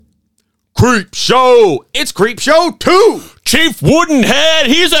Creepshow. It's Creepshow 2. Chief Woodenhead,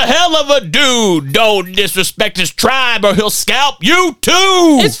 he's a hell of a dude. Don't disrespect his tribe or he'll scalp you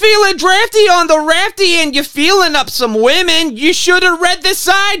too. It's feeling drafty on the rafty and you're feeling up some women. You should have read this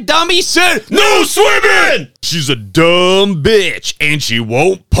side, dummy. Said no swimming. She's a dumb bitch and she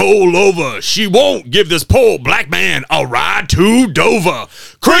won't pull over. She won't give this poor black man a ride to Dover.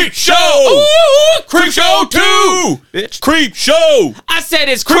 Creepshow. Ooh, Creepshow 2. Bitch. Creepshow. I said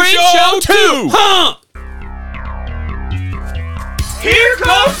it's Creepshow 2. Huh? Here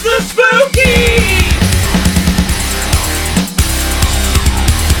comes the spooky!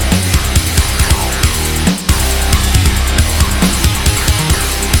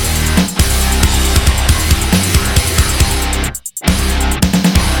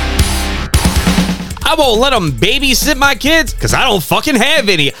 I won't let them babysit my kids because I don't fucking have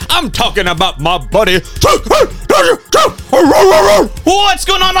any. I'm talking about my buddy. What's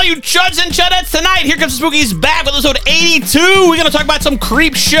going on, all you chuds and chudettes? Tonight, Here Comes the Spookies back with episode 82. We're going to talk about some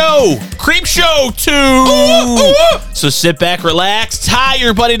Creepshow. Creepshow 2. So sit back, relax, tie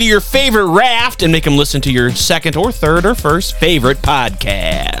your buddy to your favorite raft, and make him listen to your second or third or first favorite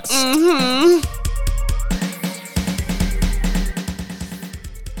podcast. Mm-hmm.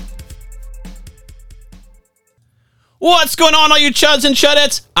 What's going on, all you chuds and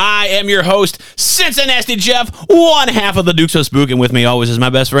chudettes? I am your host, Cincinnati Jeff, one half of the Dukes of Spook, and with me always is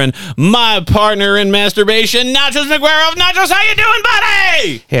my best friend, my partner in masturbation, Nachos McGuire of Nachos. How you doing,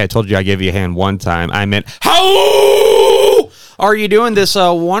 buddy? Hey, I told you I gave you a hand one time. I meant, how are you doing this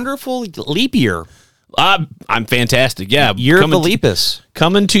wonderful leap year? I'm fantastic, yeah. Year of the Lepus.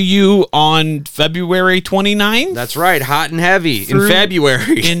 Coming to you on February 29th. That's right, hot and heavy in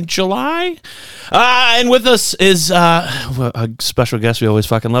February. In July. And with us is a special guest we always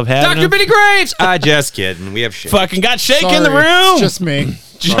fucking love having. Dr. Benny Graves! Just kidding. We have Shake. Fucking got Shake in the room. It's just me.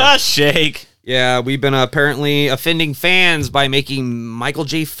 Just Shake. Yeah, we've been apparently offending fans by making Michael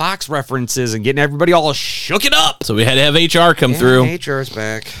J. Fox references and getting everybody all shook it up. So we had to have HR come through. HR's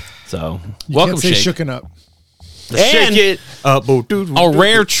back. So You welcome, can't say Shake. shooken up. And Shake it up. A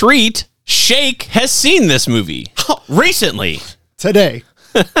rare treat, Shake has seen this movie recently. Today.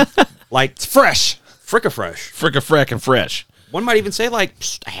 Like, it's fresh. Fricka-fresh. Fricka-freck and fresh. One might even say, like,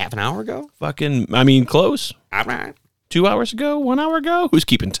 a half an hour ago. Close. All right. 2 hours ago? 1 hour ago? Who's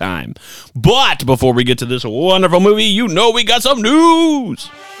keeping time? But before we get to this wonderful movie, you know we got some news.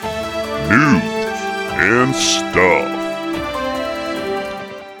 News and stuff.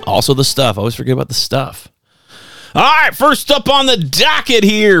 Also the stuff. I always forget about the stuff. All right, first up on the docket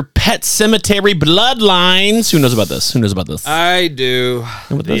here, Pet Sematary Bloodlines. Who knows about this? I do.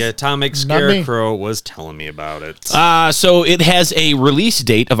 What The this? Atomic Not me. Scarecrow was telling me about it. So it has a release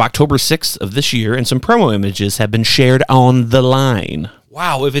date of October 6th of this year, and some promo images have been shared on the line.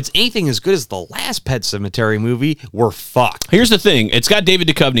 Wow, if it's anything as good as the last Pet Sematary movie, we're fucked. Here's the thing. It's got David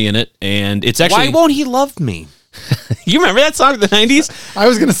Duchovny in it, and it's actually... Why won't he love me? You remember that song of the 90s? I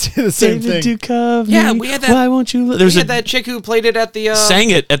was going to say the same David thing. Duchovny. Yeah, we had that- Why won't you... We had that chick who played it at the... sang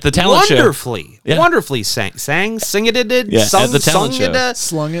it at the talent show. Wonderfully. Yeah. Wonderfully sing it, Yeah, sung, at the talent sung show. it.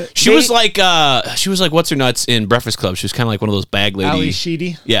 Slung it. She was like what's her nuts in Breakfast Club. She was kind of like one of those bag lady. Ali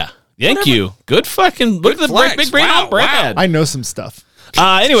Sheedy. Yeah. Thank you. Good fucking look Good at the flex. big brain Wow, on Brad. I know some stuff.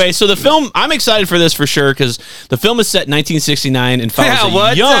 Anyway, so the film, I'm excited for this for sure because the film is set in 1969 and follows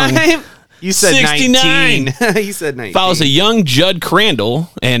what a young time? You said 69. 19. You said 19. follows a young Judd Crandall,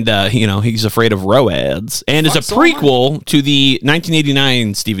 and he's afraid of roads, and is a so am I. prequel to the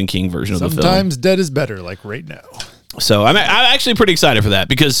 1989 Stephen King version of the film. Sometimes dead is better, like right now. So I'm actually pretty excited for that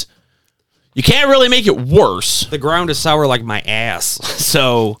because you can't really make it worse. The ground is sour like my ass.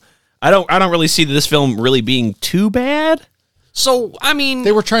 So I don't really see this film really being too bad. So, I mean...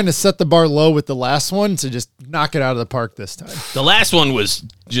 They were trying to set the bar low with the last one to just knock it out of the park this time. The last one was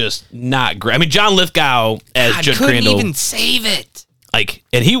just not great. I mean, John Lithgow as God, Judd couldn't Crandall, even save it.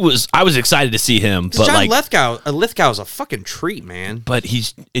 and I was excited to see him, but John like Lithgow's a fucking treat, man. but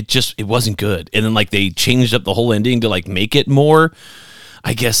it wasn't good. And then like they changed up the whole ending to like make it more,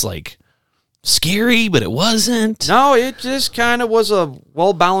 I guess, like scary, but it wasn't. No, it just kind of was a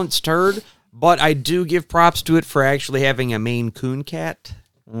well-balanced turd, but I do give props to it for actually having a Maine Coon cat,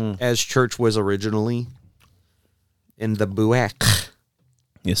 as Church was originally in the Buick,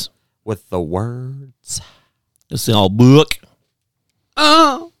 Yes. with the words. It's all book.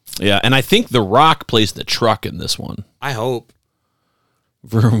 Oh, Yeah, and I think The Rock plays the truck in this one. I hope.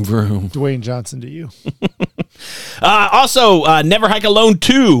 Vroom, vroom. Dwayne Johnson to you. Also, Never Hike Alone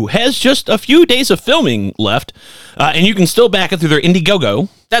 2 has just a few days of filming left, and you can still back it through their Indiegogo.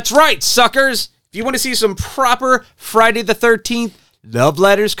 That's right, suckers. If you want to see some proper Friday the 13th love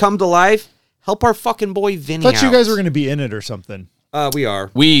letters come to life. Help our fucking boy Vinny Thought you out. guys were going to be in it or something. We are.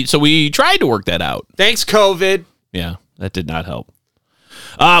 We tried to work that out. Thanks, COVID. Yeah, that did not help.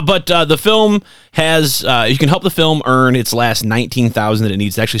 But the film has you can help the film earn its last $19,000 that it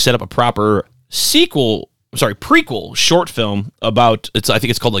needs to actually set up a proper prequel short film about I think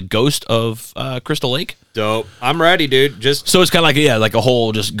it's called like Ghost of Crystal Lake. Dope. I'm ready, dude. So it's kind of like a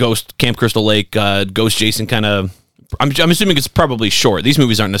whole just ghost Camp Crystal Lake, Ghost Jason kind of. I'm assuming it's probably short. These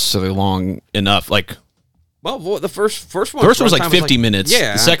movies aren't necessarily long enough. Like, well, the first one. The first one was like 50 minutes.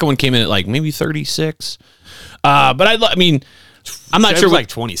 Yeah. The second one came in at like maybe 36. But I mean, I'm not sure. Like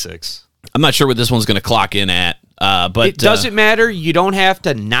 26. I'm not sure what this one's going to clock in at. But it doesn't matter. You don't have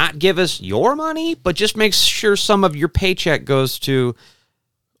to not give us your money, but just make sure some of your paycheck goes to.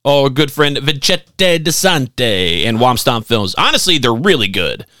 Oh, good friend Vincente DeSante and Womp Stomp Films. Honestly, they're really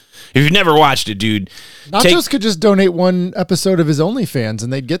good. If you've never watched it, dude. Nachos could just donate one episode of his OnlyFans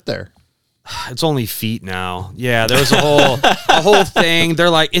and they'd get there. It's only feet now. Yeah, there was a whole thing. They're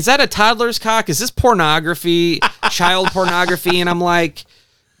like, is that a toddler's cock? Is this pornography? Child pornography? And I'm like,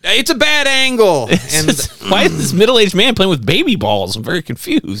 it's a bad angle. And why is this middle-aged man playing with baby balls? I'm very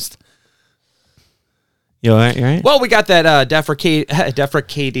confused. You all right? You all right? well, we got that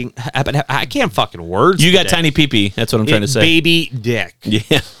deprecating. I can't fucking words. You got today. tiny pee-pee. That's what I'm trying to say. Baby dick.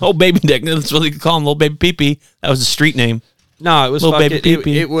 Yeah. Oh, baby dick. That's what they call him. Little baby pee-pee. That was a street name. No, it was Little fucking, baby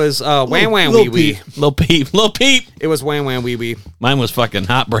pee-pee. it was wham wham wee wee. Little peep. Little peep. It was wham wham wee wee. Mine was fucking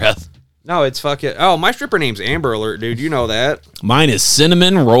hot breath. No, it's fucking. Oh, my stripper name's Amber Alert, dude. You know that. Mine is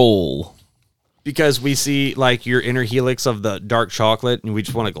cinnamon roll. Because we see like your inner helix of the dark chocolate and we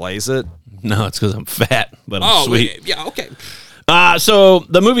just want to glaze it. No, it's because I'm fat, but I'm sweet. Yeah, okay. So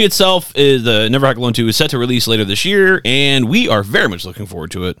the movie itself is Never Hike Alone 2 is set to release later this year, and we are very much looking forward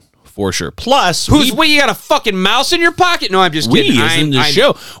to it for sure. Plus, you got a fucking mouse in your pocket? No, I'm just kidding. We is in the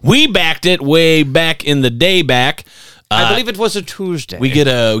show. We backed it way back in the day back. I believe it was a Tuesday. We get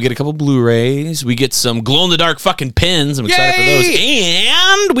a couple Blu-rays. We get some glow-in-the-dark fucking pins. I'm excited for those.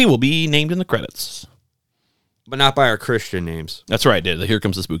 And we will be named in the credits. But not by our Christian names. That's right, dude. Here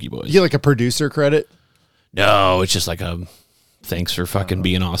comes the Spooky Boys. You get like a producer credit? No, it's just like a thanks for fucking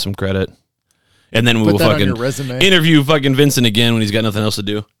being awesome credit. And then we will that on fucking your resume. interview fucking Vincent again when he's got nothing else to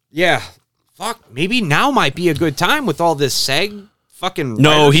do. Yeah. Fuck. Maybe now might be a good time with all this SAG fucking.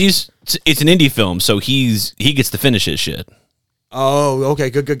 No, writers. it's an indie film, so he gets to finish his shit. Oh, okay.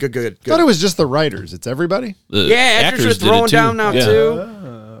 Good. I thought it was just the writers. It's everybody? Yeah, actors are did it throwing too. down now, Yeah. too.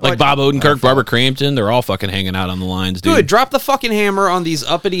 Like Bob Odenkirk, Barbara Crampton, they're all fucking hanging out on the lines, dude. Good. Drop the fucking hammer on these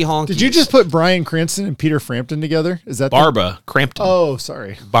uppity honkies. Did you just put Bryan Cranston and Peter Frampton together? Is that Barbara Crampton. Oh,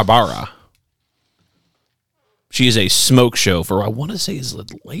 sorry. Barbara. She is a smoke show for, I want to say, is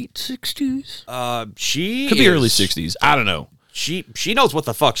it late 60s? She Could be early 60s. I don't know. She knows what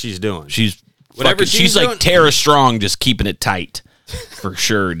the fuck she's doing. She's Whatever she's doing- like Tara Strong, just keeping it tight. For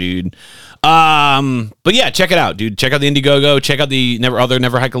sure, dude. But yeah, check it out, dude. Check out the Indiegogo. Check out the other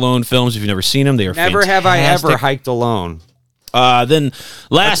Never Hike Alone films. If you've never seen them, they are Never fantastic. have I ever hiked alone. Then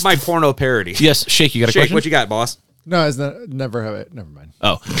last That's my porno parody. Yes, Shake, you got a Shake, question? what you got, boss? No, it's not, never have it. Never mind.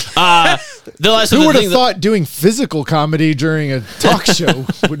 Oh. The last Who would thing have thought doing physical comedy during a talk show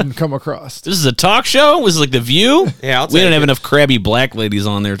wouldn't come across? this is a talk show? Was it like The View? Yeah, I'll we take don't have it. enough crabby black ladies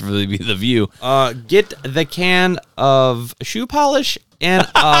on there for the View. Get the can of shoe polish and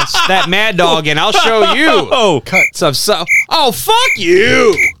that Mad Dog, and I'll show you. Oh, Some so. Oh, fuck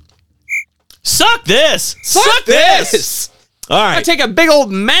you! suck this. Suck this! All I right. take a big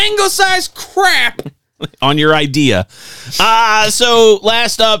old mango-sized crap. On your idea. So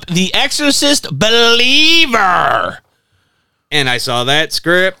last up, The Exorcist Believer. And I saw that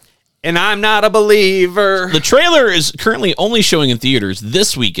script, and I'm not a believer. The trailer is currently only showing in theaters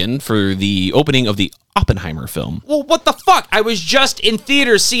this weekend for the opening of the Oppenheimer film. Well, what the fuck? I was just in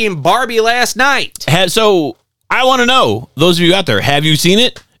theaters seeing Barbie last night. So I want to know, those of you out there, have you seen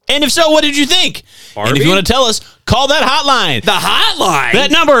it? And if so, what did you think? And if Barbie? you want to tell us, call that hotline. The hotline. That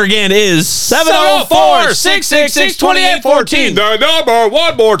number again is 704-666-2814. The number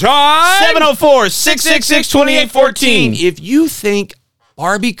one more time. 704-666-2814. If you think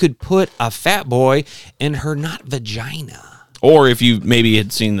Barbie could put a fat boy in her not vagina. Or if you maybe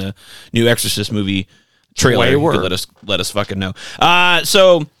had seen the new Exorcist movie trailer, you Way could let us fucking know. This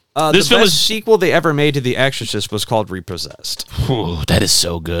The film best is sequel they ever made to The Exorcist was called Repossessed. Ooh, that is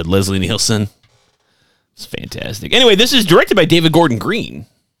so good. Leslie Nielsen. It's fantastic. Anyway, this is directed by David Gordon Green.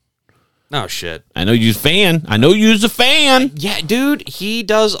 Oh, shit. I know you're a fan. I know you're a fan. Yeah, dude, he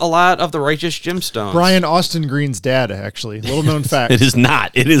does a lot of the Righteous Gemstones. Brian Austin Green's dad, actually. Little known fact. It is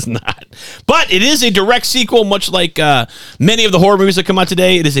not. It is not. But it is a direct sequel, much like many of the horror movies that come out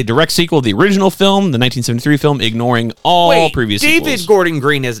today. It is a direct sequel of the original film, the 1973 film, ignoring all previous David sequels. Gordon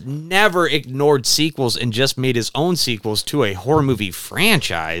Green has never ignored sequels and just made his own sequels to a horror movie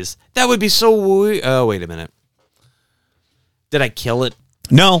franchise. That would be so weird. Oh, wait a minute. Did I kill it?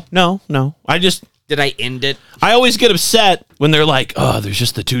 No. Did I end it? I always get upset when they're like, oh, there's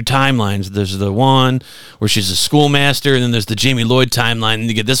just the two timelines. There's the one where she's a schoolmaster, and then there's the Jamie Lloyd timeline, and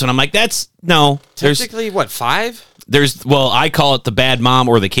you get this one. I'm like, no. Technically, what, 5? I call it the Bad Mom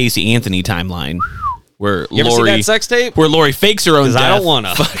or the Casey Anthony timeline. Where You ever see that sex tape? Where Lori fakes her own death. I don't want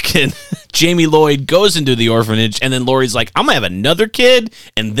to. Fucking Jamie Lloyd goes into the orphanage, and then Lori's like, I'm going to have another kid,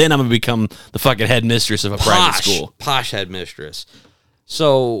 and then I'm going to become the fucking headmistress of a private school. Posh headmistress.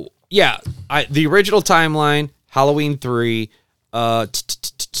 So, yeah, the original timeline, Halloween 3, Rob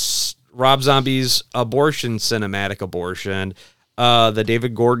Zombie's cinematic abortion, the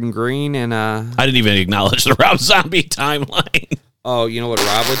David Gordon Green, and... I didn't even acknowledge the Rob Zombie timeline. Oh, you know what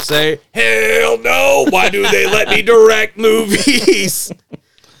Rob would say? Hell no! Why do they let me direct movies?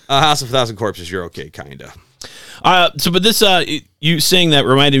 House of a Thousand Corpses, you're okay, kinda. But this, you saying that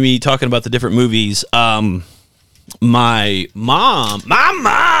reminded me talking about the different movies. My mom,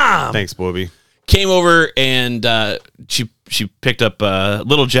 Thanks, Bobby. came over and she picked up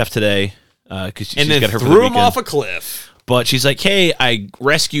little Jeff today because she's then got her for the threw him weekend. off a cliff. But she's like, hey, I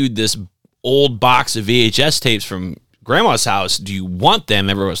rescued this old box of VHS tapes from Grandma's house. Do you want them?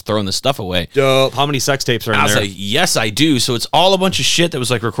 Everyone was throwing this stuff away. Dope. How many sex tapes are in I was there? like, yes, I do. So it's all a bunch of shit that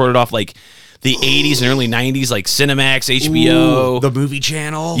was like recorded off like the 80s and early 90s, like Cinemax, HBO. Ooh, the movie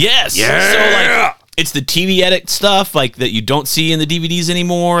channel? Yes. Yeah. So like it's the TV edit stuff like that you don't see in the DVDs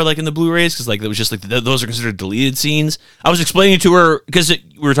anymore, like in the Blu-rays, because like it was just like those are considered deleted scenes. I was explaining to her because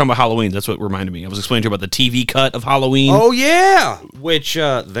we were talking about Halloween. That's what reminded me. I was explaining to her about the TV cut of Halloween. Oh yeah, which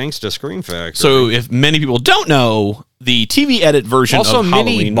thanks to Screen Factory. So if many people don't know, the TV edit version also of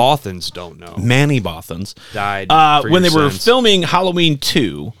Halloween, many Bothans don't know. Manny Bothans Died when they were filming Halloween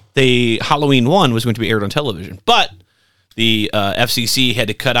 2. Halloween 1 was going to be aired on television, but the FCC had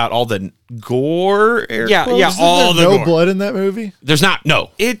to cut out all the gore. All the gore. blood in that movie. There's not.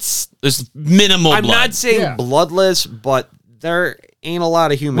 No, There's minimal. I'm blood. not saying bloodless, but there ain't a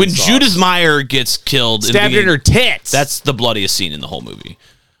lot of human. When sauce. Judith Meyer gets killed, stabbed in her tits. That's the bloodiest scene in the whole movie.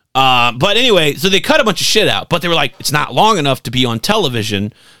 But anyway, so they cut a bunch of shit out, but they were like, it's not long enough to be on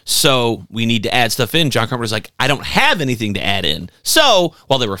television, so we need to add stuff in. John Carpenter's like, I don't have anything to add in. So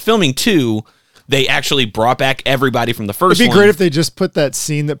while they were filming 2, they actually brought back everybody from the first one. It'd be great if they just put that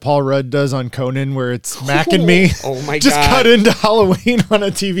scene that Paul Rudd does on Conan where it's Mac and me. Oh my just God. cut into Halloween on a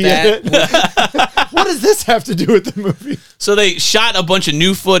TV edit. What does this have to do with the movie? So they shot a bunch of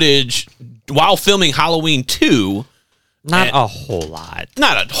new footage while filming Halloween 2. not a whole lot.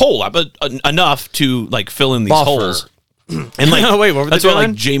 Not a whole lot, but enough to like fill in these Buffer. holes. And like, Wait, what were they that's why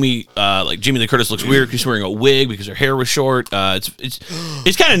doing? like Jamie Lee Curtis looks weird because she's wearing a wig because her hair was short.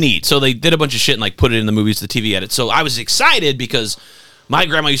 It's kind of neat. So they did a bunch of shit and like put it in the movies, the TV edit. So I was excited because my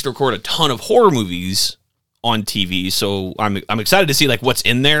grandma used to record a ton of horror movies on TV. So I'm excited to see like what's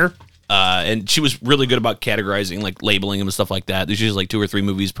in there. And she was really good about categorizing, like labeling them and stuff like that. There's usually like 2 or 3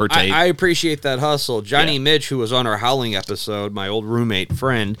 movies per tape. I appreciate that hustle. Johnny Yeah. Mitch, who was on our Howling episode, my old roommate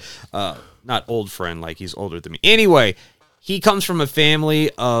friend, not old friend, like he's older than me. Anyway, he comes from a family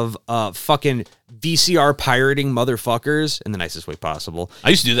of fucking VCR pirating motherfuckers in the nicest way possible. I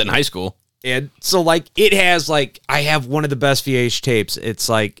used to do that in high school. And so, like, it has, like, I have one of the best VH tapes. It's,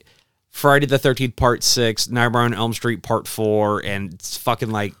 like, Friday the 13th, Part 6, Nightmare on Elm Street, Part 4, and it's fucking,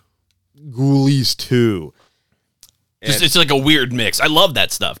 like, Ghoulies 2. It's like a weird mix. I love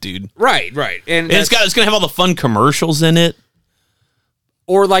that stuff, dude. Right. And it's gonna have all the fun commercials in it.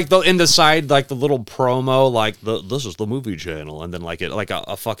 Or like in the side, like the little promo, like this is the movie channel, and then like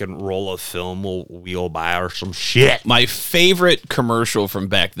a fucking roll of film will wheel by or some shit. My favorite commercial from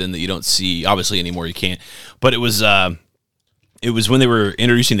back then that you don't see obviously anymore, you can't. But it was when they were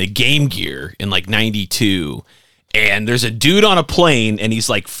introducing the Game Gear in like 92. And there's a dude on a plane, and he's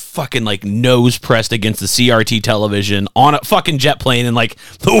like fucking like nose pressed against the CRT television on a fucking jet plane, and like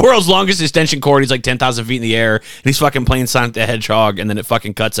the world's longest extension cord. He's like 10,000 feet in the air, and he's fucking playing Sonic the Hedgehog, and then it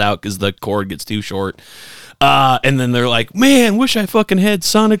fucking cuts out because the cord gets too short. And then they're like, man, wish I fucking had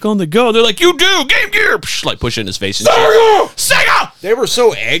Sonic on the go. They're like, you do, Game Gear. Psh, like push it in his face and Sega! They were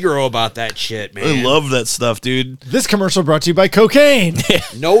so aggro about that shit, man. I love that stuff, dude. This commercial brought to you by cocaine.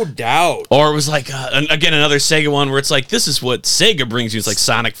 No doubt. Or it was like, again, another Sega one where it's like, this is what Sega brings you. It's like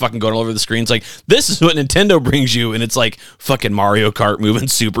Sonic fucking going all over the screen. It's like, this is what Nintendo brings you. And it's like fucking Mario Kart moving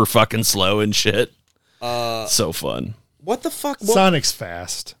super fucking slow and shit. So fun. What the fuck? Sonic's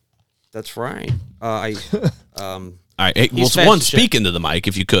fast. That's right. All right. Hey, speak into the mic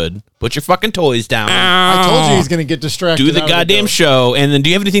if you could. Put your fucking toys down. I told you he's going to get distracted. Do the goddamn show. And then do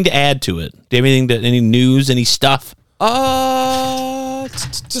you have anything to add to it? Do you have anything any news, any stuff?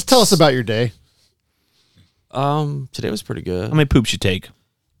 Just tell us about your day. Today was pretty good. How many poops you take?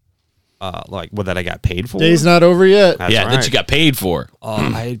 Like what that I got paid for? Day's not over yet. That's yeah, right. that you got paid for. I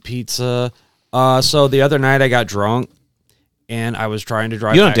had pizza. So the other night I got drunk and I was trying to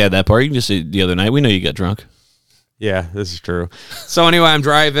drive. You don't have to add that part. You can just say the other night. We know you got drunk. Yeah, this is true. So anyway, I'm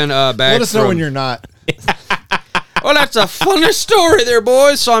driving back. Let us know when you're not. Well, that's a funny story there,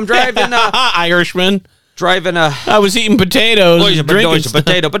 boys. So I'm driving. Irishman. Driving I was eating potatoes. Drinking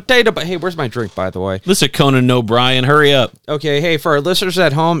potato. But hey, where's my drink, by the way? Listen, Conan O'Brien, hurry up. Okay, hey, for our listeners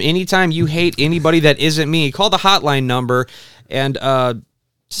at home, anytime you hate anybody that isn't me, call the hotline number and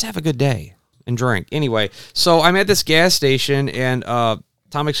just have a good day and drink. Anyway, so I'm at this gas station and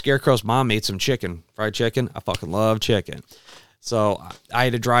Atomic Scarecrow's mom made some fried chicken. I fucking love chicken. So I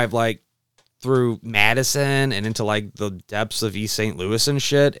had to drive like through Madison and into like the depths of East St. Louis and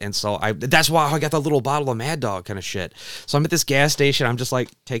shit. And so that's why I got the little bottle of Mad Dog kind of shit. So I'm at this gas station. I'm just like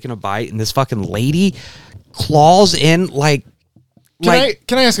taking a bite and this fucking lady claws in like.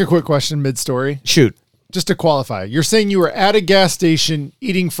 Can I ask a quick question mid-story? Shoot. Just to qualify, you're saying you were at a gas station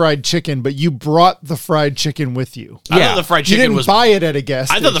eating fried chicken, but you brought the fried chicken with you. I thought the fried You chicken didn't was. buy it at a gas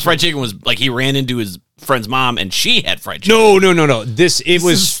station. I thought the fried chicken was like he ran into his friend's mom and she had fried chicken. No. The chicken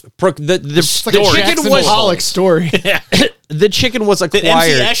was Pollock story. the chicken was acquired. Did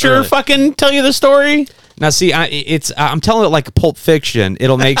MC Escher fucking tell you the story? Now, see, I'm telling it like Pulp Fiction.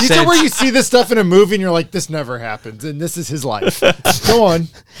 It'll make These sense. are where you see this stuff in a movie and you're like, this never happens, and this is his life. Go on,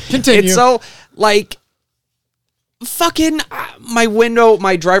 continue. It's so like. Fucking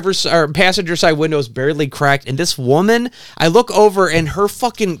my driver's or passenger side window is barely cracked, and this woman, I look over and her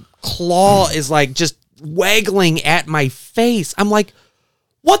fucking claw is like just waggling at my face. I'm like,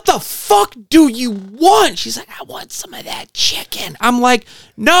 what the fuck do you want? She's like, I want some of that chicken. I'm like,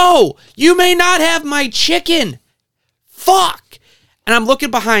 no, you may not have my chicken. Fuck. And I'm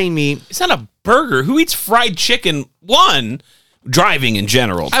looking behind me. It's not a burger. Who eats fried chicken? One, driving in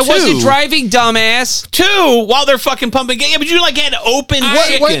general. I wasn't driving, dumbass. Two, while they're fucking pumping. Yeah, but you like had open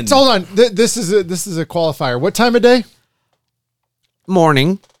chicken. Hold on. This is a qualifier. What time of day?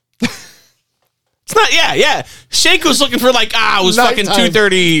 Morning. It's not. Yeah. Shake was looking for like it was fucking Nighttime.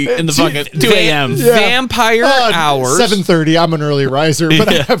 2:30 in the fucking 2 a.m. Vampire hours. 7:30. I'm an early riser, but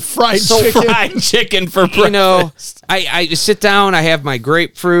I have fried chicken. Fried chicken for breakfast. You know, I just sit down. I have my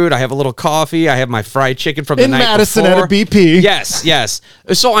grapefruit. I have a little coffee. I have my fried chicken from the In night Madison before. at a BP. Yes.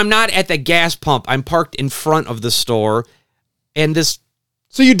 So I'm not at the gas pump. I'm parked in front of the store, and this.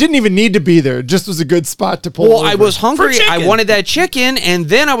 So you didn't even need to be there. It just was a good spot to pull over. I was hungry. For I chicken. wanted that chicken, and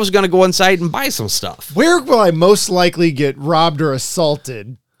then I was going to go inside and buy some stuff. Where will I most likely get robbed or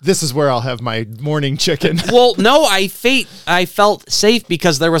assaulted? This is where I'll have my morning chicken. Well, no, I felt safe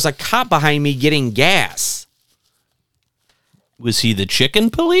because there was a cop behind me getting gas. Was he the chicken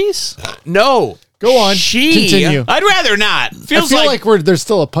police? No. Go on. Continue. I'd rather not. I Feels feel like there's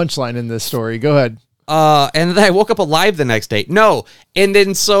still a punchline in this story. Go ahead. And then I woke up alive the next day. No. And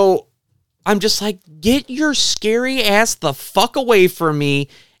then so I'm just like, get your scary ass the fuck away from me.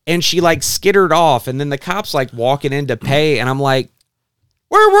 And she like skittered off. And then the cop's like walking in to pay. And I'm like,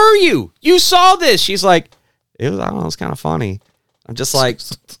 where were you? You saw this. She's like, I don't know, it's kind of funny. I'm just like,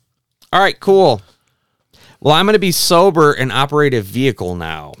 all right, cool. Well, I'm going to be sober and operate a vehicle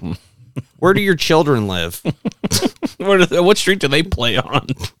now. Where do your children live? what street do they play on?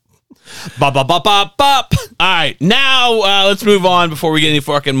 Bop, bop, bop, bop, bop. All right, now let's move on before we get any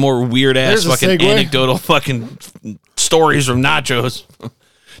fucking more weird ass There's a fucking segue. anecdotal fucking stories from nachos.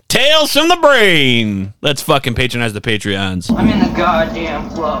 Tales from the brain. Let's fucking patronize the Patreons. I'm in the goddamn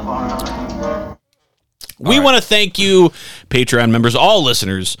club, aren't I? We want to thank you, Patreon members, all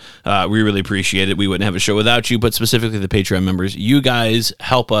listeners. We really appreciate it. We wouldn't have a show without you, but specifically the Patreon members. You guys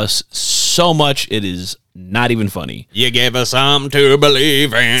help us so much. It is not even funny. You gave us something to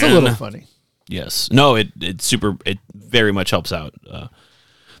believe in. It's a little funny. Yes. No, it very much helps out.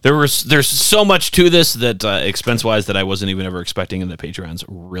 There's so much to this that expense-wise that I wasn't even ever expecting, and the Patreons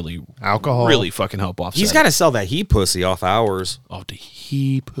really fucking help offset. He's got to sell that he pussy off ours. Oh, the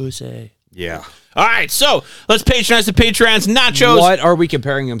he pussy. Yeah. All right, so let's patronize the Patreons. Nachos. What are we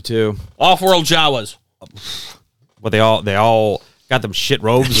comparing him to? Off-world Jawas. Well, they all got them shit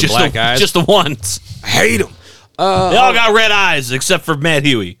robes and black eyes. Just the ones. I hate them. They all got red eyes except for Matt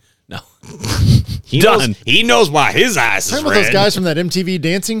Huey. No. He knows why his eyes is Remember red. those guys from that MTV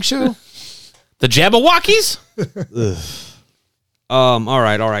dancing show? The Jabberwockies? All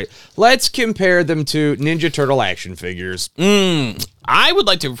right. Let's compare them to Ninja Turtle action figures. I would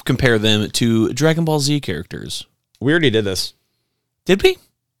like to compare them to Dragon Ball Z characters. We already did this. Did we?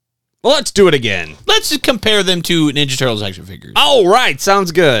 Well, let's do it again. Let's just compare them to Ninja Turtles action figures. All right,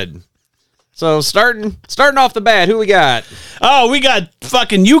 sounds good. So starting off the bat, who we got? Oh, we got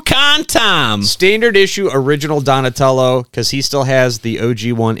fucking Yukon Tom. Standard issue original Donatello, because he still has the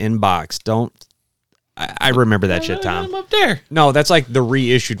OG one in box. I remember that shit, Tom. I'm up there. No, that's like the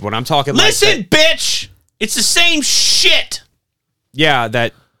reissued one. I'm talking Listen, bitch! It's the same shit! Yeah,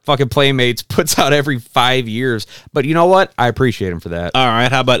 that fucking Playmates puts out every 5 years. But you know what? I appreciate him for that. All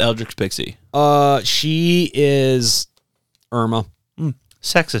right, how about Eldritch Pixie? She is Irma.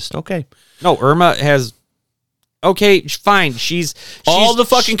 Sexist, okay. No, Irma has... Okay, fine. She's all the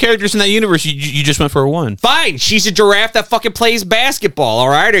fucking characters in that universe, you just went for a one. Fine, she's a giraffe that fucking plays basketball, all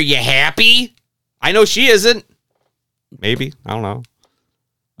right? Are you happy? I know she isn't. Maybe. I don't know.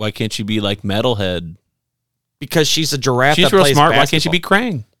 Why can't she be like Metalhead? Because she's a giraffe She's that real plays smart. basketball. Why can't she be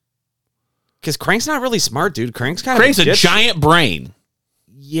Krang? Because Krang's not really smart, dude. Krang's kind Krang's of a giant brain.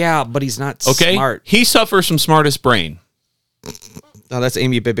 Yeah, but he's not Okay? smart. He suffers from smartest brain. No, that's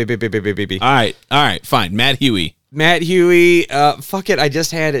Amy. Baby. All right, fine. Matt Huey. Matt Huey. Fuck it. I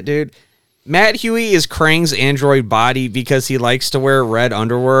just had it, dude. Matt Huey is Krang's android body because he likes to wear red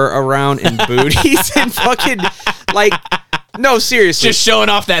underwear around and booties and fucking like. No, seriously. Just showing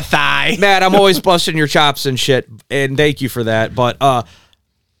off that thigh. Matt, I'm always busting your chops and shit, and thank you for that. But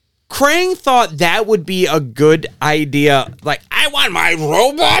Krang thought that would be a good idea. Like, I want my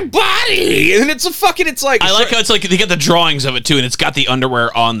robot body, and it's like. I like how it's like they get the drawings of it too, and it's got the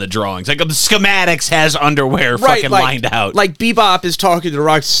underwear on the drawings. Like the schematics has underwear fucking lined out. Like Bebop is talking to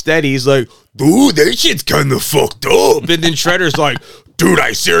Rocksteady. He's like, dude, that shit's kind of fucked up. And then Shredder's like, dude,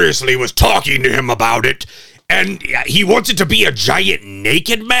 I seriously was talking to him about it. And he wants it to be a giant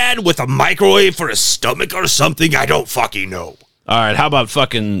naked man with a microwave for his stomach or something. I don't fucking know. All right, how about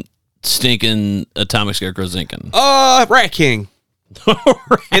fucking stinking Atomic Scarecrow Zinkin? Rat King.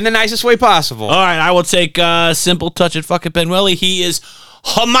 In the nicest way possible. All right, I will take Simple Touch at fucking Benwelly. He is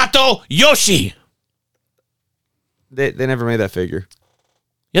Hamato Yoshi. They never made that figure.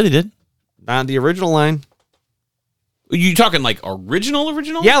 Yeah, they did. Not the original line. You talking like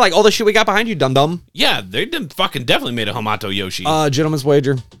original? Yeah, like all the shit we got behind you, dum-dum. Yeah, they fucking definitely made a Hamato Yoshi. Gentleman's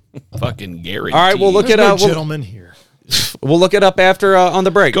wager. Fucking Gary. All right, we'll look There's it no up. gentleman here. We'll look it up after on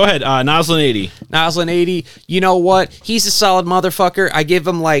the break. Go ahead, Noslin 80. Noslin 80. You know what? He's a solid motherfucker. I give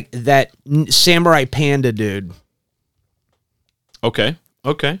him like that samurai panda dude. Okay.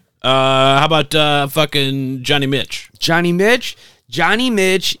 How about fucking Johnny Mitch? Johnny Mitch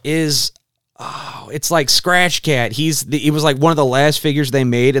is it's like Scratch Cat. He was like one of the last figures they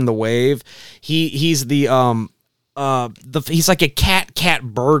made in the wave. He's he's like a cat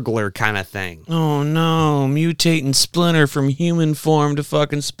burglar kind of thing. Oh no, mutating Splinter from human form to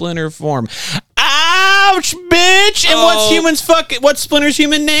fucking Splinter form. Ouch, bitch! And what's Splinter's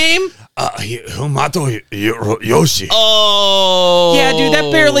human name? Hamato Yoshi. Oh. Yeah, dude,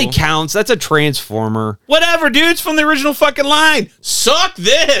 that barely counts. That's a Transformer. Whatever, dude. It's from the original fucking line. Suck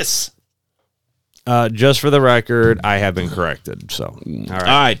this. Just for the record, I have been corrected. So, all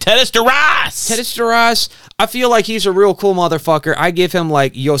right. Tedis Duras. I feel like he's a real cool motherfucker. I give him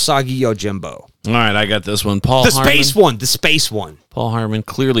like Yosagi Yojimbo. All right, I got this one. Paul The Harmon. space one. Paul Harmon,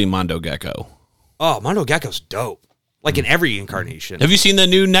 clearly Mondo Gecko. Oh, Mondo Gecko's dope. Like in every incarnation. Have you seen the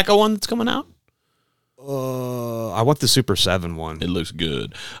new NECA one that's coming out? I want the Super 7 one. It looks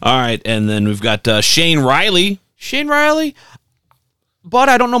good. All right, and then we've got Shane Riley. Shane Riley? But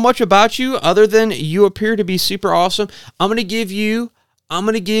I don't know much about you other than you appear to be super awesome. I'm gonna give you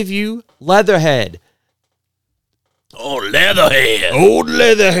Leatherhead. Oh, Leatherhead. Old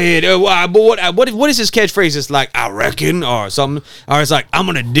Leatherhead. What is his catchphrase? It's like, I reckon, or something. Or it's like, I'm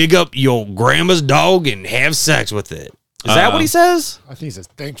gonna dig up your grandma's dog and have sex with it. Is that what he says? I think he says,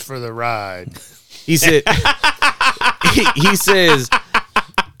 thanks for the ride. He said, he says,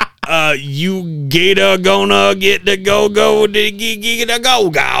 you gator gonna get the go-go, get the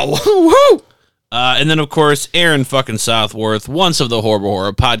go-go. Woo! And then, of course, Aaron fucking Southworth, once of the Horrible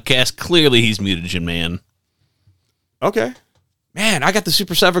Horror Podcast. Clearly, he's mutagen man. Okay. Man, I got the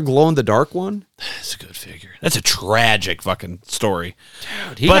Super 7 glow-in-the-dark one. That's a good figure. That's a tragic fucking story.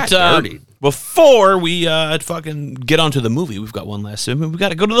 Dude, he got dirty. Before we fucking get onto the movie, we've got one last segment. We've got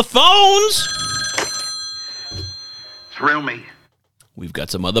to go to the phones. Thrill me. We've got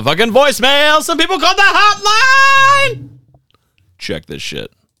some motherfucking voicemail. Some people called the hotline. Check this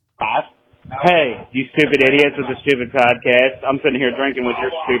shit. Hey, you stupid idiots with the stupid podcast. I'm sitting here drinking with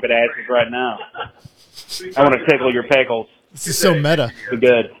your stupid asses right now. I want to tickle your pickles. This is so meta.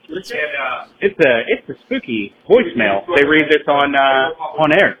 Good. It's a spooky voicemail. They read this on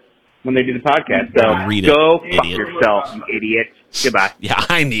air when they do the podcast. So Read it, go fuck idiot. yourself, you idiot. Goodbye. Yeah,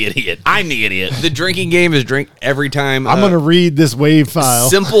 I'm the idiot. The drinking game is drink every time. I'm going to read this wave file.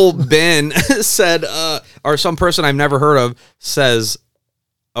 Simple Ben said, or some person I've never heard of says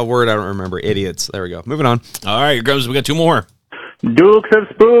a word I don't remember. Idiots. There we go. Moving on. All right, here goes. We got two more. Dukes of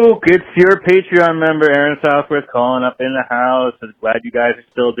Spook, it's your Patreon member, Aaron Southworth, calling up in the house. I'm glad you guys are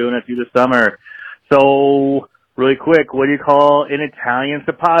still doing it through the summer. So, really quick, what do you call an Italian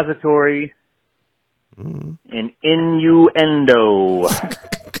suppository? An innuendo.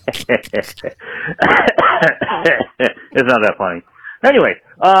 It's not that funny. Anyway,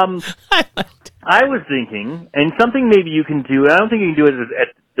 I was thinking, and something maybe you can do, I don't think you can do it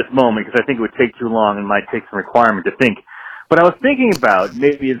at this moment because I think it would take too long and might take some requirement to think. But I was thinking about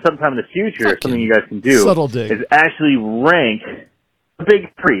maybe sometime in the future, something you guys can do Subtle dig. is actually rank the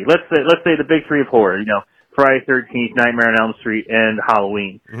big three. Let's say the big three of horror. You know, Friday 13th, Nightmare on Elm Street, and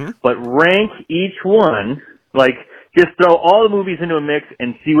Halloween. Mm-hmm. But rank each one. Like, just throw all the movies into a mix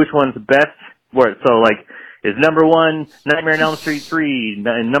and see which one's the best. So, like, is number one Nightmare on Elm Street 3,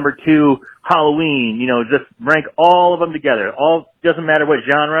 and number 2 Halloween? You know, just rank all of them together. All doesn't matter what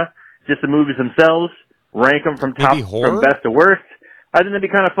genre, just the movies themselves. Rank them from top, from best to worst. I think that'd be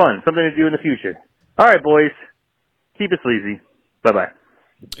kind of fun. Something to do in the future. All right, boys. Keep it sleazy. Bye-bye.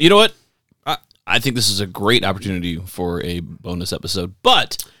 You know what? I think this is a great opportunity for a bonus episode,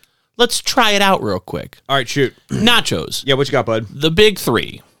 but let's try it out real quick. All right, shoot. Nachos. Yeah, what you got, bud? The big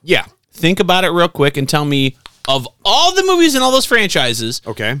three. Yeah. Think about it real quick and tell me, of all the movies and all those franchises,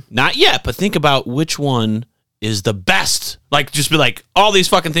 okay, not yet, but think about which one is the best. Like, just be like, all these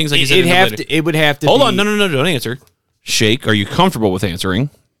fucking things like you said. It would have to Hold on, no, don't answer. Shake, are you comfortable with answering?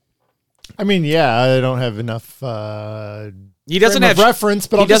 I mean, yeah, I don't have enough he doesn't have reference,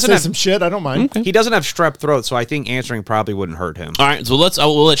 but I'll just say some shit. I don't mind. Okay. He doesn't have strep throat, so I think answering probably wouldn't hurt him. All right, so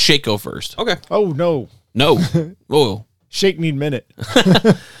we'll let Shake go first. Okay. Oh, no. No. Whoa. Shake need minute.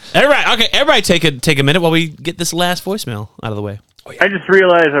 Everybody take a minute while we get this last voicemail out of the way. I just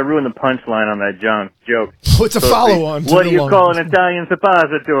realized I ruined the punchline on that joke. Oh, it's a follow-on. What do you call an Italian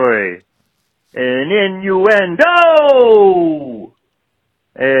suppository? An innuendo!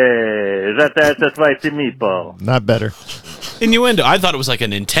 That's a spicy meatball. Not better. Innuendo. I thought it was like a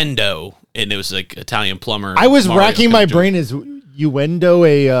Nintendo, and it was like Italian plumber. I was racking my brain. Is innuendo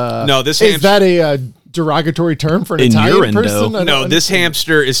a... no, this is that a derogatory term for an Italian person? No, this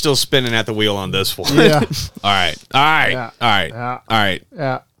hamster is still spinning at the wheel on this one. Yeah. All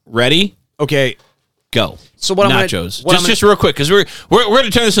right. Ready? Okay. Go. So what Nachos. Just real quick, because we're going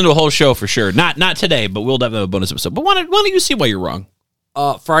to turn this into a whole show for sure. Not today, but we'll have a bonus episode. But why don't you see why you're wrong?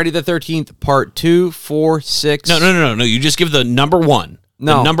 Friday the 13th, part 2, 4, 6. No. You just give the number one.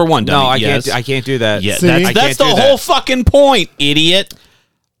 No, the number one. No, I can't do that. Yeah, that's the whole fucking point, idiot.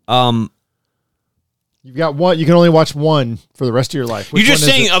 You've got one. You can only watch one for the rest of your life. You're just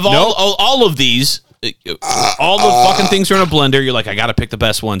saying of all of these, all the fucking things are in a blender. You're like, I got to pick the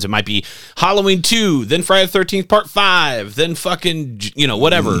best ones. It might be Halloween 2, then Friday the 13th Part 5, then fucking,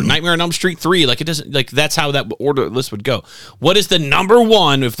 whatever, Nightmare on Elm Street 3. Like, it doesn't, like, that's how that order list would go. What is the number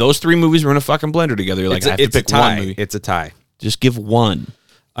one if those three movies were in a fucking blender together? You're like, I have to pick one movie. It's a tie. Just give one.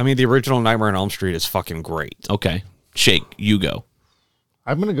 I mean, the original Nightmare on Elm Street is fucking great. Okay. Shake, you go.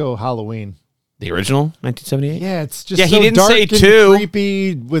 I'm going to go Halloween. The original, 1978? Yeah, it's just he didn't dark say and 2.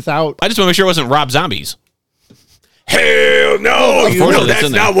 creepy without... I just want to make sure it wasn't Rob Zombies. Hell no! That's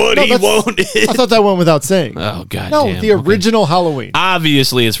not what he wanted. I thought that went without saying. Oh, God No, damn. the original Halloween.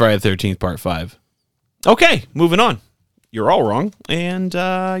 Obviously, it's Friday the 13th, Part 5. Okay, moving on. You're all wrong. And,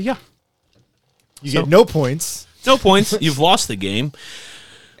 yeah. You get no points. No points. You've lost the game.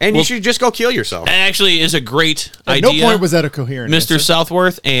 And you should just go kill yourself. It actually is a great At idea. no point was that a coherent Mr. answer.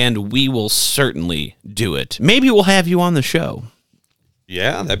 Southworth, and we will certainly do it. Maybe we'll have you on the show.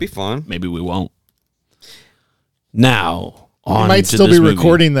 Yeah, that'd be fun. Maybe we won't. Now, on You might to still this be movie.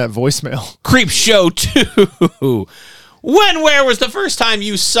 recording that voicemail. Creepshow 2. where was the first time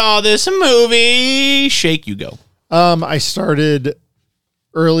you saw this movie? Shake, you go. I started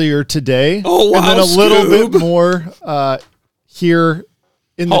earlier today. Oh, wow, and then a little Scoob. bit more here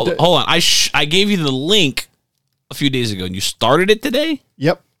in Hold the. on. I gave you the link a few days ago, and you started it today?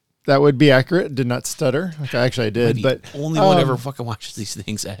 Yep, that would be accurate. Did not stutter. Okay, actually, I did, but only one ever fucking watches these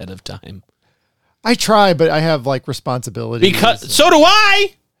things ahead of time. I try, but I have like responsibilities. Because so do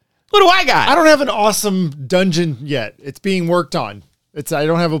I. What do I got? I don't have an awesome dungeon yet. It's being worked on. I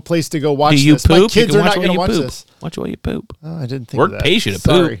don't have a place to go watch Do you this. poop? My kids You can are not while going to you watch poop. this. Watch while you poop. Oh, I didn't think Work of that. patient to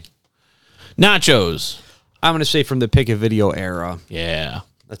Sorry. poop. Nachos. I'm going to say from the pick a video era. Yeah.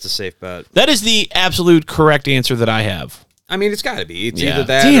 That's a safe bet. That is the absolute correct answer that I have. I mean, it's got to be. It's Yeah. either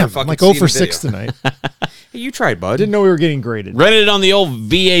that or Damn, fucking I'm like 0 seeing for the 6 video. tonight. Hey, you tried, bud. Didn't know we were getting graded. Rented it on the old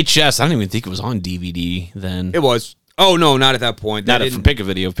VHS. I don't even think it was on DVD then. It was. Oh, no, not at that point. Not from Pick a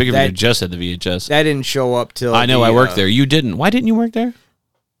Video. Pick a Video that- just had the VHS. That didn't show up till I know. I worked there. You didn't. Why didn't you work there?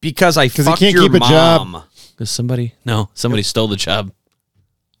 Because I he fucked can't your keep a job. mom. Because somebody stole the job.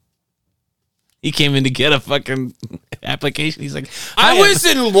 He came in to get a fucking application. He's like, I was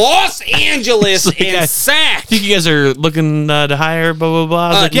in Los Angeles It's like, and I sacked. think you guys are looking to hire, blah, blah, blah. I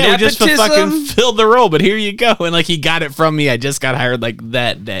was like, yeah, we just nepotism? fucking filled the role, but here you go. And like, he got it from me. I just got hired like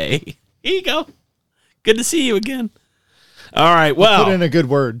that day. Here you go. Good to see you again. All right, well. Put in a good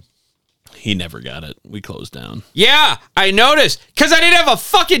word. He never got it. We closed down. Yeah, I noticed. Because I didn't have a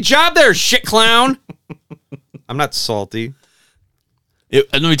fucking job there, shit clown. I'm not salty.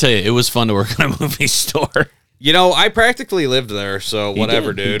 Let me tell you, it was fun to work in a movie store. You know, I practically lived there, so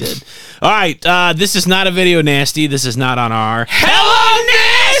whatever, He dude. did. All right, this is not a video nasty. This is not on our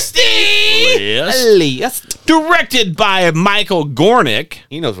Hello Nasty list. Directed by Michael Gornick.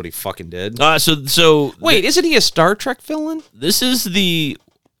 He knows what he fucking did. So Wait, isn't he a Star Trek villain? this is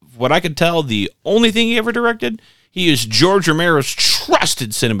what I could tell, the only thing he ever directed. He is George Romero's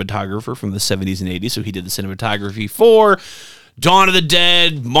trusted cinematographer from the 70s and 80s. So he did the cinematography for Dawn of the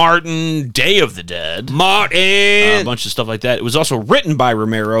Dead, Martin, Day of the Dead. Martin! A bunch of stuff like that. It was also written by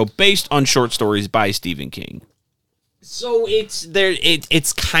Romero, based on short stories by Stephen King. So it's there.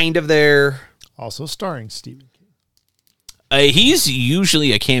 It's kind of there. Also starring Stephen King. He's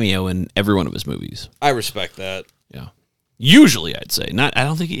usually a cameo in every one of his movies. I respect that. Yeah. Usually, I'd say. I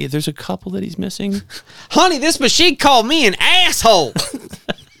don't think there's a couple that he's missing. Honey, this machine called me an asshole.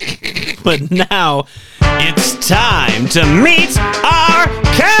 But now, it's time to meet our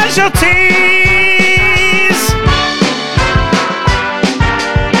casualties!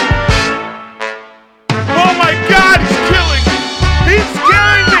 Oh my God, he's killing me! He's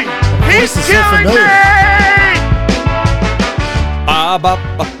killing me! He's Voice is so killing familiar. Me!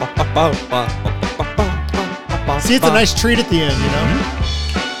 See, it's a nice treat at the end, you know?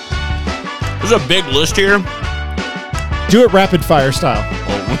 There's a big list here. Do it rapid fire style.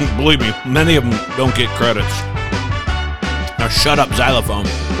 Oh, believe me, many of them don't get credits. Now shut up, xylophone.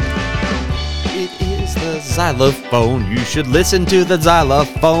 It is the xylophone. You should listen to the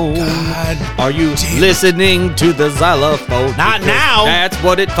xylophone. God. Are you listening to the xylophone? Not Because now. That's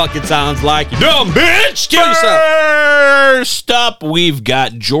what it fucking sounds like. You dumb bitch. Kill yourself. First up, we've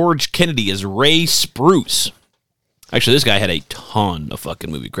got George Kennedy as Ray Spruce. Actually, this guy had a ton of fucking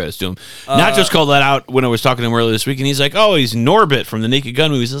movie credits to him. Not just called that out when I was talking to him earlier this week, and he's like, oh, he's Norbit from the Naked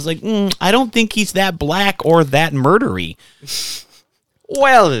Gun movies. I was like, I don't think he's that black or that murdery.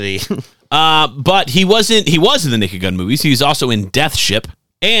 Well, he. But he wasn't. He was in the Naked Gun movies. He was also in Death Ship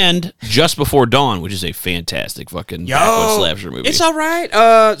and Just Before Dawn, which is a fantastic fucking backwoods slasher movie. It's all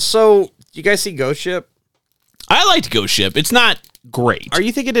right. So you guys see Ghost Ship? I liked Ghost Ship. It's not great. Are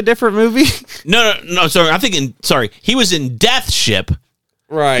you thinking a different movie? No. Sorry, I'm thinking. Sorry, he was in Death Ship,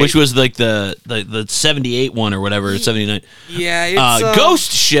 Right. which was like the 78 one or whatever, 79. Yeah. It's,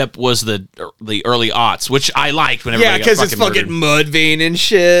 Ghost Ship was the early aughts, which I liked whenever. Yeah, because because it's fucking Mudvayne and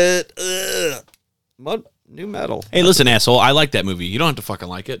shit. Ugh. New metal. Hey, listen, asshole. I like that movie. You don't have to fucking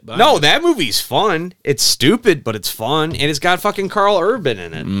like it. But No, that movie's fun. It's stupid, but it's fun, and it's got fucking Carl Urban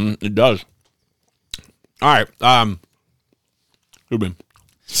in it. It does. All right. Ruben.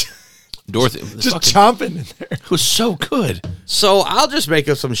 Dorothy. Just chomping in there. It was so good. So I'll just make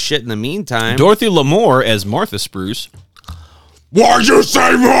up some shit in the meantime. Dorothy Lamour as Martha Spruce. Why'd you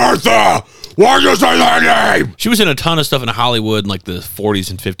say Martha? Why'd you say that name? She was in a ton of stuff in Hollywood in like the 40s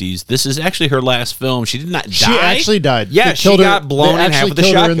and 50s. This is actually her last film. She did not die. She actually died. Yeah, They she killed her- got blown they in half actually with a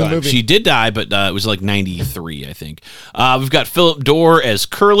killed her in the shotgun. movie. She did die, but it was like 93, I think. We've got Philip Dorr as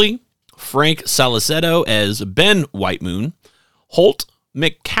Curly, Frank Saliceto as Ben Whitemoon, Holt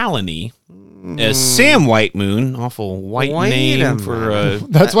McCallany as Sam White Moon. Awful white Wait a name for a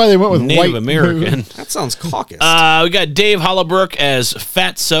That's why they went with Native white American. Moon. That sounds caucus. We got Dave Hollowbrook as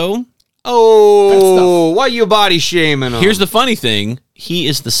Fatso. Oh, why you body shaming him? Here's the funny thing. He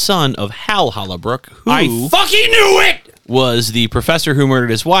is the son of Hal Hollowbrook, who I fucking knew it! was the professor who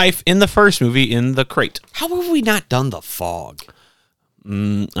murdered his wife in the first movie in The Crate. How have we not done The Fog?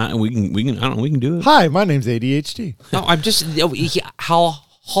 We can do it. Hi, my name's ADHD. No, I'm just... Halbrook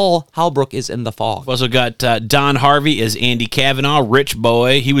is in The Fog. We've also got Don Harvey as Andy Kavanaugh, Rich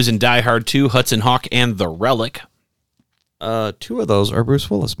Boy. He was in Die Hard 2, Hudson Hawk, and The Relic. 2 of those are Bruce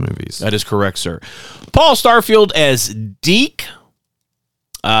Willis movies. That is correct, sir. Paul Starfield as Deke.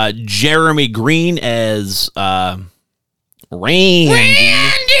 Jeremy Green as Randy.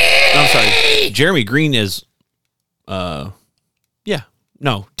 I'm sorry. Jeremy Green as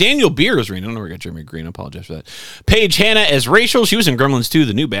Daniel Beer is Randy. I don't know where I got Jeremy Green. I apologize for that. Paige Hanna as Rachel. She was in Gremlins 2,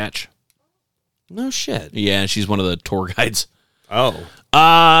 The New Batch. No shit. Yeah, she's one of the tour guides. Oh.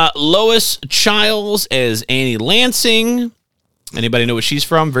 Lois Childs as Annie Lansing. Anybody know what she's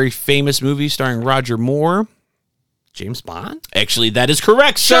from? Very famous movie starring Roger Moore. James Bond? Actually, that is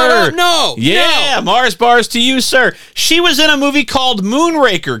correct, Shut sir. up, no, Yeah, no. Mars bars to you, sir. She was in a movie called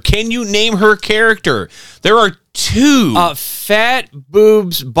Moonraker. Can you name her character? There are 2. Fat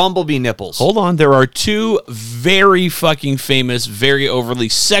boobs, bumblebee nipples. Hold on. There are 2 very fucking famous, very overly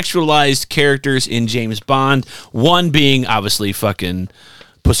sexualized characters in James Bond. One being, obviously, fucking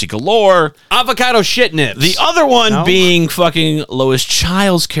Pussy Galore. Avocado shit nips. The other one No? being fucking Lois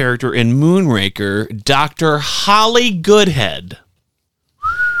Childs' character in Moonraker, Dr. Holly Goodhead.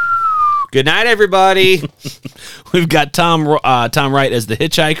 Good night, everybody. We've got Tom Wright as the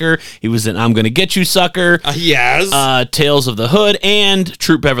hitchhiker. He was in I'm Gonna Get You, Sucker. Yes. Tales of the Hood and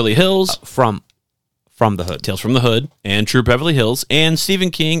Troop Beverly Hills. From the Hood. Tales from the Hood and Troop Beverly Hills. And Stephen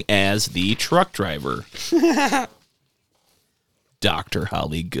King as the truck driver. Dr.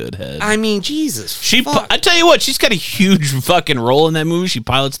 Holly Goodhead. I mean, Jesus. I tell you what, she's got a huge fucking role in that movie. She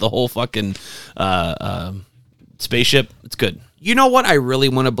pilots the whole fucking spaceship. It's good. You know what I really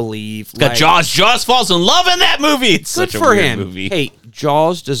want to believe? It's got Jaws. Jaws falls in love in that movie. It's Good such a for weird him. movie. Hey,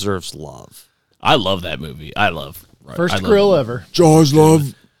 Jaws deserves love. I love that movie. I love First grill ever. Jaws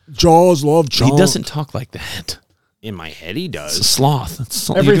love Jaws. He doesn't talk like that. In my head, he It's a does.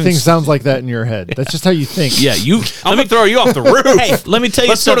 sloth. Everything sounds like that in your head. That's just how you think. Yeah, you. I'm going to throw you off the roof. Hey, let me tell you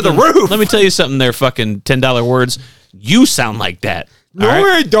Let's go to something. the roof. Let me tell you something there, fucking $10 words. You sound like that. No, All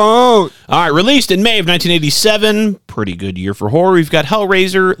right? I don't. All right, released in May of 1987. Pretty good year for horror. We've got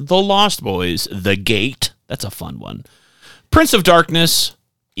Hellraiser, The Lost Boys, The Gate. That's a fun one. Prince of Darkness,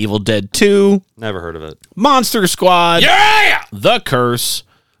 Evil Dead 2, Never heard of it. Monster Squad, Yeah! The Curse,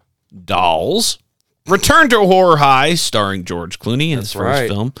 Dolls, Return to Horror High, starring George Clooney in his first right.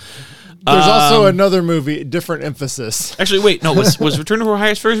 film. There's also another movie, different emphasis. Actually, wait, no, was Return to Horror High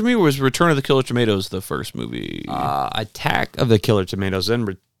his first movie, or was Return of the Killer Tomatoes the first movie? Attack of the Killer Tomatoes.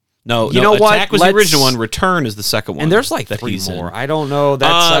 No, you know what? Attack was the original one. Return is the second one. And there's like that 3 he's in. more. I don't know.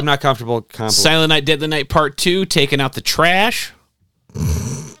 That's I'm not comfortable. Silent Night, Deadly Night Part 2, Taking Out the Trash.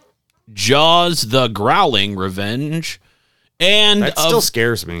 Jaws, The Growling, Revenge. And That still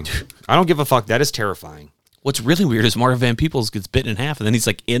scares me. I don't give a fuck. That is terrifying. what's really weird is Marv Van Peebles gets bitten in half, and then he's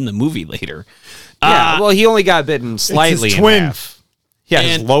like in the movie later. Yeah, well, he only got bitten slightly his in twin. half. Yeah,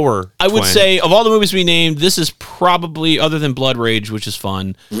 his And lower I would twin. say, of all the movies we named, this is probably, other than Blood Rage, which is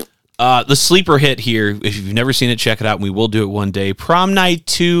fun, the sleeper hit here. If you've never seen it, check it out, and we will do it one day. Prom Night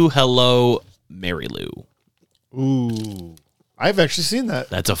 2, Hello, Mary Lou. Ooh. I've actually seen that.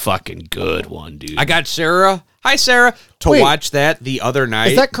 That's a fucking good one, dude. I got Sarah. Hi, Sarah. To Wait. watch that the other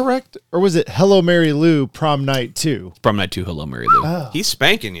night. Is that correct? Or was it Hello Mary Lou Prom Night 2? Prom Night 2, Hello, Mary Lou. He's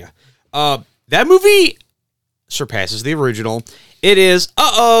spanking you. That movie surpasses the original. It is,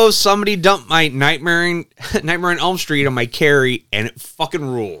 somebody dumped my Nightmare on Elm Street on my carry, and it fucking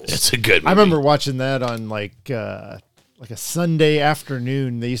rules. It's a good movie. I remember watching that on like a Sunday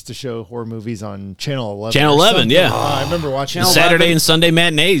afternoon. They used to show horror movies on Channel 11. Channel or 11, something. yeah. I remember watching Channel that. Saturday 11. and Sunday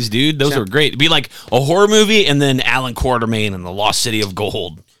matinees, dude. Those were great. It'd be like a horror movie and then Alan Quartermain and the Lost City of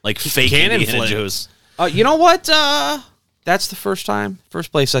Gold. Like fake Cannon Indiana flick. Jones. You know what? That's the first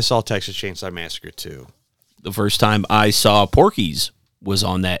place I saw Texas Chainsaw Massacre 2. The first time I saw Porky's was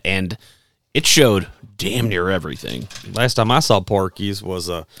on that, and it showed damn near everything. Last time I saw Porky's was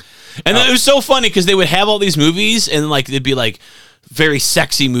And then it was so funny because they would have all these movies, and like they'd be like very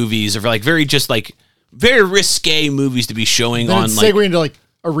sexy movies or like very risque movies to be showing Then on it'd like. segue into like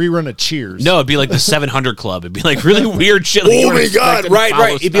a rerun of Cheers. No, it'd be like the 700 Club. It'd be like really weird shit. Like, you Oh wouldn't my expect God, them to right. follow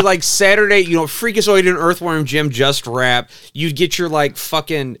It'd be stuff. like Saturday, Freakazoid and Earthworm Jim just rap. You'd get your like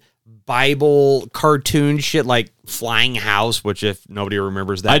fucking Bible cartoon shit like Flying House, which if nobody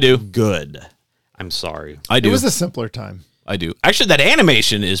remembers that, I do. Good. I'm sorry. I do. It was a simpler time. I do. Actually, that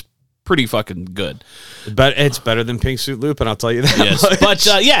animation is pretty fucking good. But it's better than Pink Suit Lupin, I'll tell you that. Yes, much.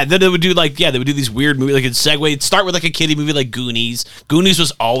 but then they would do they would do these weird movies, like it'd segue. It'd start with like a kiddie movie like Goonies. Goonies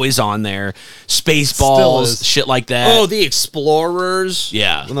was always on there. Spaceballs, shit like that. Oh, the Explorers.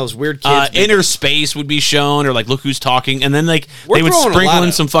 Yeah. When those weird kids. Inner Space would be shown, or like Look Who's Talking, and then like We're they would throwing a sprinkle lot in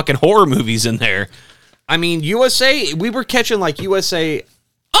of- some fucking horror movies in there. I mean, USA, we were catching like USA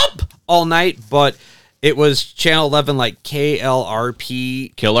Up all night, but it was Channel 11 like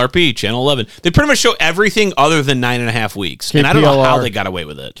KLRP. Kill RP, Channel 11. They pretty much show everything other than 9.5 weeks. And I don't know how KPLR. they got away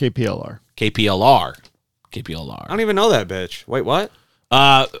with it. KPLR. KPLR. I don't even know that bitch. Wait, what?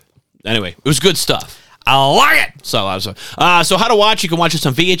 Anyway, it was good stuff. I like it. So how to watch? You can watch this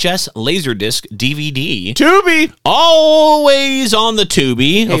on VHS, Laserdisc, DVD. Tubi. Always on the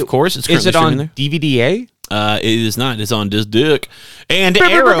Tubi, Hey, of course. It's Is it currently on streaming DVDA? there. It is not. It's on this dick. And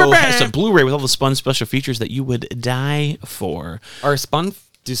Arrow has a Blu-ray with all the Spun special features that you would die for.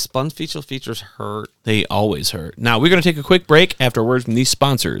 Do Spun features hurt? They always hurt. Now, we're going to take a quick break after a word from these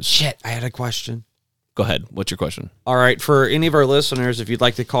sponsors. Shit, I had a question. Go ahead. What's your question? All right, for any of our listeners, if you'd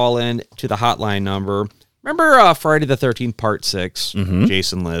like to call in to the hotline number, remember Friday the 13th, Part 6,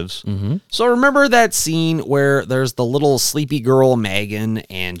 Jason Lives? Mm-hmm. So remember that scene where there's the little sleepy girl, Megan,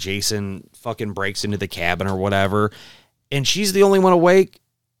 and Jason fucking breaks into the cabin or whatever, and she's the only one awake,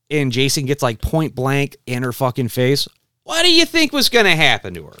 and Jason gets like point blank in her fucking face? What do you think was going to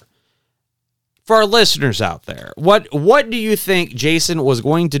happen to her? For our listeners out there, what do you think Jason was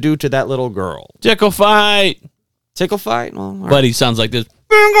going to do to that little girl? Tickle fight. Tickle fight? Well, all right. But he sounds like this.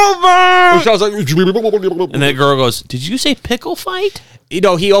 It sounds like... And that girl goes, did you say pickle fight? You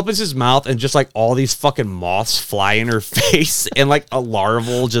know, he opens his mouth and just like all these fucking moths fly in her face and like a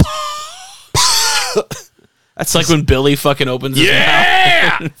larval just... That's like when Billy fucking opens his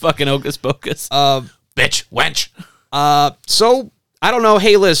mouth. Fucking hocus pocus. Bitch, wench. So, I don't know.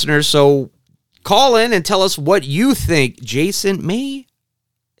 Hey, listeners, so call in and tell us what you think Jason may...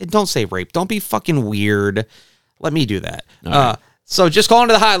 And don't say rape. Don't be fucking weird. Let me do that. right. So just call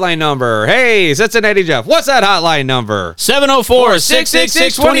into the hotline number. Hey, Cincinnati Jeff, what's that hotline number?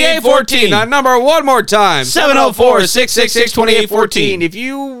 704-666-2814. That number one more time. 704-666-2814. If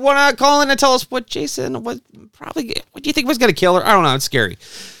you want to call in and tell us what Jason what do you think was going to kill her? I don't know. It's scary.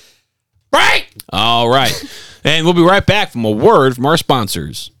 Right. All right. And we'll be right back from a word from our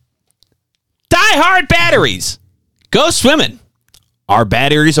sponsors. Die Hard Batteries. Go swimming. Our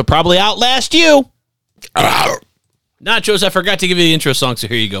batteries will probably outlast you. Nachos, I forgot to give you the intro song, so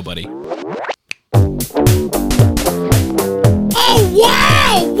here you go, buddy. Oh,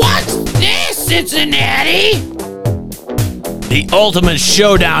 wow! What's this, Cincinnati? The ultimate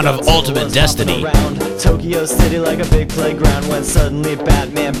showdown of ultimate destiny. Around Tokyo City like a big playground when suddenly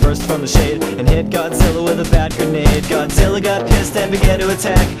Batman burst from the shade and hit Godzilla with a bat grenade. Godzilla got pissed and began to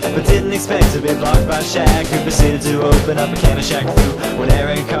attack, but didn't expect to be blocked by Shaq, who proceeded to open up a can of Shaq Fu when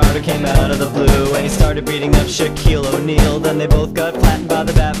Aaron Carter came out of the blue and he started beating up Shaquille O'Neal. Then they both got flattened by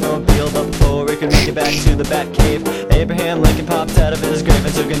the Batmobile, but before he could make it back to the Batcave, Abraham Lincoln popped out of his grave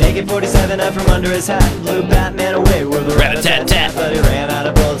and took an AK-47 out from under his hat and blew Batman away with a rat-a-tat-tat. But he ran out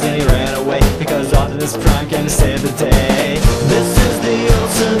of bullets and he ran away because Optimus Prime came to save the day. This is the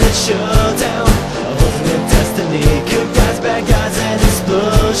ultimate showdown of ultimate destiny. Good guys, bad guys, and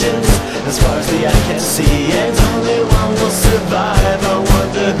explosions as far as the eye can see, and only one will survive. I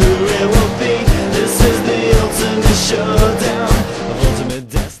wonder who it will be. This is the ultimate showdown of ultimate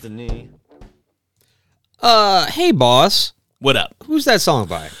destiny. Hey, boss. What up? Who's that song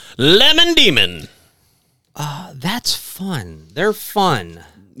by? Lemon Demon. That's fun. They're fun.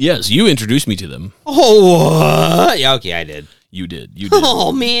 Yes, you introduced me to them. Oh, what? Yeah, okay, I did. You did.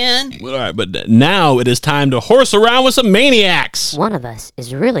 Oh, man. All right, but now it is time to horse around with some maniacs. One of us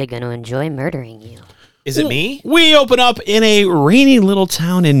is really going to enjoy murdering you. Is it me? We open up in a rainy little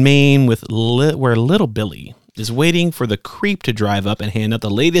town in Maine with where little Billy is waiting for the creep to drive up and hand out the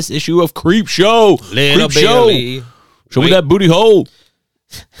latest issue of Creepshow. Little Creepshow. Billy. Show me that booty hole.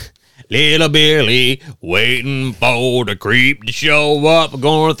 Little Billy waiting for the creep to show up.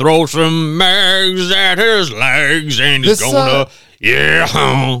 Gonna throw some mags at his legs and he's This, gonna,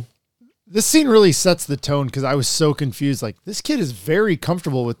 yeah. This scene really sets the tone because I was so confused. Like, this kid is very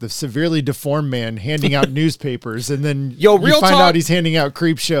comfortable with the severely deformed man handing out newspapers, and then Yo, you real find talk- out he's handing out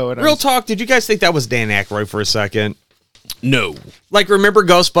Creepshow. And Real talk, did you guys think that was Dan Aykroyd for a second? No. Like, remember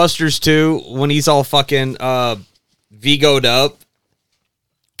Ghostbusters 2 when he's all fucking Vigo'd up?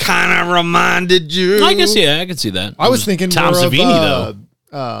 Kind of reminded you. I can see that. I was thinking Tom more Savini,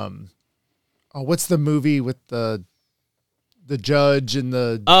 of, Oh, what's the movie with the judge and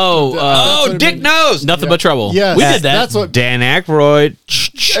the Dick Knows. Nothing but trouble. Yes, we did that. That's what Dan Aykroyd.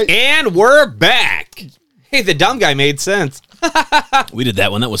 And we're back. Hey, the dumb guy made sense. We did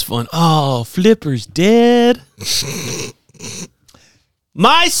that one. That was fun. Oh, Flipper's dead.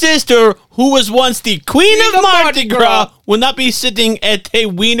 My sister, who was once the queen of Mardi Gras, will not be sitting at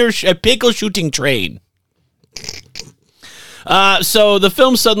a pickle shooting train. So the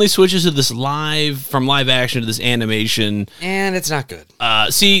film suddenly switches to this from live action to this animation. And it's not good.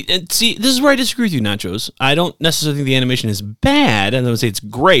 See, this is where I disagree with you, Nachos. I don't necessarily think the animation is bad. I don't say it's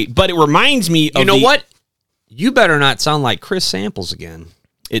great, but it reminds me of You know what? You better not sound like Chris Samples again.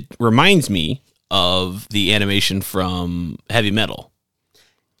 It reminds me of the animation from Heavy Metal.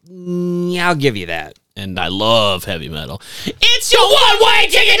 Yeah, I'll give you that. And I love Heavy Metal. It's your one-way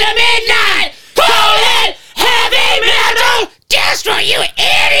ticket to midnight! Call it Heavy Metal! Destroy, you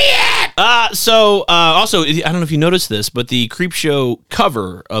idiot! Also, I don't know if you noticed this, but the Creepshow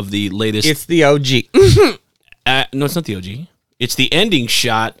cover of the latest... It's the OG. No, it's not the OG. It's the ending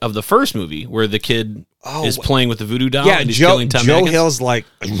shot of the first movie where the kid is playing with the voodoo doll. Yeah, and he's Joe killing Tom Atkins. Hill's like...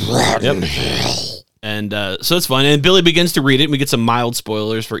 Yep. And so it's fun. And Billy begins to read it. And we get some mild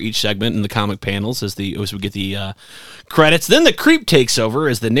spoilers for each segment in the comic panels as we get the credits. Then the Creep takes over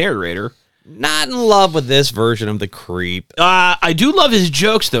as the narrator. Not in love with this version of the Creep. I do love his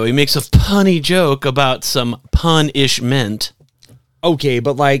jokes, though. He makes a punny joke about some punishment. Okay,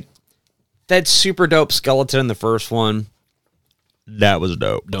 but like that super dope skeleton in the first one, that was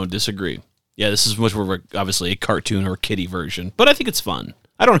dope. Don't disagree. Yeah, this is much more obviously a cartoon or kiddie version, but I think it's fun.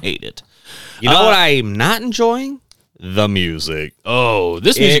 I don't hate it. You know what I'm not enjoying? The music. Oh,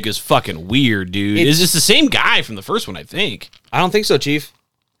 this music is fucking weird, dude. Is this the same guy from the first one, I think? I don't think so, Chief.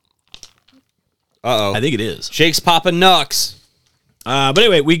 Uh-oh. I think it is. Shake's popping knucks. But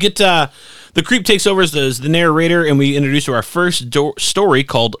anyway, we get the Creep takes over as the narrator, and we introduce to our first story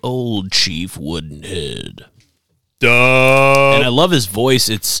called Old Chief Woodenhead. Duh. And I love his voice.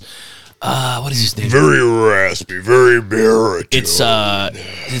 It's... what is his name? Very raspy, very baritone. It's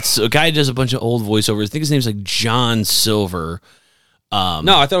a guy who does a bunch of old voiceovers. I think his name's like John Silver. No,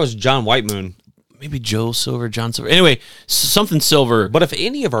 I thought it was John Whitemoon. Maybe Joe Silver, John Silver. Anyway, something Silver. But if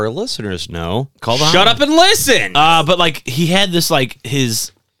any of our listeners know, shut up and listen. But like he had this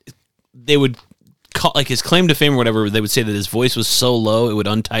they would call like his claim to fame or whatever. They would say that his voice was so low it would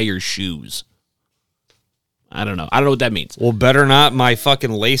untie your shoes. I don't know what that means. Well, better not my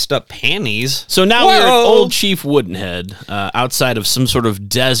fucking laced up panties. So now we're at Old Chief Woodenhead, outside of some sort of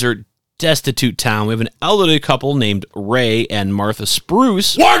desert, destitute town. We have an elderly couple named Ray and Martha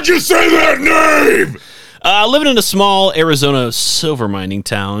Spruce. Why'd you say that name? Living in a small Arizona silver mining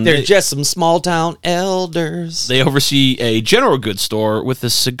town. They're just some small town elders. They oversee a general goods store with a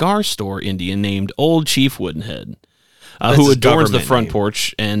cigar store Indian named Old Chief Woodenhead. Who adorns the front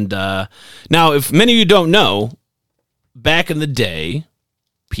porch. And now, if many of you don't know, back in the day,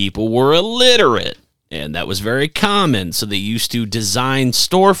 people were illiterate, and that was very common. So they used to design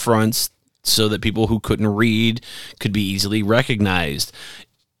storefronts so that people who couldn't read could be easily recognized.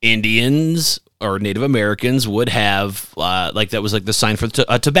 Indians or Native Americans would have, that was like the sign for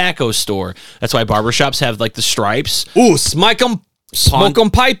a tobacco store. That's why barbershops have like the stripes. Ooh, smoke 'em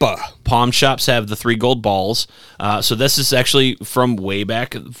piper. Pawn shops have the 3 gold balls. So this is actually from way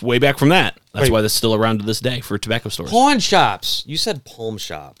back from that. That's why that's still around to this day for tobacco stores. Pawn shops. You said palm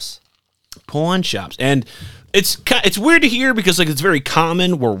shops. Pawn shops. And it's weird to hear because like it's very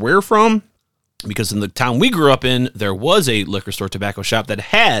common where we're from. Because in the town we grew up in, there was a liquor store tobacco shop that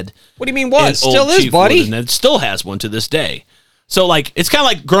had. What do you mean what? Still is, buddy. And it still has one to this day. So, like, it's kind of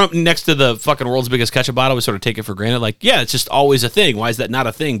like growing up next to the fucking world's biggest ketchup bottle. We sort of take it for granted. Like, yeah, it's just always a thing. Why is that not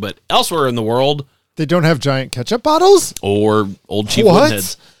a thing? But elsewhere in the world... They don't have giant ketchup bottles? Or Old Chief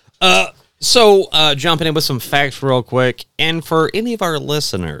Woodenheads. So, jumping in with some facts real quick. And for any of our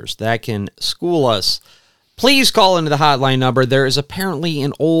listeners that can school us, please call into the hotline number. There is apparently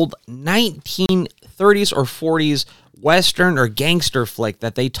an old 1930s or 40s Western or gangster flick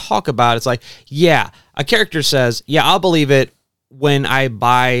that they talk about. It's like, yeah, a character says, yeah, I'll believe it when I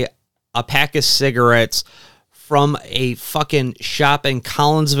buy a pack of cigarettes from a fucking shop in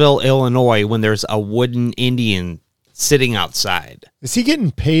Collinsville, Illinois, when there's a wooden Indian sitting outside. Is he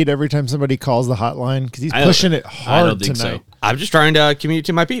getting paid every time somebody calls the hotline? Because he's pushing it hard I don't think tonight. So. I'm just trying to communicate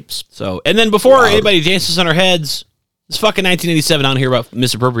to my peeps. So, and then before anybody dances on our heads, it's fucking 1987. I don't hear about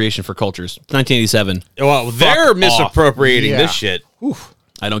misappropriation for cultures. It's 1987. Well, they're misappropriating this shit. Oof.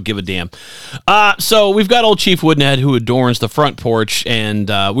 I don't give a damn. So we've got Old Chief Woodenhead who adorns the front porch, and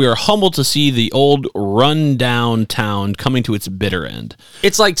we are humbled to see the old run-down town coming to its bitter end.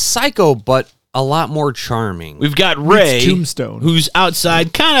 It's like Psycho, but a lot more charming. We've got Ray, Tombstone, who's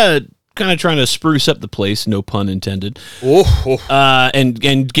outside, kind of trying to spruce up the place, no pun intended.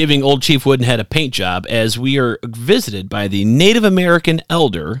 And giving old Chief Woodenhead a paint job as we are visited by the Native American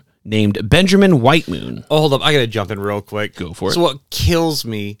elder named Benjamin Whitemoon. Oh, hold up. I got to jump in real quick. Go for it. So what kills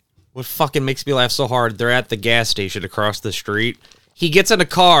me, what fucking makes me laugh so hard, they're at the gas station across the street. He gets in a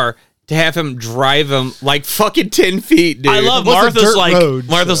car to have him drive him like fucking 10 feet, dude. I love Martha's like, oh,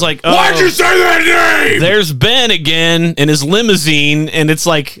 Why'd you say that name? There's Ben again in his limousine, and it's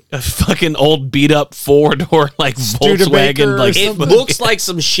like a fucking old beat up 4-door like Volkswagen. Like it looks like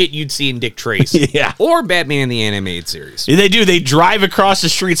some shit you'd see in Dick Tracy. Yeah. Or Batman the Animated Series. They do. They drive across the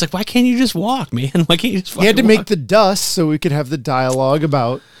street. It's like, why can't you just walk, man? Why can't you just fucking He had to walk? make the dust so we could have the dialogue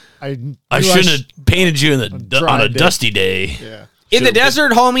about I shouldn't have painted you on a dusty day. Yeah. In the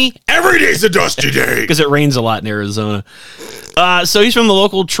desert, homie. Every day's a dusty day. Because it rains a lot in Arizona. So he's from the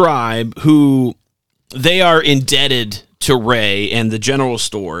local tribe who they are indebted to Ray and the general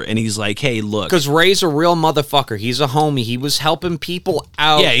store. And he's like, hey, look. Because Ray's a real motherfucker. He's a homie. He was helping people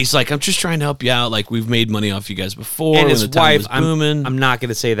out. Yeah, he's like, I'm just trying to help you out. Like, we've made money off you guys before. And when his the time wife, was booming. I'm not going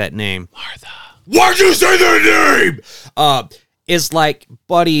to say that name. Martha. Why'd you say that name? Is like,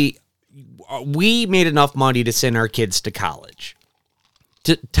 buddy, we made enough money to send our kids to college.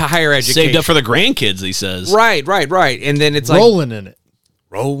 To higher education. Saved up for the grandkids, he says. Right. And then it's rolling in it.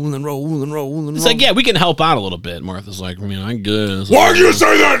 Rolling. It's like, yeah, we can help out a little bit. Martha's like, I guess. Why'd you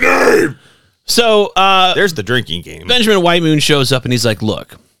say that name? So, there's the drinking game. Benjamin Whitemoon shows up and he's like,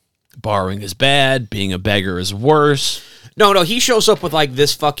 look, borrowing is bad. Being a beggar is worse. No, he shows up with like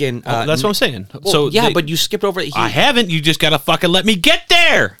this fucking... that's what I'm saying. Well, but you skipped over it. I haven't. You just got to fucking let me get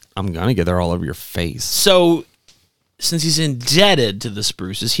there. I'm going to get there all over your face. So... since he's indebted to the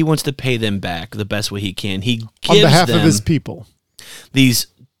Spruces, he wants to pay them back the best way he can. He gives on behalf them of his people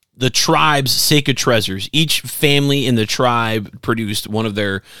the tribe's sacred treasures. Each family in the tribe produced one of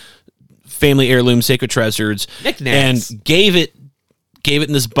their family heirloom sacred treasures Knickknacks. and gave it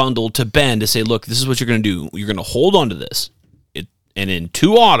in this bundle to Ben to say, look, this is what you're going to do. You're going to hold on to this. And in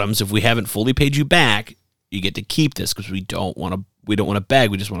 2 autumns, if we haven't fully paid you back, you get to keep this because we don't want to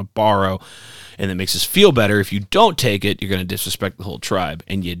beg. We just want to borrow. And it makes us feel better. If you don't take it, you're going to disrespect the whole tribe.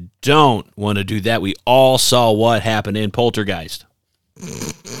 And you don't want to do that. We all saw what happened in Poltergeist.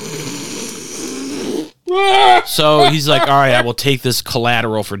 So he's like, all right, I will take this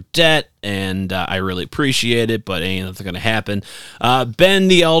collateral for debt. And I really appreciate it, but ain't nothing going to happen. Ben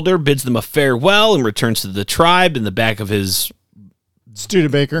the Elder bids them a farewell and returns to the tribe in the back of his...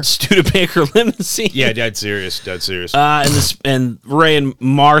 Studebaker limousine. Yeah, dead serious. And Ray and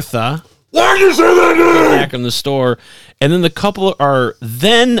Martha... Why'd you say that name? back in the store, and then the couple are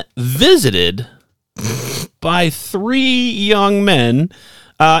then visited by 3 young men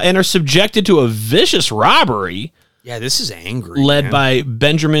and are subjected to a vicious robbery. Yeah, this is angry. Led by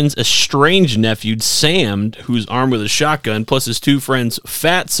Benjamin's estranged nephew, Sam, who's armed with a shotgun, plus his 2 friends,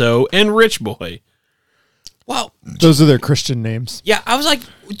 Fatso and Rich Boy. Well, those are their Christian names. Yeah, I was like,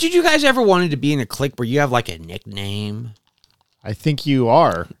 did you guys ever wanted to be in a clique where you have like a nickname? I think you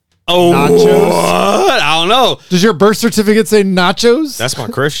are. Oh, Nachos? What? I don't know. Does your birth certificate say Nachos? That's my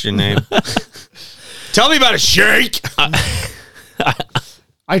Christian name. Tell me about a shake.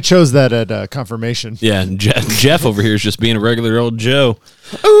 I chose that at confirmation. Yeah, Jeff over here is just being a regular old Joe.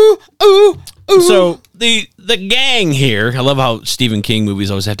 Ooh. So the gang here, I love how Stephen King movies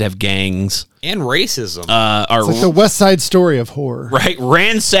always have to have gangs. And racism. It's like the West Side Story of horror. Right,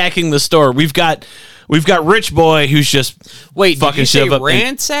 ransacking the store. We've got Rich Boy who's just wait. Fucking did you say shit up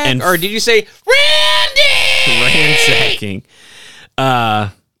ransack or did you say Randy? Ransacking.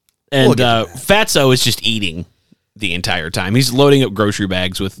 Fatso is just eating the entire time. He's loading up grocery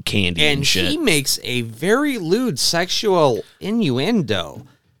bags with candy and shit. He makes a very lewd sexual innuendo.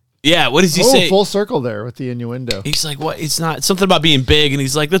 Yeah, what does he say? Full circle there with the innuendo. He's like, what? It's not something about being big, and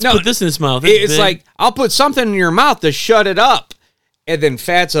he's like, let's put this in his mouth. It's like, I'll put something in your mouth to shut it up. And then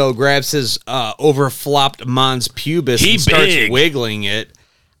Fatso grabs his overflopped mons pubis and starts wiggling it.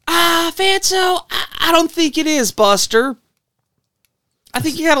 Fatso, I don't think it is, Buster. I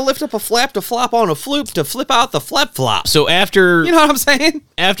think you got to lift up a flap to flop on a floop to flip out the flip flop. So after... You know what I'm saying?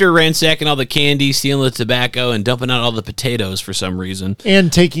 After ransacking all the candy, stealing the tobacco, and dumping out all the potatoes for some reason. And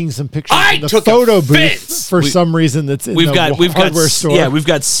taking some pictures in the photo booth for some reason that's in the hardware store. Yeah, we've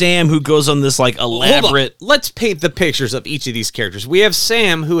got Sam who goes on this like elaborate... Let's paint the pictures of each of these characters. We have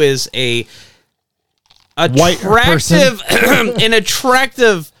Sam, who is an attractive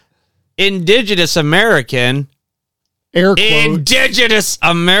indigenous American... Air quotes. Indigenous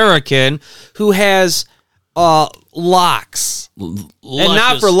American who has Locks. And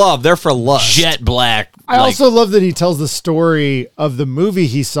not for love, they're for lust. Jet black. I also love that he tells the story of the movie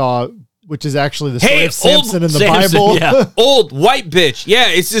he saw, which is actually the story of Samson in the Bible. Yeah. Old white bitch. Yeah,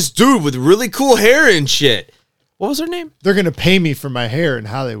 it's this dude with really cool hair and shit. What was her name? They're going to pay me for my hair in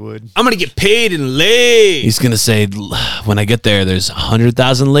Hollywood. I'm going to get paid and laid. He's going to say, when I get there, there's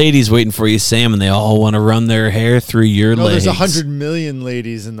 100,000 ladies waiting for you, Sam, and they all want to run their hair through your legs. There's 100 million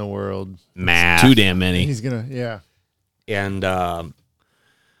ladies in the world. Math. Too damn many. He's going to, yeah. And,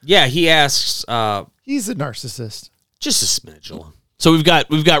 he asks... he's a narcissist. Just a smidge. So we've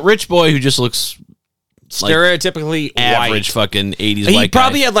got Rich Boy who just looks... stereotypically average white. fucking 80s he white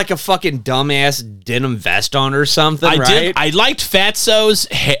probably guy. had like a fucking dumbass denim vest on or something, right? I liked Fatso's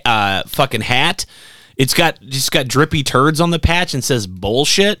fucking hat. It's got drippy turds on the patch and says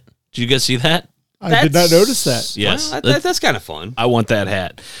bullshit. Did you guys see that? I did not notice that. Yes. Well, that's kind of fun. I want that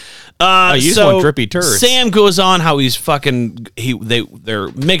hat. You just want drippy turds. Sam goes on how he's fucking they're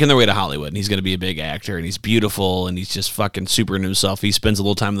making their way to Hollywood and he's going to be a big actor and he's beautiful and he's just fucking super into himself. He spends a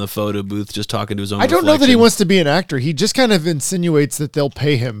little time in the photo booth just talking to his own I don't know that he reflection. wants to be an actor. He just kind of insinuates that they'll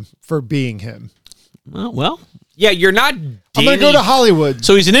pay him for being him. Well, yeah, you're not. I'm going to go to Hollywood.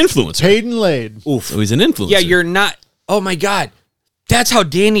 So he's an influencer. Paid and laid. Oof. So he's an influencer. Yeah, you're not. Oh my God, that's how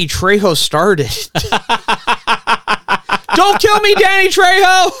Danny Trejo started. Don't kill me, Danny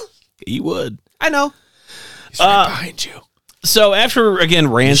Trejo. He would. I know. He's right behind you. So after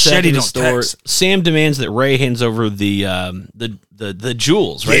again ransacking the store, text. Sam demands that Ray hands over the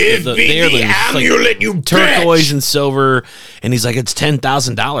jewels, right? Give me the heirlooms, amulet, you turquoise bitch! and silver, and he's like, it's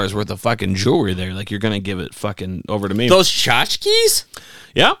 $10,000 worth of fucking jewelry there. Like you're gonna give it fucking over to me. Those tchotchkes?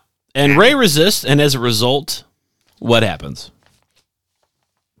 Yeah. And Ray resists, and as a result, what happens?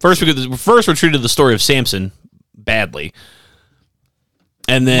 First we're treated to the story of Samson badly.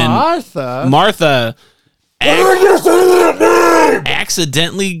 And then Martha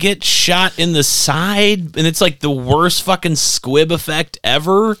accidentally gets shot in the side, and it's like the worst fucking squib effect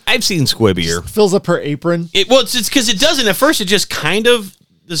ever. I've seen squibbier. Fills up her apron. It's because it doesn't. At first, it just kind of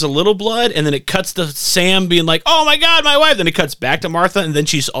there's a little blood, and then it cuts to Sam being like, "Oh my God, my wife!" Then it cuts back to Martha, and then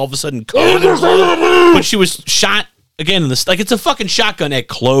she's all of a sudden covered in blood. But she was shot again in this. Like it's a fucking shotgun at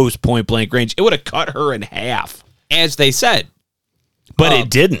close point blank range. It would have cut her in half, as they said, but it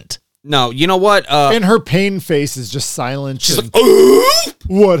didn't. No, you know what? And her pain face is just silent. She's and, like,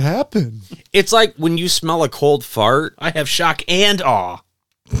 what happened? It's like when you smell a cold fart. I have shock and awe.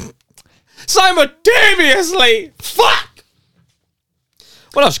 Simultaneously! Fuck!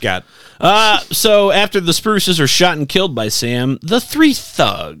 What else you got? So after the Spruces are shot and killed by Sam, the three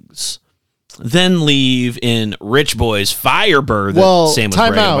thugs then leave in Rich Boy's Firebird that Sam was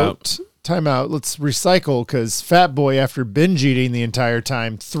bragging about. Time out. Let's recycle because Fat Boy, after binge eating the entire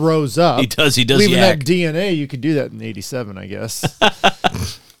time, throws up. He does. Leaving yak. that DNA. You could do that in '87, I guess.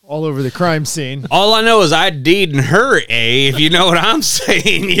 All over the crime scene. All I know is I deed and her, if you know what I'm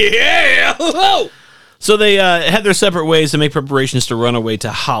saying. Yeah! So they had their separate ways to make preparations to run away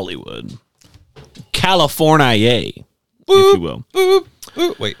to Hollywood. California, if you will. Boop.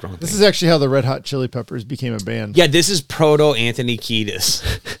 Wait, wrong thing. This is actually how the Red Hot Chili Peppers became a band. Yeah, this is proto Anthony Kiedis.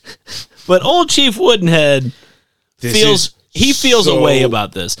 But old Chief Woodenhead feels a way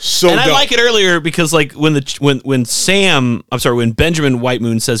about this. And I like it earlier because like when Benjamin White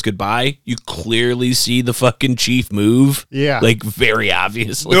Moon says goodbye, you clearly see the fucking chief move. Yeah. Like very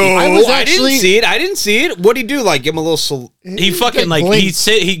obviously. No, I didn't see it. What'd he do? Like give him a little he fucking like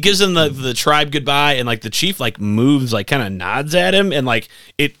he gives him the tribe goodbye and like the chief like moves like kind of nods at him and like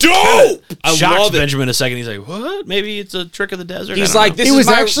it shocks Benjamin a second. He's like, what? Maybe it's a trick of the desert. He's like, it was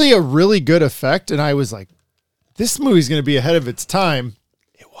actually a really good effect, and I was like, this movie's going to be ahead of its time.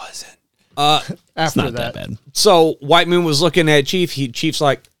 It wasn't. After it's not that bad. So White Moon was looking at Chief. Chief's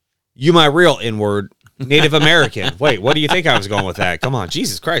like, you my real N-word, Native American. Wait, what do you think I was going with that? Come on,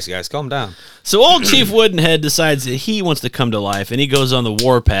 Jesus Christ, guys, calm down. So old Chief Woodenhead decides that he wants to come to life, and he goes on the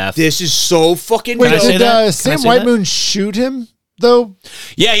warpath. This is so fucking. Wait, say did that? Sam White Moon shoot him though?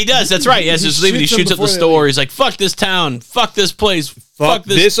 Yeah, he does. That's right. Yes, he's leaving. He shoots at the store. He's like, "Fuck this town. Fuck this place. Fuck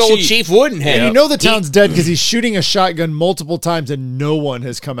this old Chief Woodenhead." And you know the town's dead because he's shooting a shotgun multiple times, and no one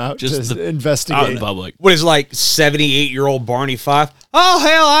has come out to investigate. Out in public. What is like 78-year-old Barney Fife? Oh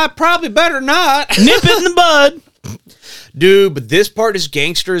hell, I probably better not nip it in the bud. Dude, but this part is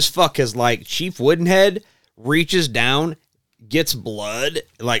gangster as fuck because, like, Chief Woodenhead reaches down, gets blood,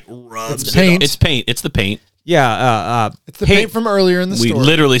 like, rubs It's paint. It's paint. It's the paint. Yeah, it's the paint from earlier in the story. We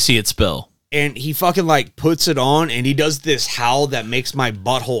literally see it spill. and he fucking like puts it on, and he does this howl that makes my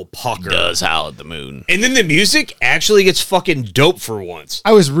butthole pucker. Does howl at the moon. And then the music actually gets fucking dope for once.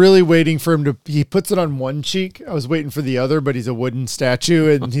 I was really waiting for him to. He puts it on one cheek. I was waiting for the other, but he's a wooden statue,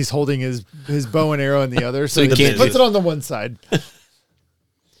 and he's holding his bow and arrow in the other. So he puts it on the one side,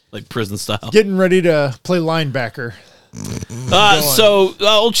 like prison style. Getting ready to play linebacker. So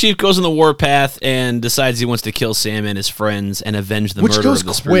old Chief goes on the warpath and decides he wants to kill Sam and his friends and avenge the murder of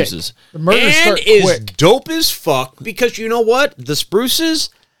the Spruces. The murders and start is quick. dope as fuck because you know what? The Spruces,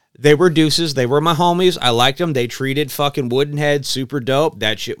 they were deuces. They were my homies. I liked them. They treated fucking Woodenhead super dope.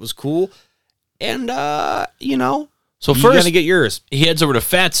 That shit was cool. And you know, so you're first gonna get yours. He heads over to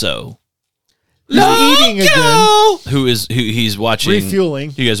Fatso, He's eating again. who he's watching.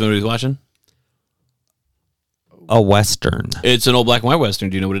 Refueling. Do you guys know what he's watching? A Western. It's an old black and white Western.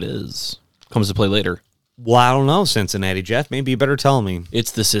 Do you know what it is? Comes to play later. Well, I don't know, Cincinnati Jeff. Maybe you better tell me.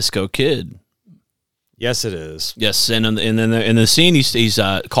 It's the Cisco Kid. Yes, it is. Yes, and then in the scene he's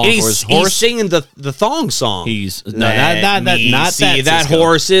calling for his horse. He's singing the thong song. He's not see that Cisco.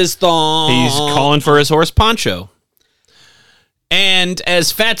 Horse's thong. He's calling for his horse Poncho. And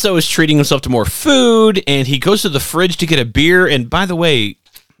as Fatso is treating himself to more food, and he goes to the fridge to get a beer. And by the way,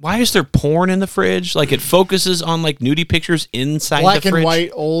 why is there porn in the fridge? Like, it focuses on, like, nudie pictures inside Black the fridge. and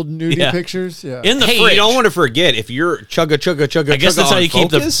white old nudie pictures. Yeah. In the hey, fridge. You don't want to forget, if you're chugga I guess that's how you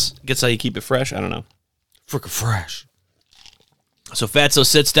focus, how you keep it fresh. I don't know. freaking fresh. So Fatso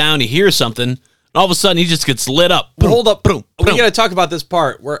sits down, he hears something, and all of a sudden he just gets lit up. But hold up. Boom, We boom. got to talk about this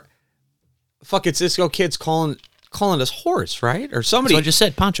part where fucking Cisco Kid's calling us horse, right? Or somebody. So I just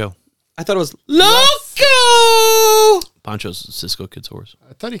said Poncho. I thought it was Loco! Poncho's Cisco Kid's horse.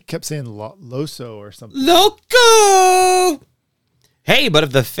 I thought he kept saying Loso or something. Loco! Hey, but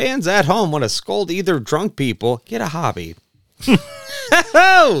if the fans at home want to scold either drunk people, get a hobby. So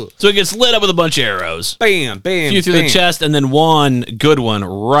it gets lit up with a bunch of arrows. Bam, bam, A few through the chest, and then one good one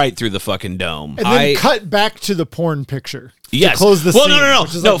right through the fucking dome. And then cut back to the porn picture. Yes. To close the well,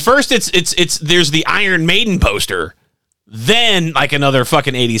 scene. no. First, it's there's the Iron Maiden poster, then like another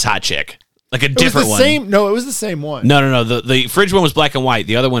fucking 80s hot chick, like a different one. No, it was the same one. No. The fridge one was black and white.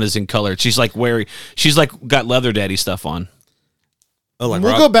 The other one is in color. She's like got leather daddy stuff on. Oh, like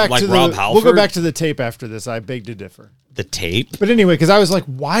we'll Rob, go back like to Rob the Halford? we'll go back to the tape after this. I beg to differ. The tape? But anyway, because I was like,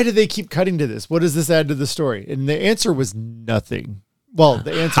 why do they keep cutting to this? What does this add to the story? And the answer was nothing. Well,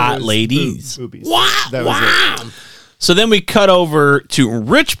 the answer Hot was ladies. boobies. Wow. That was it. So then we cut over to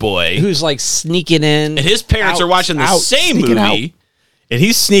Rich Boy, Who's like sneaking in. and his parents are watching the same sneaking movie, and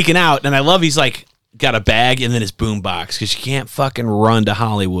he's sneaking out. And I love he's like got a bag and then his boom box because you can't fucking run to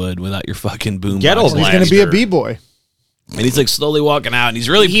Hollywood without your fucking boom Ghetto box. He's going to be a b-boy. And he's like slowly walking out, and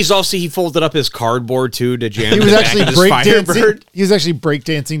he folded up his cardboard too to jam. He was actually breakdancing. Firebird. He was actually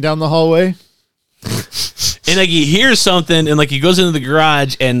breakdancing down the hallway. And like he hears something, and like he goes into the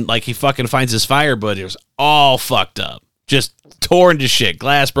garage, and like he fucking finds his Firebird. It was all fucked up, just torn to shit,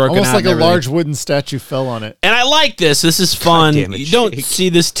 glass broken Almost out, like and a everything. large wooden statue fell on it. And I like this. This is fun. damn it, You don't Jake. see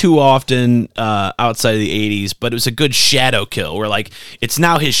this too often outside of the 80s, but it was a good shadow kill where like it's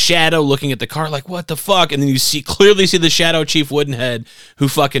now his shadow looking at the car like, what the fuck? And then you clearly see the shadow Chief Woodenhead who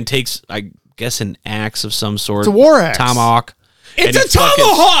fucking takes, I guess, an axe of some sort. It's a war axe. Tomahawk. It's And a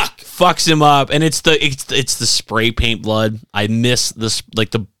tomahawk! Fucks him up, and it's the spray paint blood. I miss this,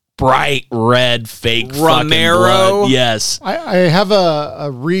 like the bright red fake fucking Romero? blood. Yes. I have a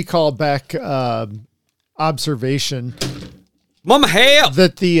recall back observation Mama, help!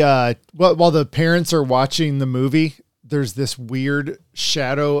 that the while the parents are watching the movie, there's this weird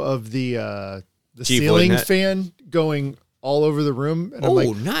shadow of the Chief ceiling Woodenhead. fan going all over the room. And I'm Oh,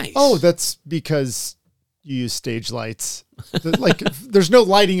 like, nice. oh, that's because you use stage lights. Like, there's no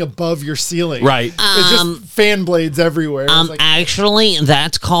lighting above your ceiling. Right. It's just fan blades everywhere. It's like, Actually,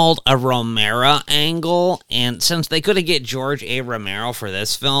 that's called a Romero angle, and since they couldn't get George A. Romero for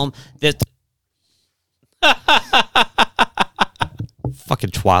this film, that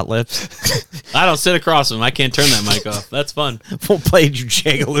Fucking twat lips. I don't sit across him. I can't turn that mic off. That's fun. We'll play you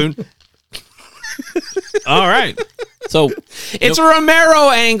jagaloon. All right. So It's a Romero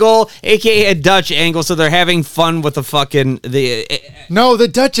angle, aka a Dutch angle, so they're having fun with the fucking no, the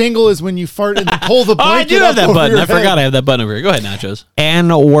Dutch angle is when you fart and pull the oh, I blanket do have up that over button. your I forgot head. I have that button over here. Go ahead, Nachos. and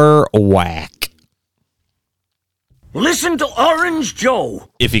we're whack. Listen to Orange Joe.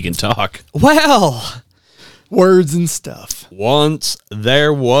 If he can talk. Well, Words and stuff. once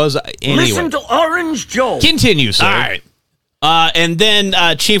there was anyway. Listen to Orange Joe. Continue, sir. All right. And then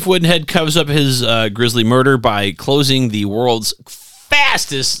Chief Woodenhead covers up his grisly murder by closing the world's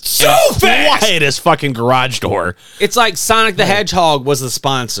fastest, So and fast! quietest fucking garage door. It's like Sonic the Hedgehog was the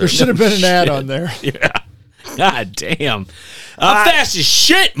sponsor. There should have been an ad on there. Yeah. God damn. I'm fast as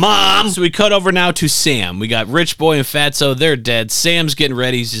shit, Mom. So we cut over now to Sam. We got Rich Boy and Fatso. They're dead. Sam's getting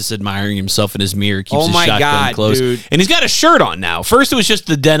ready. He's just admiring himself in his mirror. Keeps his shotgun close. dude. And he's got a shirt on now. First it was just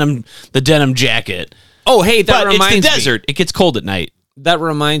the denim jacket. Oh, hey, that But reminds it's the me. desert. It gets cold at night. That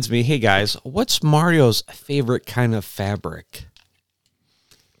reminds me. Hey, guys, what's Mario's favorite kind of fabric?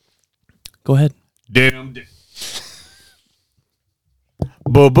 Go ahead. Damn.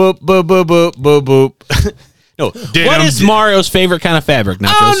 Boop, boop, boop, boop, boop, boop, boop. No. What is Mario's favorite kind of fabric,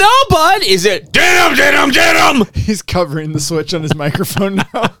 Nachos? Oh, no, bud. Is it Denim. He's covering the switch on his microphone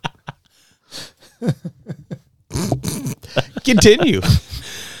now. Continue.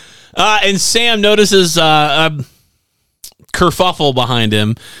 And Sam notices a kerfuffle behind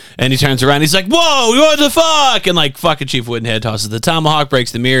him, and he turns around. He's like, "Whoa, what the fuck?" And like fucking Chief Woodenhead tosses the tomahawk,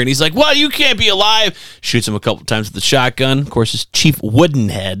 breaks the mirror, and he's like, "What? You can't be alive!" Shoots him a couple times with the shotgun. Of course, it's Chief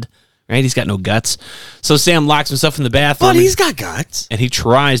Woodenhead. Right? He's got no guts. So Sam locks himself in the bathroom. But he's got guts. And he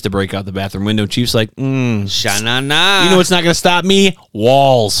tries to break out the bathroom window. Chief's like, Sha-na-na. you know what's not going to stop me?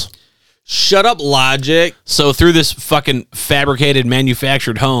 Walls. Shut up, Logic. So through this fucking fabricated,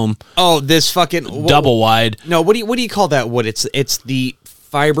 manufactured home, This fucking... double wide. No, what do you call that wood? It's the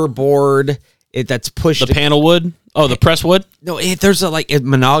fiberboard that's pushed... The panel wood? Oh, the press wood? No, there's a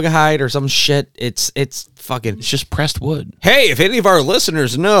monogahide or some shit. It's fucking... It's just pressed wood. Hey, if any of our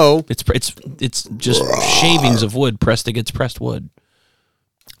listeners know... It's just shavings of wood pressed against pressed wood.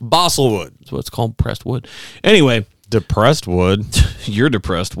 Balsa wood. That's what it's called, pressed wood. Anyway, Depressed wood. you're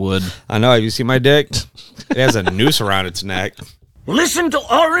depressed wood. I know. Have you seen my dick? It has a noose around its neck. Listen to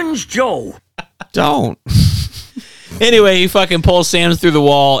Orange Joe. Don't. Anyway, he fucking pulls Sam through the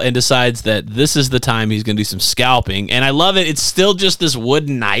wall and decides that this is the time he's going to do some scalping. And I love it. It's still just this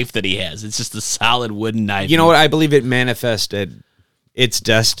wooden knife that he has. It's just a solid wooden knife. You know what? I believe it manifested its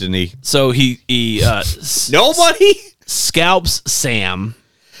destiny. So he Nobody? scalps Sam.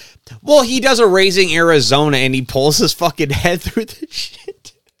 Well, he does a Raising Arizona and he pulls his fucking head through the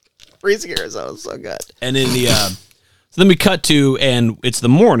shit. Raising Arizona is so good. And in the so then we cut to, and it's the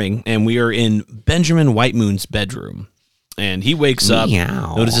morning, and we are in Benjamin Whitemoon's bedroom. And he wakes up,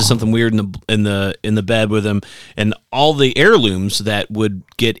 Meow. notices something weird in the bed with him, and all the heirlooms that would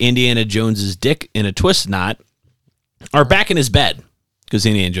get Indiana Jones's dick in a twist knot are back in his bed, because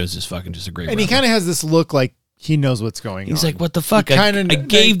Indiana Jones is fucking just a great. And he kind of has this look like he knows what's going on. He's like, "What the fuck? He I kinda-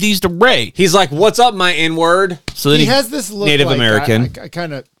 gave these to Ray." He's like, "What's up, my N-word?" So then he has this look Native like American. I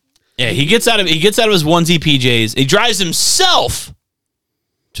kind of. Yeah, he gets out of his onesie PJs. He drives himself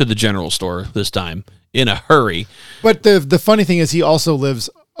to the general store this time in a hurry. But the funny thing is, he also lives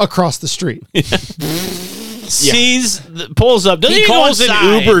across the street. Pulls up. Doesn't He even calls go an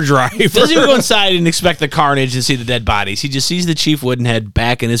inside. Uber driver. Doesn't even go inside and expect the carnage and see the dead bodies. He just sees the Chief Woodenhead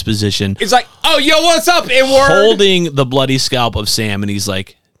back in his position, He's like, "Oh, yo, what's up, N-word?" holding the bloody scalp of Sam, and he's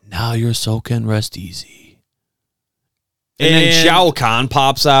like, "Now your soul can rest easy." And then Shao Kahn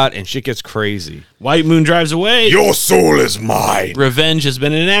pops out and shit gets crazy. White Moon drives away. Your soul is mine. Revenge has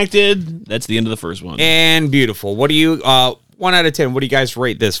been enacted. That's the end of the first one. And beautiful. What do you, 1 out of 10, what do you guys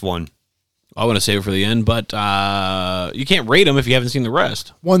rate this one? I want to save it for the end, but you can't rate them if you haven't seen the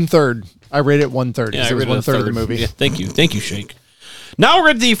rest. 1/3. I rate it 1/3. Yeah, It was 1/3 of the movie. Yeah, thank you, Shake. Now we're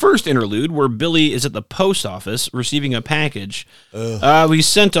at the first interlude where Billy is at the post office receiving a package. We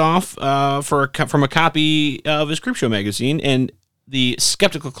sent off from a copy of his Creepshow magazine, and the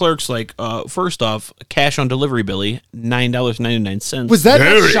skeptical clerk's like, first off, cash on delivery, Billy, $9.99. Was that not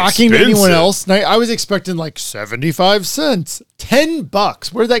Very shocking to anyone expensive. else? I was expecting like 75 cents,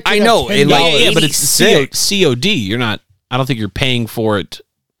 $10. Where did that kid I know, have and $10? like- yeah, but it's 86. COD. You're not. I don't think you're paying for it.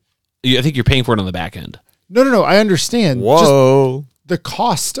 I think you're paying for it on the back end. No. I understand. Whoa. Just the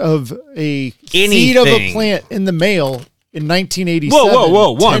cost of a seed of a Anything. plant in the mail in 1987.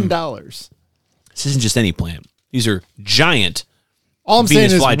 Whoa, $10. This isn't just any plant. These are giant All I'm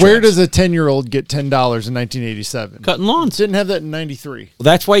Venus saying is, flytraps. where does a 10-year-old get $10 in 1987? cutting lawns. Didn't have that in 93. Well,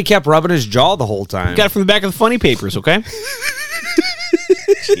 that's why he kept rubbing his jaw the whole time. Got it from the back of the funny papers, okay?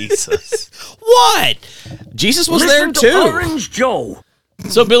 Jesus. What? Jesus was Listen there to too. Orange Joe.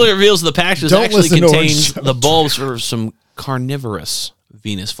 So Billy reveals the package Don't actually listen to contains Orange the bulbs for some carnivorous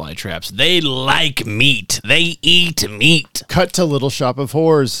Venus flytraps. They like meat. They eat meat. Cut to Little Shop of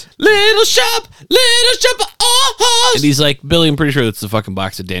Horrors. Little shop of horrors. And he's like, Billy, I'm pretty sure that's the fucking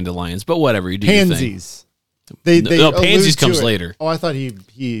box of dandelions, but whatever, you do your thing. Pansies. They No, Pansies allude to comes it. later. Oh, I thought he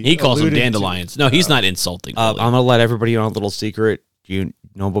He calls them alluded to- dandelions. No, he's not insulting. I'm Billy. going to let everybody know a little secret. Do you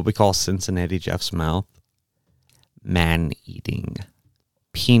know what we call Cincinnati Jeff's mouth? Man eating.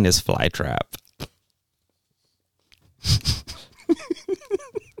 penis flytrap.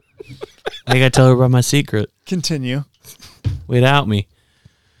 I gotta tell her about my secret. Continue. Without me.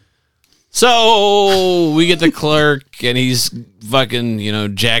 So we get the clerk, and he's fucking,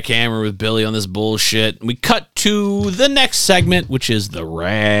 jackhammer with Billy on this bullshit. We cut to the next segment, which is the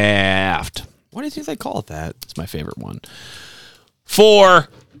raft. Why do you think they call it that? It's my favorite one. For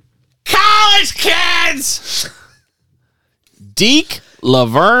college kids! Deke,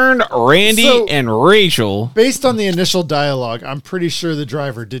 Laverne, Randy, and Rachel. Based on the initial dialogue, I'm pretty sure the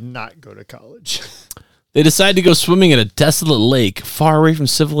driver did not go to college. They decide to go swimming at a desolate lake far away from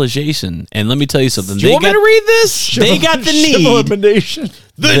civilization. And let me tell you something. Do you want me to read this? They got the need. Elimination.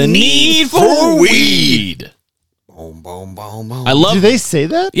 The need for weed. Boom, boom, boom, boom. I love. Do they say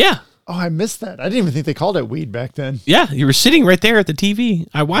that? Yeah. Oh, I missed that. I didn't even think they called it weed back then. Yeah, you were sitting right there at the TV.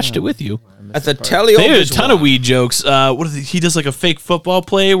 I watched it with you. At the telly. They had a ton of weed jokes. He does like a fake football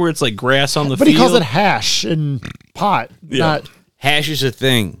play where it's like grass on the field. But he calls it hash and pot, not... Hash is a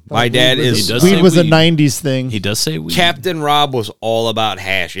thing. My dad is... Weed was a 90s thing. He does say weed. Captain Rob was all about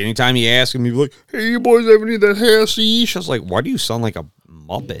hash. Anytime you ask him, he'd be like, hey, you boys have any of that hashish? I was like, why do you sound like a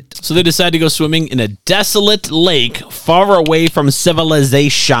Muppet? So they decide to go swimming in a desolate lake far away from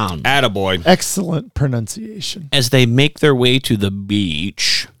civilization. Attaboy. Excellent pronunciation. As they make their way to the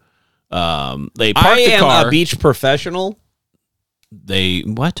beach, they park the car. I am a beach professional.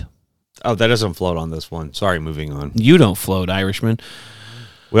 What? Oh, that doesn't float on this one. Sorry, moving on. You don't float, Irishman.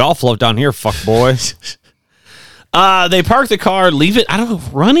 We all float down here, fuck boys. They park the car, leave it, I don't know,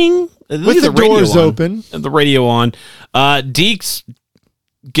 running? With the doors open. And the radio on. Deeks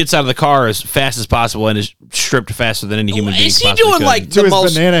gets out of the car as fast as possible and is stripped faster than any human being Is he possibly doing could. like To the his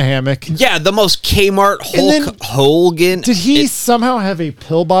most... banana hammock. Yeah, the most Kmart Hulk Hogan. Did he somehow have a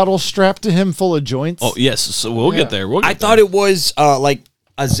pill bottle strapped to him full of joints? Oh, yes. So we'll get there. I thought it was like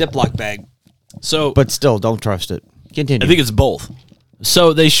a Ziploc bag. So, but still, don't trust it. Continue. I think it's both.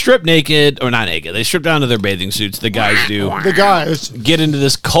 So they strip naked, or not naked. They strip down to their bathing suits. The guys do. The guys get into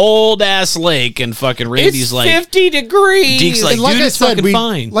this cold ass lake, and fucking Randy's it's like 50 degrees. Deke's like, dude, it's fucking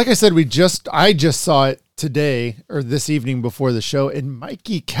fine. Like I said, I just saw it today or this evening before the show, and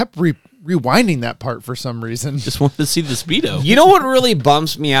Mikey kept rewinding that part for some reason. Just wanted to see the Speedo. You know what really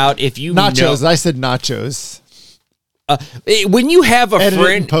bumps me out? If you nachos, know, I said nachos. When you have a Edit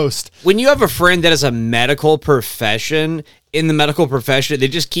friend, and post. When you have a friend that is a medical profession, in the medical profession, they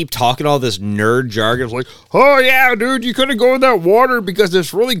just keep talking all this nerd jargon. It's like, oh yeah, dude, you couldn't go in that water because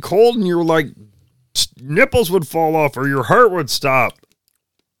it's really cold and your like nipples would fall off or your heart would stop.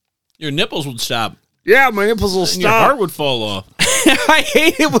 Your nipples would stop. Yeah, my nipples will And stop. your heart would fall off. I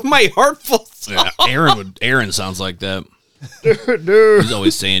hate it when my heart falls off. Aaron sounds like that. Dude. He's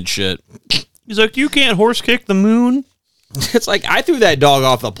always saying shit. He's like, you can't horse kick the moon. It's like I threw that dog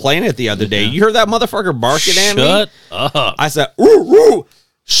off the planet the other day. You heard that motherfucker barking at me? Shut up. I said, ooh, ooh,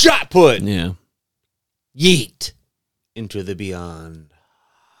 shot put. Yeah. Yeet into the beyond.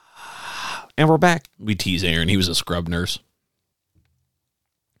 And we're back. We tease Aaron. He was a scrub nurse.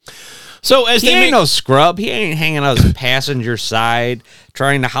 So as He they ain't no scrub. He ain't hanging out his passenger side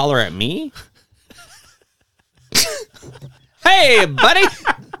trying to holler at me. Hey, buddy.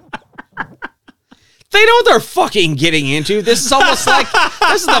 They know what they're fucking getting into. This is almost like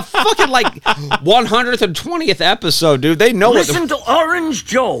this is the fucking like 100th and 20th episode, dude. They know Listen to Orange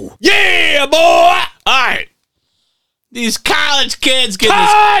Joe. Yeah, boy. All right. These college kids get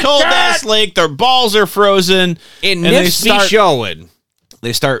this cold ass lake. Their balls are frozen, and they start showing.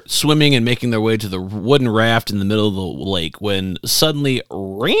 They start swimming and making their way to the wooden raft in the middle of the lake. When suddenly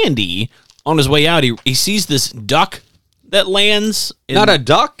Randy, on his way out, he sees this duck that lands. Not a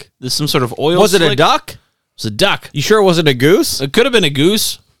duck? There's some sort of oil. Was it a slick. duck? It was a duck. You sure it wasn't a goose? It could have been a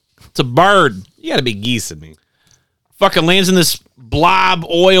goose. It's a bird. You gotta be geese in me. Fucking lands in this blob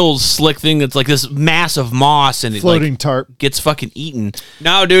oil slick thing that's like this mass of moss and it Floating like tarp. gets fucking eaten.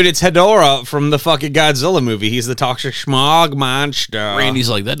 No, dude, it's Hedorah from the fucking Godzilla movie. He's the toxic schmog monster. Randy's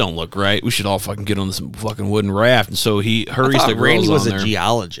like, that don't look right. We should all fucking get on this fucking wooden raft. And so he hurries the girls Randy was on a there.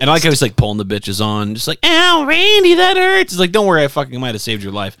 geologist. And I like how he's like pulling the bitches on, just like, ow, Randy, that hurts. He's like, don't worry, I fucking might have saved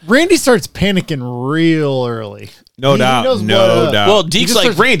your life. Randy starts panicking real early. No doubt. knows No what, doubt. Well, He Deke's just like,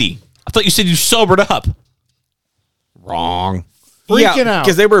 starts- Randy, I thought you said you sobered up. Wrong. Freaking out.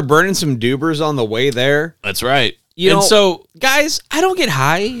 because they were burning some doobers on the way there. That's right. You and know, so guys, I don't get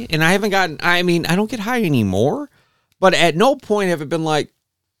high, and I don't get high anymore. But at no point have it been like,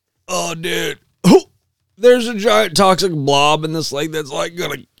 oh, dude, there's a giant toxic blob in this lake that's like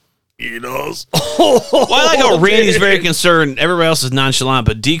gonna eat us. well, I like how Randy's very concerned. Everybody else is nonchalant,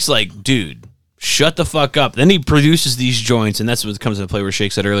 but Deke's like, dude, Shut the fuck up. Then he produces these joints, and that's what comes into play where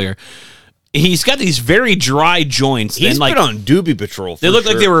Shake said earlier. He's got these very dry joints. He's been on Doobie Patrol. They look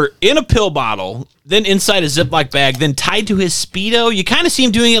like they were in a pill bottle, then inside a Ziploc bag, then tied to his Speedo. You kind of see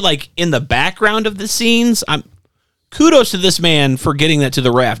him doing it like in the background of the scenes. Kudos to this man for getting that to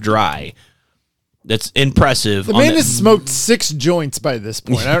the raft dry. That's impressive. The man has smoked 6 joints by this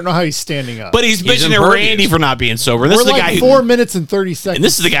point. I don't know how he's standing up. But he's bitching at Randy for not being sober. This We're is the like guy 4 minutes and 30 seconds. And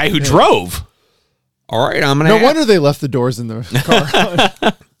this is the guy who drove. All right, I'm gonna. No wonder they left the doors in the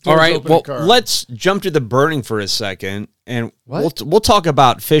car. All right, well, let's jump to the burning for a second, and we'll talk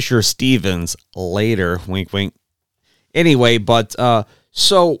about Fisher Stevens later. Wink, wink. Anyway, but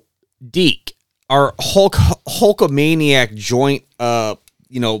so Deke, our Hulkamaniac joint,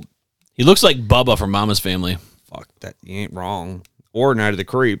 he looks like Bubba from Mama's Family. Fuck that, you ain't wrong. Or Night of the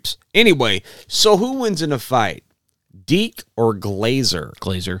Creeps. Anyway, so who wins in a fight, Deke or Glazer?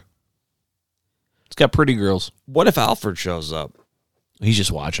 Glazer. It's got pretty girls. What if Alfred shows up? He's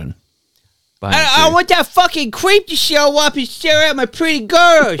just watching. I want that fucking creep to show up and stare at my pretty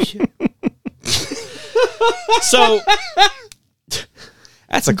girls. So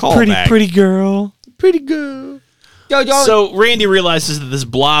that's a callback. Pretty girl. Pretty girl. So Randy realizes that this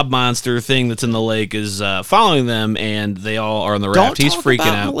blob monster thing that's in the lake is following them, and they all are on the raft. He's freaking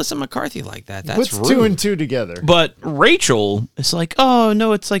out. Melissa McCarthy like that. That's What's rude. 2 and 2 together? But Rachel is like, oh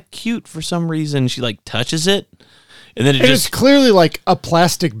no, it's like cute for some reason. She like touches it. And then it was clearly like a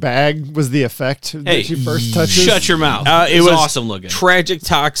plastic bag was the effect that she first touches. Shut your mouth. It was awesome looking. Tragic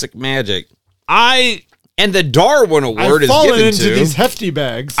Toxic Magic. And the Darwin Award I've is fallen given into to these hefty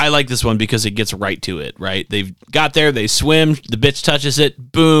bags. I like this one because it gets right to it, right? They've got there, they swim, the bitch touches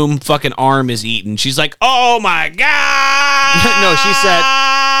it, boom, fucking arm is eaten. She's like, oh my God! No,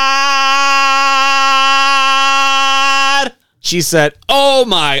 she said, oh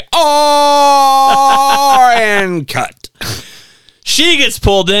my, and cut. She gets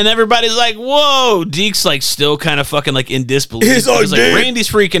pulled in. Everybody's like, whoa. Deke's like still kind of fucking like in disbelief. He's like, Randy's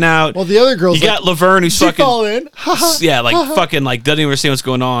freaking out. Well, the other girl's You got Laverne who's fucking fall in. yeah, like fucking like doesn't even understand what's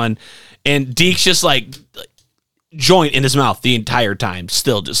going on. And Deke's just like joint in his mouth the entire time.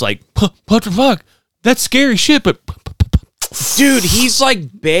 Still just like, what the fuck? That's scary shit, but dude, he's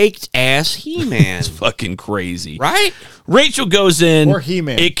like baked ass He-Man. It's fucking crazy. Right? Rachel goes in. Or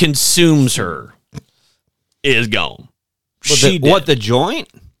He-Man. It consumes her. It is gone. The joint?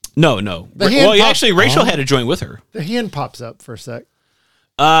 No. Well, actually, Rachel had a joint with her. The hand pops up for a sec.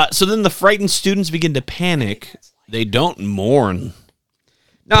 So then the frightened students begin to panic. They don't mourn.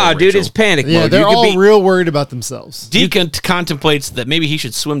 Nah, dude, it's panic mode. Yeah, they're all real worried about themselves. Deacon contemplates that maybe he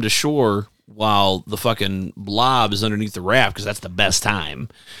should swim to shore while the fucking blob is underneath the raft because that's the best time.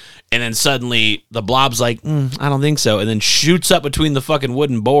 And then suddenly the blob's like, I don't think so. And then shoots up between the fucking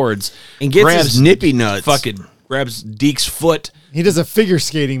wooden boards. And gets his nippy nuts. Grabs Deke's foot. He does a figure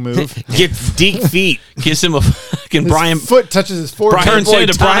skating move. Gets Deke feet. Gives him a fucking Brian. Foot touches his forehead. Turns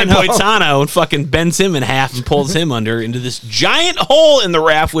into Brian Boitano and fucking bends him in half and pulls him under into this giant hole in the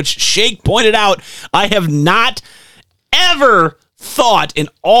raft, which Shake pointed out. I have not ever thought in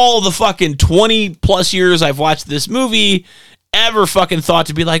all the fucking 20 plus years I've watched this movie ever fucking thought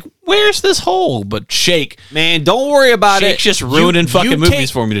to be like, where's this hole? But Shake, man, don't worry about Shake's it. just ruining fucking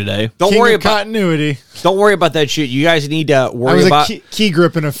movies for me today. Don't worry about continuity. Don't worry about that shit. You guys need to worry about a key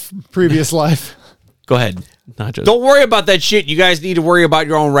grip in a previous life. Go ahead, Nachos. Don't worry about that shit. You guys need to worry about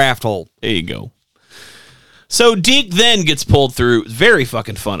your own raft hole. There you go. So Deke then gets pulled through. Very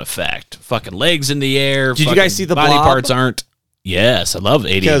fucking fun effect. Fucking legs in the air. Did you guys see the body blob? parts aren't? Yes, I love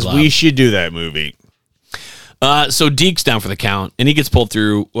 80 because we should do that movie. So Deke's down for the count, and he gets pulled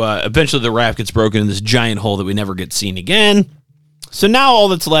through. Eventually, the raft gets broken in this giant hole that we never get seen again. So now all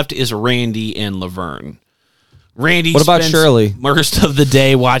that's left is Randy and Laverne. Randy what about spends Shirley? most of the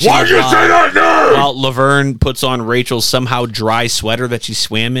day watching. Why'd you say that name? While Laverne puts on Rachel's somehow dry sweater that she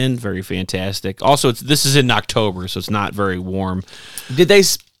swam in. Very fantastic. Also, this is in October, so it's not very warm. Did they...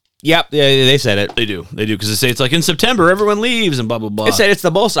 Yep, yeah, they said it. They do, because they say it's like in September, everyone leaves and blah, blah, blah. They said it's the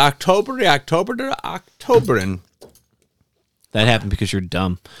most October-to-October. That happened because you're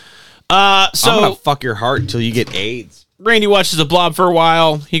dumb. So I'm going to fuck your heart until you get AIDS. Randy watches the blob for a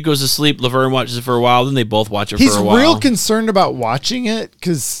while. He goes to sleep. Laverne watches it for a while. Then they both watch it for a while. He's real concerned about watching it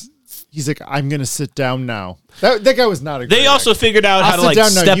because he's like, I'm going to sit down now. That guy was not a great They also figured out how to like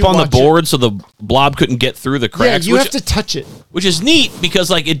step on the board so the blob couldn't get through the cracks. Yeah, you have to touch it. Which is neat because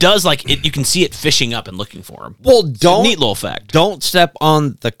like it does like it, you can see it fishing up and looking for him. Well, don't neat little fact. Don't step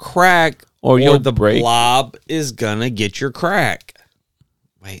on the crack or the blob is gonna get your crack.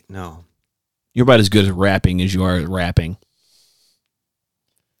 Wait, no. You're about as good at rapping as you are at rapping.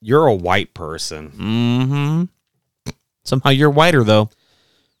 You're a white person. Mm-hmm. Somehow you're whiter, though.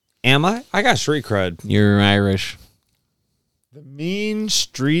 Am I? I got street cred. You're Irish. The mean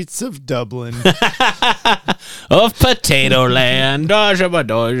streets of Dublin. Of Potato Land.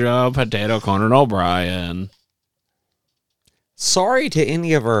 Doja, Potato Conan O'Brien. Sorry to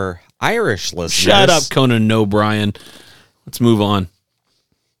any of our Irish listeners. Shut up, Conan O'Brien. Let's move on.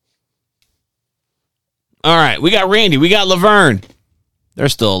 All right, we got Randy. We got Laverne. They're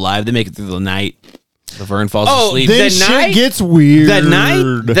still alive. They make it through the night. Laverne falls asleep. Then The night? shit gets weird. The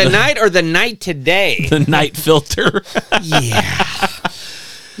night or the night today? The night filter. Yeah.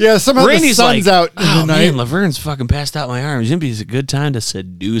 Yeah, somehow Randy's the sun's like, out in the night. Man, Laverne's fucking passed out in my arms. It'd be a good time to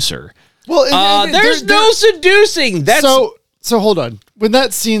seduce her. Well, There's no seducing. That's so hold on. When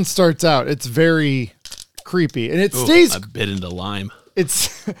that scene starts out, it's very creepy, and it stays. I bit into lime. It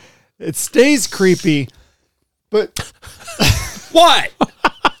stays creepy, but what?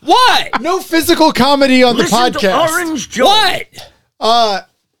 What? No physical comedy on Listen the to podcast. Orange Joe. What?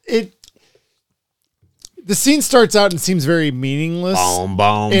 The scene starts out and seems very meaningless Boom,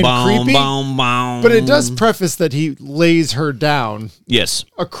 boom, and boom, creepy, boom, boom. but it does preface that he lays her down Yes.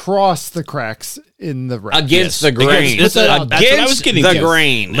 across the cracks in the rack. Against the grain. That's what I was getting the to.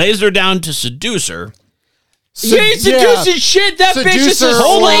 grain. Lays her down to seduce her. You ain't seducing shit. That bitch is Seducer just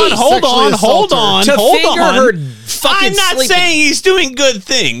Hold or on, hold sexually on, hold assault her. on, to hold finger on. her fucking I'm not sleeping. saying he's doing good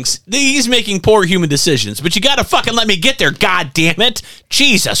things. He's making poor human decisions, but you gotta fucking let me get there, god damn it.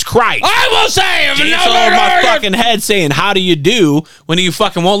 Jesus Christ. I will say It's all over my fucking head saying, how do you do when you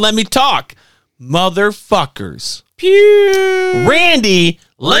fucking won't let me talk? Motherfuckers. Pew. Randy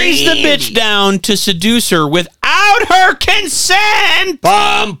lays the bitch down to seduce her without her consent.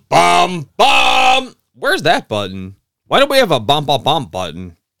 Bum, bum, bum. Where's that button? Why don't we have a bump, bump, bump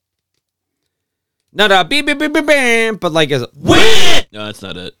button? No, beep, beep, beep, beep, beep. But like, No, that's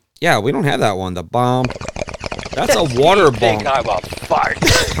not it. yeah, we don't have that one. The bump. That's a water bump. I'm a fart.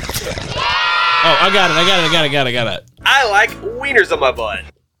 Oh, I got it. I like wieners on my butt.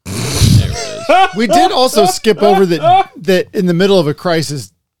 We did also skip over that in the middle of a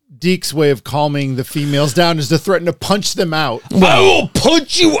crisis, Deke's way of calming the females down is to threaten to punch them out. I will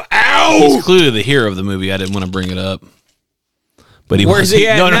punch you out. He's clearly the hero of the movie. I didn't want to bring it up. But Where's he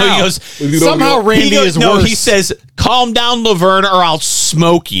at no, now? he goes, Somehow Randy is worse. he says, calm down, Laverne, or I'll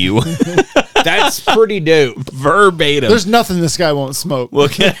smoke you. That's pretty dope. Verbatim. There's nothing this guy won't smoke.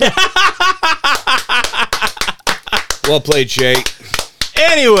 Look at Well played, Shay.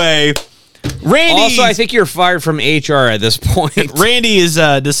 Anyway, Randy. Also, I think you're fired from HR at this point. Randy has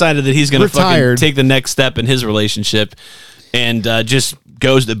decided that he's going to fucking Retired. take the next step in his relationship and just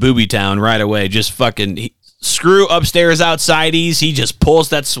goes to Booby Town right away. Just fucking screw upstairs outsideys. He just pulls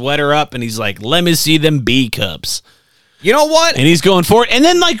that sweater up and he's like, let me see them B cups. You know what? And he's going for it. And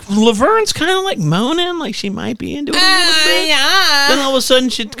then, like, Laverne's kind of like moaning, like she might be into it a little bit. Yeah. Then all of a sudden,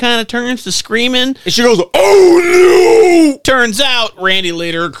 she kind of turns to screaming. And she goes, oh, no. Turns out, Randy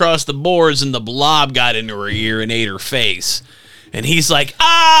laid her across the boards and the blob got into her ear and ate her face. And he's like,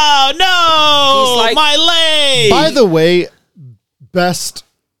 oh, no, He's like, my leg. By the way, best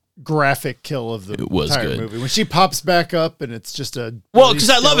graphic kill of the It was entire good. movie. When she pops back up and it's just a Well, because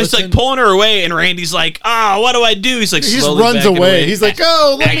I love it. He's like skeleton. pulling her away, and Randy's like, what do I do? He's like, He just slowly runs backing away. He's like,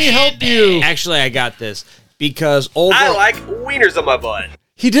 oh, let me help you. Actually, I got this because old girl, like wieners on my butt.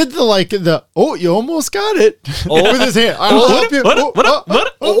 He did oh, you almost got it with his hand. I'll help you.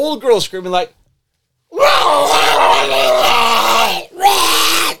 What? old girl screaming like,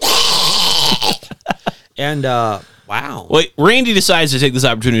 and wow. Wait, Randy decides to take this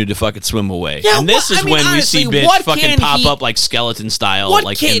opportunity to fucking swim away. Yeah, and this what- is I mean, when honestly, we see bitch what fucking can pop he- up like skeleton style, What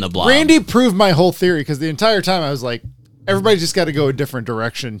like can- in the blob. Randy proved my whole theory because the entire time I was like, everybody just got to go a different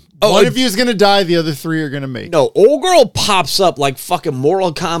direction. Oh, One of you is going to die, the other three are going to make it. No, old girl pops up like fucking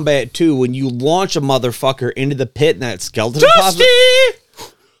Mortal Kombat 2 when you launch a motherfucker into the pit and that skeleton pops up.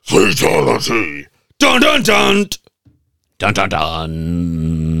 Fatality. Dun dun dun. Dun dun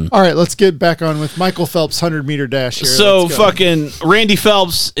dun. All right, let's get back on with Michael Phelps' 100-meter dash here. So Let's go. fucking Randy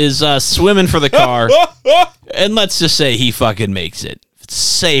Phelps is swimming for the car, and let's just say he fucking makes it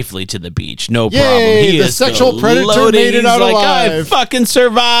safely to the beach, no Yay, problem. He the is sexual predator loading. made it He's out like, I alive. fucking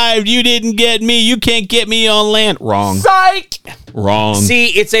survived. You didn't get me. You can't get me on land. Wrong. Psych. Wrong. See,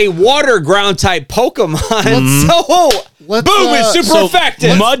 it's a water ground type Pokemon. So Let's, boom, it's super so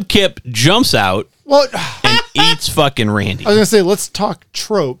effective. Mudkip jumps out Well, and eats fucking Randy. I was going to say, let's talk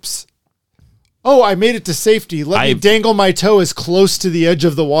tropes. Oh, I made it to safety. Let me dangle my toe as close to the edge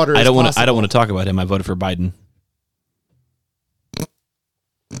of the water as possible. I don't want to talk about him. I voted for Biden.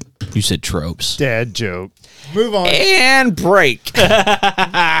 You said tropes. Dad joke. Move on. And break.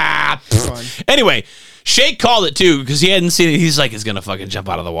 Anyway, Shake called it too because he hadn't seen it. He's like, it's gonna fucking jump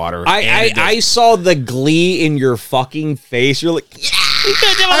out of the water. I saw the glee in your fucking face. You're like, yeah.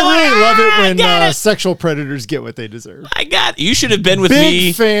 I really love it when sexual predators get what they deserve. I got it. You should have been with me.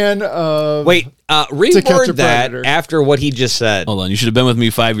 Big fan of. Wait, To Catch a reword that Predator. after what he just said. Hold on. You should have been with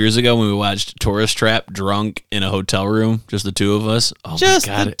me 5 years ago when we watched Tourist Trap drunk in a hotel room. Just the two of us. Oh Just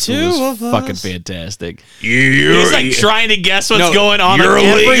my God, the it two was of us. fucking fantastic. He's like trying to guess what's going on you're like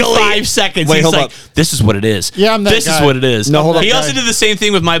every illegally- 5 seconds. Wait, He's hold like, up. this is what it is. Yeah, I'm that This guy. is what it is. No, hold up, He also guy. did the same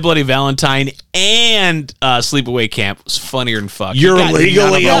thing with My Bloody Valentine and Sleepaway Camp. It was funnier than fuck. You're He got legally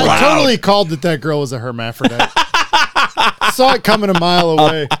none of them allowed. I right. totally called that girl was a hermaphrodite. Saw it coming a mile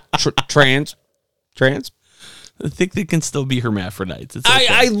away. Trans. I think they can still be hermaphrodites. It's okay.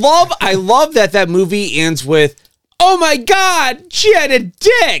 I love that movie ends with, oh my God, she had a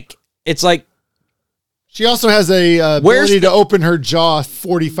dick. It's like, She also has a ability to open her jaw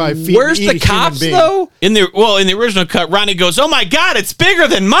 45 feet. where's and eat the a human cops being. though? In the original cut, Ronnie goes, "Oh my God, it's bigger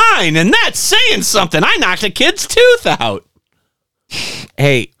than mine," and that's saying something. I knocked a kid's tooth out.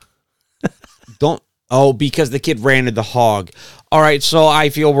 Hey, don't. Oh, because the kid ran into the hog. All right, so I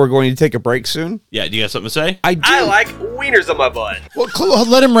feel we're going to take a break soon. Yeah, do you got something to say? I do. I like wieners on my butt. Well,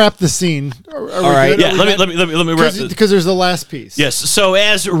 let him wrap the scene. All right, Yeah, let me wrap this. Because there's the last piece. Yes. So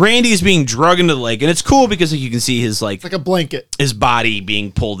as Randy's being drugged into the lake, and it's cool because you can see his It's like a blanket. his body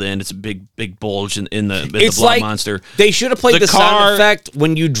being pulled in. It's a big bulge in the It's blob like monster. they should have played The the car- sound effect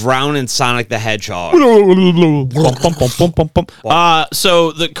when you drown in Sonic the Hedgehog.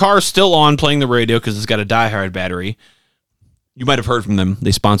 So the car's still on playing the radio because it's got a diehard battery. You might have heard from them.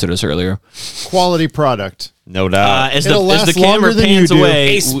 They sponsored us earlier. Quality product. No doubt. As It'll the last camera longer than pans you do.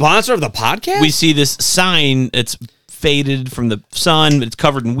 away, A sponsor of the podcast? we see this sign. It's faded from the sun. It's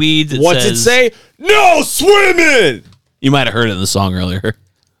covered in weeds. What's it say? No swimming! You might have heard it in the song earlier.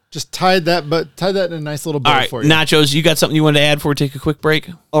 Just tie that in a nice little bow All right, for you. Nachos, you got something you wanted to add before we take a quick break?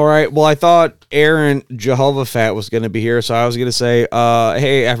 All right. Well, I thought Aaron Jehovah Fat was going to be here, so I was going to say,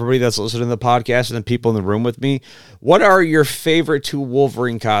 hey, everybody that's listening to the podcast and the people in the room with me, what are your favorite 2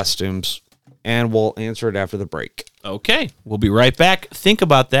 Wolverine costumes? And we'll answer it after the break. Okay, we'll be right back. Think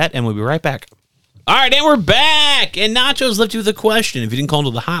about that, and we'll be right back. All right, and we're back. And Nachos left you with a question. If you didn't call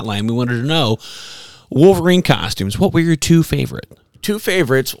into the hotline, we wanted to know Wolverine costumes. What were your 2 favorite? 2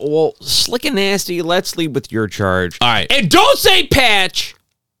 favorites. Well, Slick and Nasty, let's lead with your charge. All right. And don't say Patch.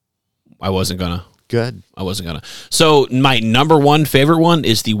 I wasn't gonna. Good. So my number 1 favorite one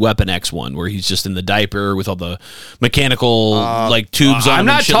is the Weapon X one, where he's just in the diaper with all the mechanical tubes on him I'm and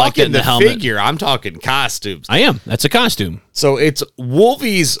not shit like that in talking the the helmet. figure. I'm talking costumes. I am. That's a costume. So it's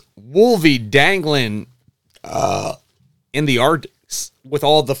Wolvie dangling in the Arctic with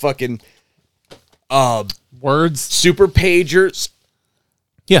all the fucking Words. super pagers.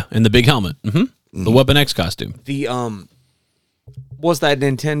 Yeah, and the big helmet. Mm-hmm. The Weapon X costume. The was that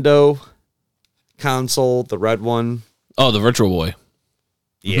Nintendo console, the red one? Oh, the Virtual Boy.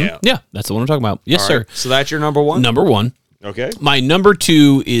 Yeah. Yeah, that's the one I'm talking about. Yes, All sir. right. So that's your number 1? Number 1. Okay. My number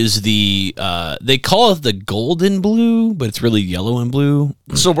 2 is the they call it the golden blue, but it's really yellow and blue.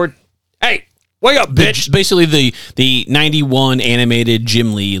 So hey, wake up, bitch. Basically the 91 animated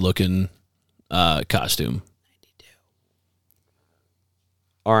Jim Lee looking costume.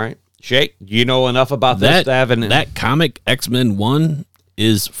 All right. Shake, you know enough about this to have that comic X-Men 1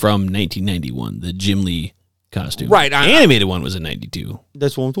 is from 1991, the Jim Lee costume. Right, Animated one was in 92.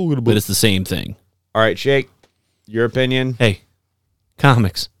 That's what I'm talking about. But it's the same thing. All right, Shake, your opinion? Hey,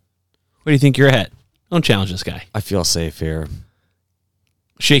 comics. Where do you think you're at? Don't challenge this guy. I feel safe here.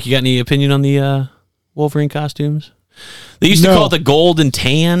 Shake, you got any opinion on the Wolverine costumes? They used to call it the gold and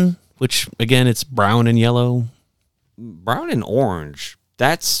tan, which, again, it's brown and yellow. Brown and orange.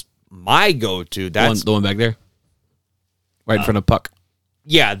 That's my go-to. That's the one back there? Right in front of Puck.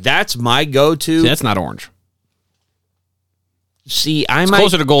 Yeah, that's my go-to. See, that's not orange. See, It's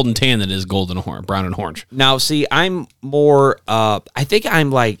closer to golden tan than it is golden orange, brown and orange. Now, see, I'm more, I think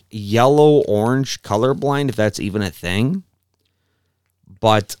I'm like yellow-orange colorblind, if that's even a thing.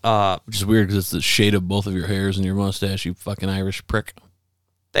 But, which is weird because it's the shade of both of your hairs and your mustache, you fucking Irish prick.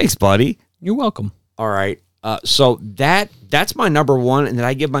 Thanks, buddy. You're welcome. All right. So that's my number 1, and then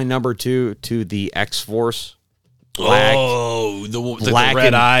I give my number 2 to the X-Force. Black, the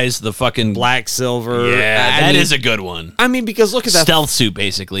red eyes, the fucking black, silver. Yeah, that is a good one. I mean, because look at that stealth suit,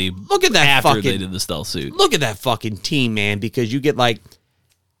 basically. Look at that after they did the stealth suit. Look at that fucking team, man. Because you get like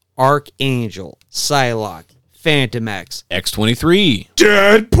Archangel, Psylocke, Phantom X, X-23,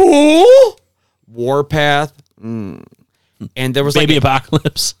 Deadpool, Warpath, and there was Baby like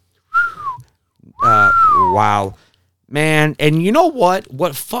Apocalypse. Wow. Man, and you know what?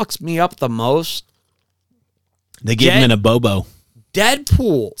 What fucks me up the most? They gave him in a Bobo.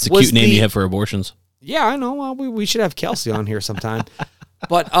 Deadpool. It's a cute name you have for abortions. Yeah, I know. Well, we should have Kelsey on here sometime.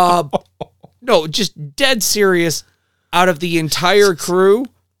 But no, just dead serious. Out of the entire crew,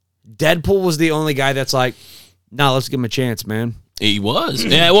 Deadpool was the only guy that's like, nah, let's give him a chance, man. He was.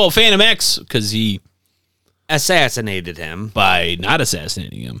 Yeah, well, Phantom X, because he assassinated him. By not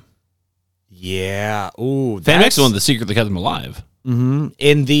assassinating him. Yeah. Ooh. Phantom X is the one that secretly kept him alive. Mm-hmm.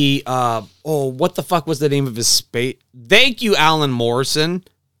 In the, what the fuck was the name of his space? Thank you, Alan Morrison.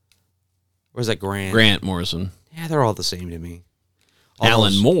 Or is that Grant? Grant Morrison. Yeah, they're all the same to me.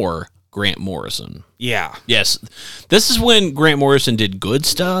 Alan Moore, Grant Morrison. Yeah. Yes. This is when Grant Morrison did good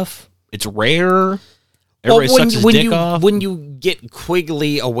stuff. It's rare. Everybody sucks his dick off. When you get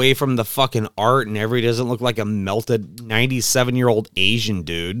Quigley away from the fucking art and everybody doesn't look like a melted 97-year-old Asian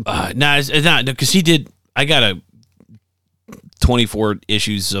dude. No, it's not. Because he did. I got a 24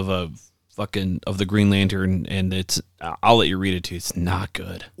 issues of the Green Lantern, and it's. I'll let you read it too. It's not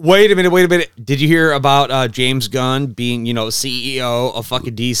good. Wait a minute. Did you hear about James Gunn being, CEO of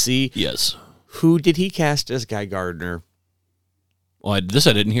fucking DC? Yes. Who did he cast as Guy Gardner? Well, this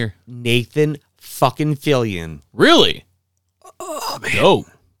I didn't hear. Nathan fucking Fillion. Really? Oh, man. Oh.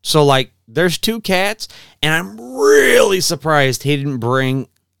 So, there's two cats, and I'm really surprised he didn't bring,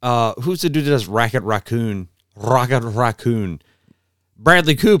 who's the dude that does Rocket Raccoon?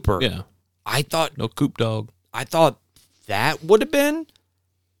 Bradley Cooper. Yeah. I thought. No Coop Dog. I thought that would have been,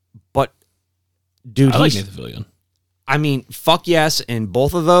 but, dude. I like Nathan Fillion. I mean, fuck yes, in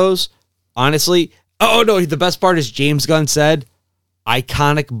both of those, honestly. Oh, no, the best part is James Gunn said,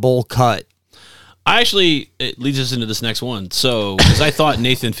 iconic bowl cut. It leads us into this next one. So, because I thought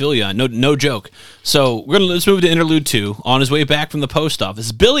Nathan Fillion, no joke. So, let's move to interlude 2. On his way back from the post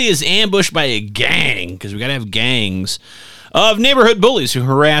office, Billy is ambushed by a gang, because we got to have gangs, of neighborhood bullies who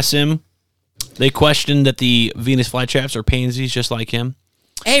harass him. They question that the Venus flytraps are pansies just like him.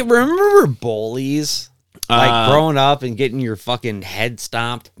 Hey, remember bullies? Growing up and getting your fucking head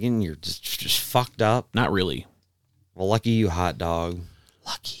stomped, getting your just fucked up? Not really. Well, lucky you, hot dog.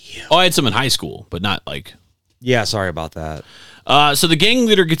 Lucky you. Oh, I had some in high school, but not like... Yeah, sorry about that. So the gang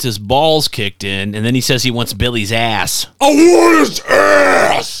leader gets his balls kicked in, and then he says he wants Billy's ass. I want his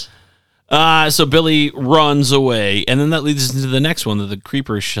ass! So Billy runs away, and then that leads us into the next one that the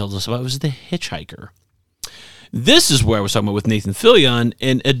creeper tells us about. It was the hitchhiker. This is where I was talking about with Nathan Fillion,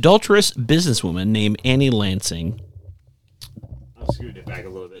 an adulterous businesswoman named Annie Lansing. I'll scoot it back a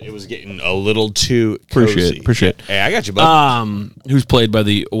little bit. It was getting a little too cozy. Appreciate it. Hey, I got you, bud. Who's played by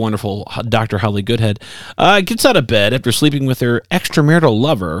the wonderful Dr. Holly Goodhead, gets out of bed after sleeping with her extramarital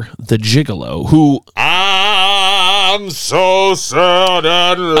lover, the gigolo, who... I'm so sad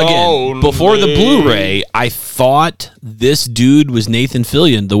and lonely. Again, before the Blu-ray, I thought this dude was Nathan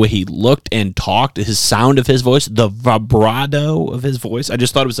Fillion, the way he looked and talked, his sound of his voice, the vibrato of his voice. I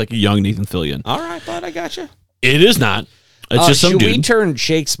just thought it was like a young Nathan Fillion. All right, bud, I got you. It is not. It's just some dude. Should we turn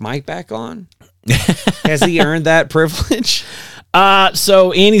Shake's mic back on? Has he earned that privilege?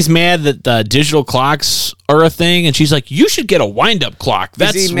 So Annie's mad that digital clocks are a thing, and she's like, you should get a wind-up clock.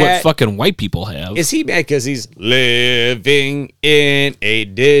 That's what fucking white people have. Is he mad because he's living in a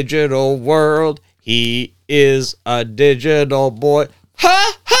digital world? He is a digital boy.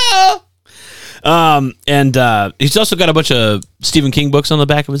 Ha, ha! And he's also got a bunch of Stephen King books on the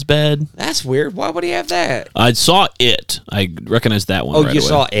back of his bed. That's weird. Why would he have that? I saw It. I recognized that one right away.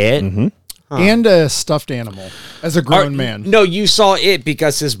 Saw It? Mm-hmm. Huh. And a stuffed animal as a grown man. No, you saw It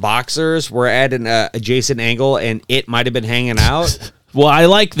because his boxers were at an adjacent angle and It might have been hanging out. Well, I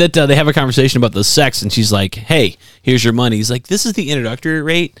like that they have a conversation about the sex, and she's like, hey, here's your money. He's like, this is the introductory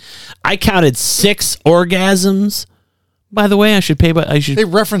rate. I counted 6 orgasms. By the way, They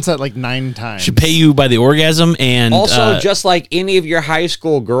reference that like 9 times. Should pay you by the orgasm, and also just like any of your high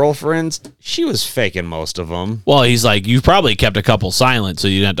school girlfriends, she was faking most of them. Well, he's like, you probably kept a couple silent, so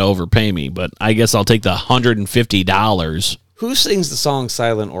you didn't have to overpay me. But I guess I'll take the $150. Who sings the song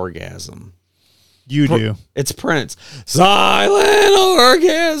 "Silent Orgasm"? You do. It's Prince. Silent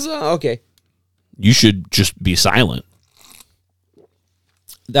orgasm. Okay, you should just be silent.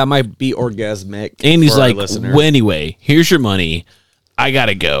 That might be orgasmic. And he's like, well, anyway, here's your money. I got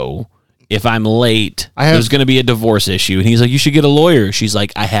to go. If I'm late, there's going to be a divorce issue. And he's like, you should get a lawyer. She's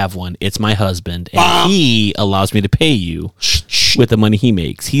like, I have one. It's my husband. And he allows me to pay you with the money he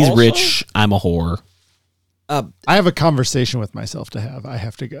makes. He's rich. I'm a whore. I have a conversation with myself to have. I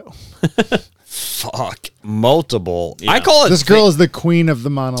have to go. Fuck. Multiple. Yeah. I call it. This girl is the queen of the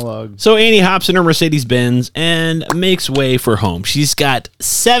monologue. So Annie hops in her Mercedes-Benz and makes way for home. She's got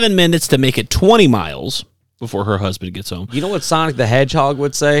 7 minutes to make it 20 miles before her husband gets home. You know what Sonic the Hedgehog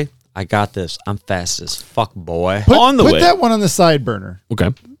would say? I got this. I'm fast as fuck, boy. On the Put way. that one on the side burner. Okay.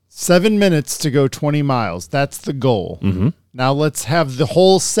 7 minutes to go 20 miles. That's the goal. Mm-hmm. Now let's have the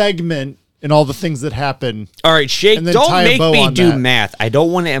whole segment and all the things that happen. All right, Shake, And then don't tie a make bow me on do that. math. I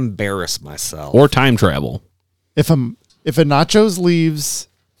don't want to embarrass myself. Or time travel. If a Nachos leaves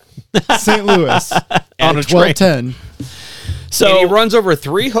St. Louis On a at train. 12:10, So and he runs over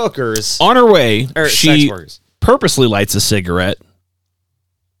 3 hookers. on her way, Or sex she workers. purposely lights a cigarette,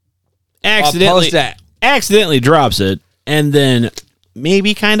 accidentally drops it, and then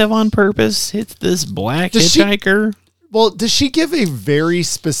maybe kind of on purpose hits this black Does she- hitchhiker. well, does she give a very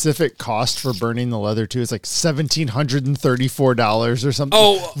specific cost for burning the leather too? It's like $1,734 or something.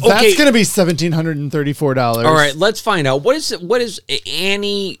 Oh, okay. That's going to be $1,734. All right, let's find out. What is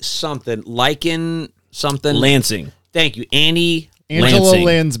Annie something? Lycan something? Lansing. Thank you. Annie. Angela Lansing.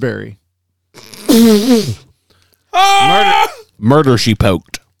 Lansbury. Murder she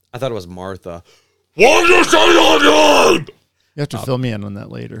poked. I thought it was Martha. Why'd you say that name? You have to fill me in on that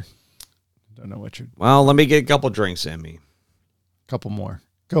later. Don't know what you're. Well, let me get a couple drinks in me. Couple more.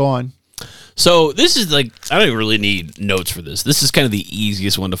 Go on. So this is like, I don't even really need notes for this. This is kind of the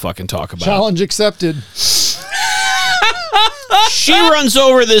easiest one to fucking talk about. Challenge accepted. She runs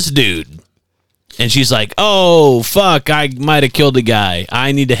over this dude. And she's like, oh, fuck, I might have killed a guy.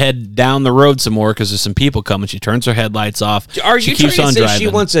 I need to head down the road some more because there's some people coming. She turns her headlights off. Are she you keeps trying on to say driving.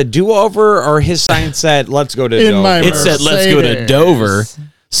 she wants a do-over, or his sign said, let's go to In Dover? my It said, let's go to Mercedes. Dover.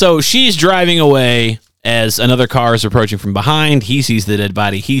 So she's driving away as another car is approaching from behind. He sees the dead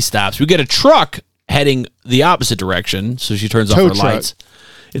body. He stops. We get a truck heading the opposite direction. So she turns off Tow her truck. lights.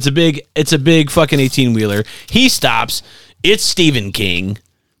 It's a big fucking 18-wheeler. He stops. It's Stephen King.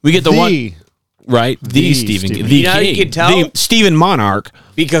 We get the one. Right? The Stephen King. The You know how you King. can tell? The Stephen Monarch.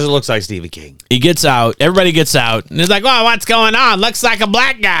 Because it looks like Stephen King. He gets out. Everybody gets out. And it's like, oh, what's going on? Looks like a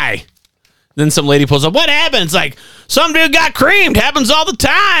black guy. Then some lady pulls up. What happened? It's like, some dude got creamed. Happens all the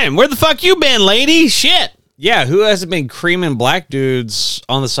time. Where the fuck you been, lady? Shit. Yeah, who hasn't been creaming black dudes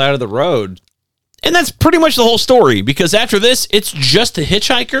on the side of the road? And that's pretty much the whole story, because after this, it's just a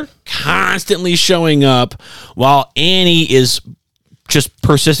hitchhiker constantly showing up while Annie is just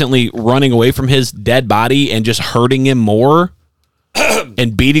persistently running away from his dead body and just hurting him more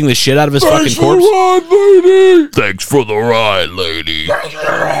and beating the shit out of his fucking corpse. Thanks for the ride, lady.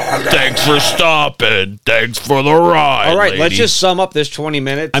 Thanks for stopping. Thanks for the ride. All right, lady. let's just sum up this 20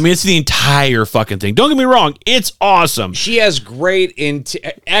 minutes. I mean, it's the entire fucking thing. Don't get me wrong. It's awesome. She has great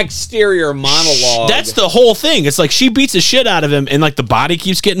exterior monologue. That's the whole thing. It's like she beats the shit out of him, and like the body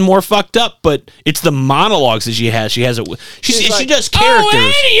keeps getting more fucked up. But it's the monologues that she has. She has it. She does characters.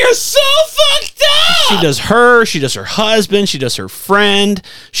 Oh, Annie, you're so fucked up. She does her. She does her husband. She does her friend.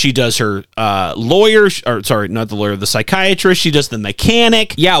 She does her lawyer. Or sorry, not the lawyer. The psychiatrist. She does the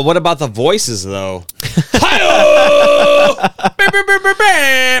mechanic. Yeah. What about the voices though?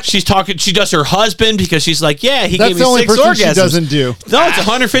 She's talking. She does her husband because she's like, yeah, he That's gave the me only 6 person orgasms. she doesn't do. No, it's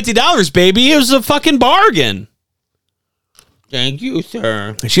 $150, baby. It was a fucking bargain. Thank you,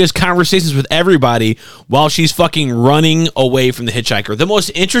 sir. She has conversations with everybody while she's fucking running away from the hitchhiker. The most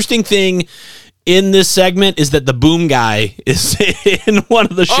interesting thing in this segment is that the boom guy is in one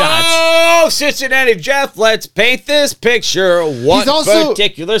of the shots. Oh, Cincinnati Jeff, let's paint this picture. What He's also-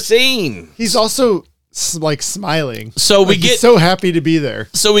 particular scene? He's also like smiling. So we Like, get he's so happy to be there.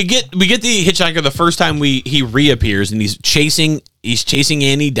 So we get the hitchhiker the first time he reappears, and he's chasing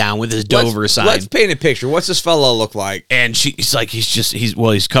Annie down with his Dover sign. Let's paint a picture. What's this fella look like? And she's like,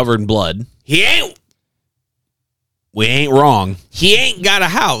 he's covered in blood. We ain't wrong, He ain't got a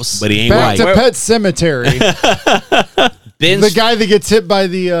house. but he ain't Back right. to Pet Cemetery. The guy that gets hit by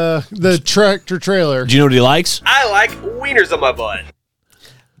the tractor trailer. Do you know what he likes? I like wieners on my butt.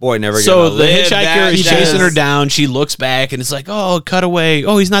 Boy, never So gonna the live hitchhiker that is down. chasing her down. She looks back, and it's like, oh, cut away.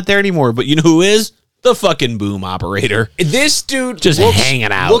 Oh, he's not there anymore. But you know who is? The fucking boom operator. This dude Just hanging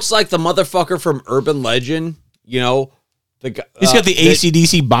out. Looks like the motherfucker from Urban Legend. You know, the guy. He's got the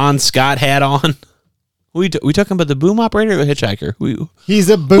AC/DC Bon Scott hat on. We talking about the boom operator or the hitchhiker? He's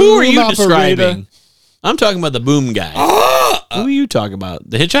a boom Who are you operator. describing? I'm talking about the boom guy. Who are you talking about?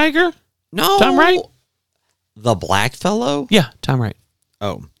 The hitchhiker? No, Tom Wright? The black fellow. Yeah, Tom Wright.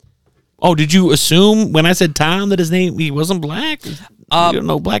 Oh, did you assume when I said Tom that he wasn't black? You don't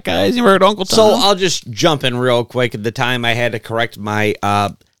know black guys? You ever heard Uncle Tom? So I'll just jump in real quick. At the time, I had to correct my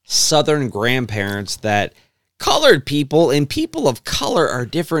Southern grandparents that colored people and people of color are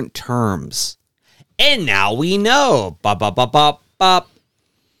different terms. And now we know. Bop, bop, bop, bop, bop.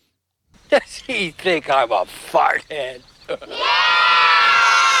 Does he think I'm a farthead?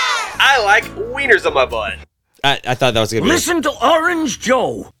 I like wieners on my butt. I thought that was going to be... Listen to Orange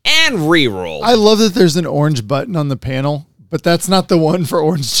Joe. And reroll. I love that there's an orange button on the panel, but that's not the one for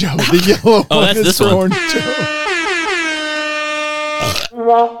Orange Joe. The yellow one that's is this for one. Orange Joe.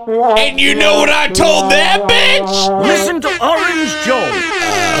 And you know what I told that bitch? Listen to Orange Joe.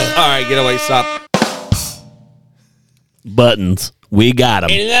 All right, get away, stop. Buttons. We got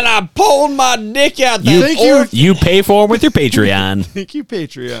them. And then I pulled my dick out You, that you pay for them with your Patreon. Thank you,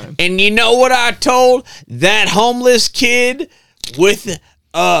 Patreon. And you know what I told that homeless kid with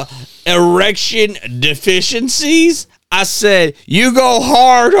erection deficiencies? I said, you go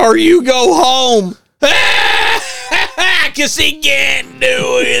hard or you go home. Because he can't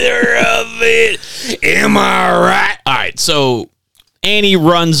do either of it. Am I right? All right, so Annie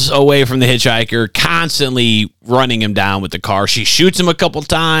runs away from the hitchhiker, constantly running him down with the car. She shoots him a couple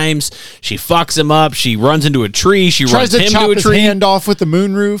times. She fucks him up. She runs into a tree. She Tries runs to him chop to a his tree. hand off with the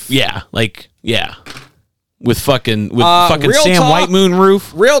moonroof. Yeah, with fucking real Sam talk- White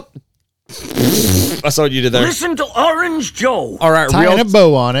moonroof. Real. I saw what you did there. Listen to Orange Joe. All right, Tying a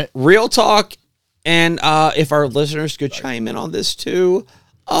bow on it. real talk. And if our listeners could chime in on this too,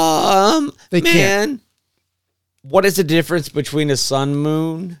 They can't. what is the difference between a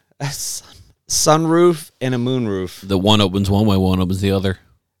sunroof, and a moonroof? The one opens one way, one opens the other.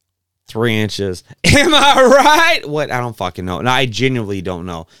 3 inches. Am I right? What? I don't fucking know. No, I genuinely don't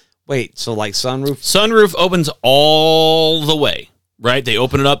know. Wait, so like sunroof? Sunroof opens all the way, right? They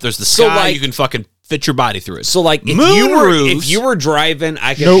open it up. There's the sky. So, like- you can fucking fit your body through it. So like if Moonroofs- you were driving,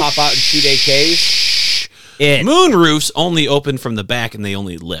 I could Nope. pop out and shoot AKs. It. Moonroofs only open from the back and they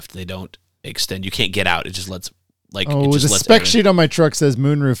only lift. They don't extend. You can't get out. It just lets it Oh, just the lets spec everything. sheet on my truck says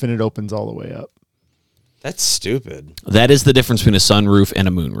moonroof and it opens all the way up. That's stupid. That is the difference between a sunroof and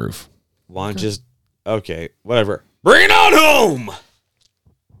a moonroof. Why don't just okay, whatever. Bring it on home.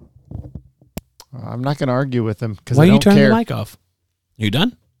 I'm not going to argue with him because Why I are you don't turning care. the mic off? You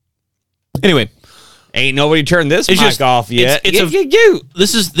done? Anyway, Ain't nobody turned this It's mic just- off yet.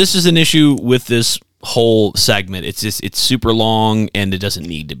 it's this is an issue with this whole segment. It's super long and it doesn't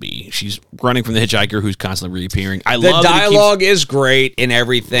need to be. She's running from the hitchhiker who's constantly reappearing. I The love that it keeps- dialogue is great and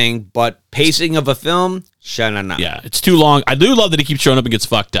everything, but pacing of a film, sha-na-na. Yeah, it's too long. I do love that he keeps showing up and gets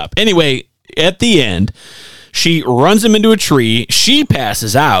fucked up. Anyway, at the end, she runs him into a tree. She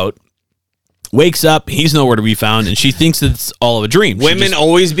passes out, wakes up. He's nowhere to be found, and she thinks it's all of a dream. Women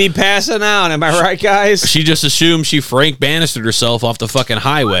always be passing out. Am I right, guys? She just assumes she Frank Bannistered herself off the fucking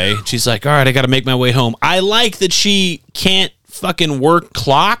highway. She's like, all right, I got to make my way home. I like that she can't fucking work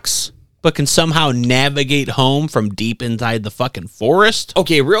clocks, but can somehow navigate home from deep inside the fucking forest.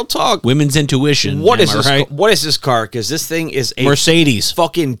 Okay, real talk. Women's intuition. What am is I this? right? What is this car? Because this thing is a Mercedes.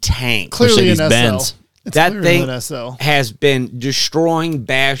 fucking tank. Clearly an SL. Mercedes-Benz. It's That clearly thing an SL. has been destroying,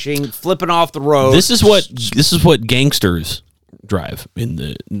 bashing, flipping off the road. This is what gangsters drive in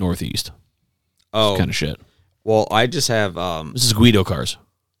the Northeast. oh Kind of shit. well, I just have This is Guido cars.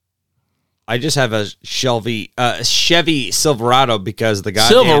 I just have a Chevy Silverado because the guy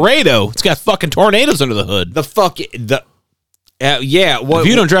Silverado. It's got fucking tornadoes under the hood. yeah. What If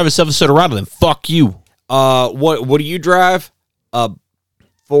you don't drive a Silverado, then fuck you. what do you drive? A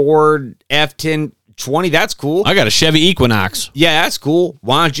Ford F-1020. That's cool. I got a Chevy Equinox. Yeah, that's cool.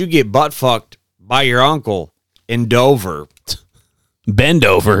 Why don't you get butt fucked by your uncle in Dover? Bend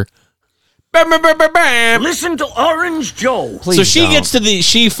over. Bam, bam, bam, bam, bam. Listen to Orange Joe. Please So she don't. gets to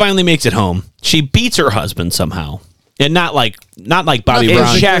she finally makes it home. She beats her husband somehow. And not like Bobby in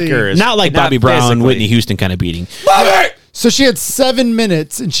Brown. checkers. Not like Not Bobby Brown, physically. Whitney Houston kind of beating. So she had 7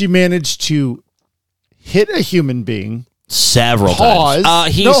 minutes and she managed to hit a human being. Several Pause.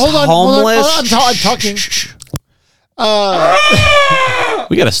 times. He's Hold on, homeless. I'm talking.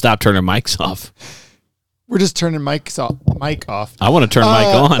 We got to stop turning mics off. We're just turning mic off. I want to turn mic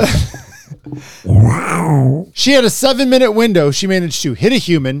on. She had a 7-minute window. She managed to hit a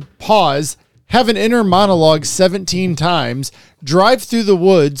human, pause, have an inner monologue 17 times, drive through the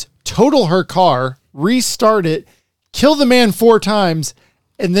woods, total her car, restart it, kill the man 4 times,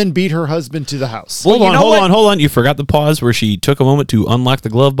 and then beat her husband to the house. Hold on. You forgot the pause where she took a moment to unlock the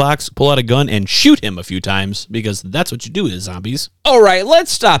glove box, pull out a gun, and shoot him a few times because that's what you do with zombies. All right,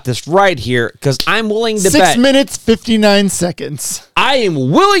 let's stop this right here because I'm willing to 6 bet. minutes, 59 seconds. I am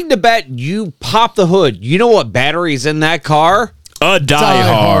willing to bet you pop the hood. You know what battery's in that car? A Die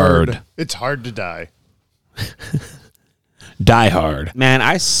Hard. It's hard to die. Die Hard. Man,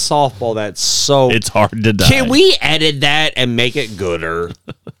 I softball that so. It's hard to die. Can we edit that and make it gooder?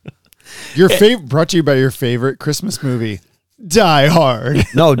 Your favorite brought to you by your favorite Christmas movie, Die Hard.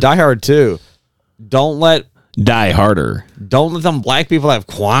 No, Die Hard 2. Don't let them black people have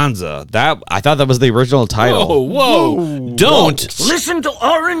Kwanzaa. I thought that was the original title. Whoa. Don't. Listen to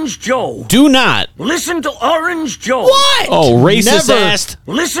Orange Joe. Do not. Listen to Orange Joe. What? Oh, racist ass.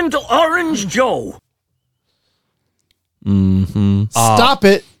 Listen to Orange Joe. Mm-hmm. Stop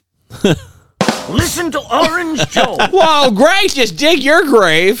it. Listen to Orange Joe. Whoa, Grace, just dig your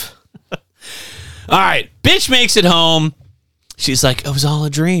grave. All right. Bitch makes it home. She's like, it was all a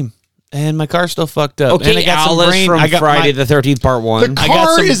dream. And my car's still fucked up. Okay, and I got Alice some brain. from I got Friday the 13th part 1. The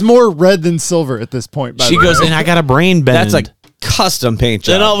car is more red than silver at this point. By She the way. goes, and I got a brain bend. That's a custom paint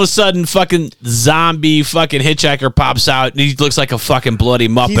job. Then all of a sudden, fucking zombie fucking hitchhiker pops out. And he looks like a fucking bloody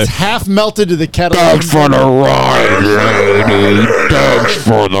Muppet. He's half melted to the kettle. Thanks for the ride, lady. Thanks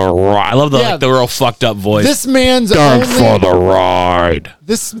for the ride. I love the real fucked up voice. This man's Thanks for the ride.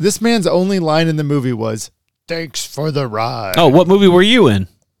 This man's only line in the movie was, "Thanks for the ride." Oh, what movie were you in?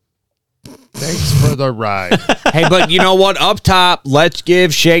 Thanks for the ride. Hey, but you know what? Up top, let's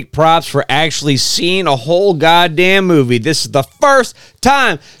give Shake props for actually seeing a whole goddamn movie. This is the first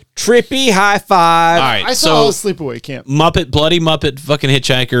time. Trippy high five. All right, I saw all Sleepaway Camp. Bloody Muppet fucking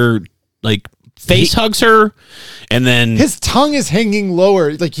hitchhiker, like, face hugs her, and then His tongue is hanging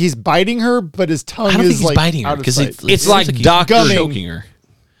lower. Like he's biting her, but his tongue I don't is think he's like biting her out of because sight. It's like he's Dr. gumming. choking her.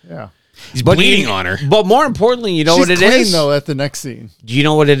 Yeah. He's bleeding on her. But more importantly, you know She's what it clean, is? though, at the next scene. Do you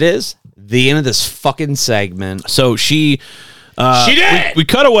know what it is? The end of this fucking segment. So she did. We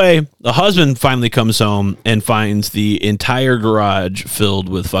cut away. The husband finally comes home and finds the entire garage filled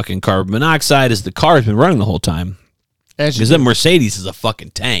with fucking carbon monoxide as the car has been running the whole time. Because that Mercedes is a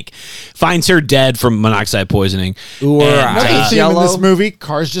fucking tank. Finds her dead from monoxide poisoning. Another theme in this movie,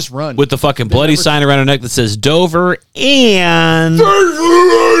 cars just run. With the fucking bloody sign around her neck that says Dover, and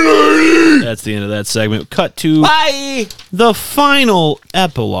that's the end of that segment. Cut to the final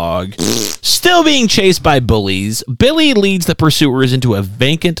epilogue. Still being chased by bullies, Billy leads the pursuers into a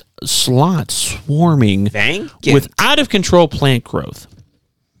vacant slot swarming with out-of-control plant growth.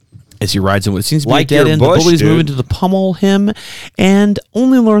 As he rides in what seems to be a dead end, the bullies move into the pummel him and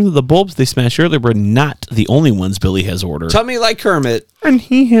only learn that the bulbs they smashed earlier were not the only ones Billy has ordered. Tell me like Kermit. And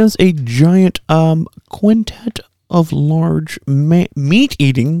he has a giant quintet of large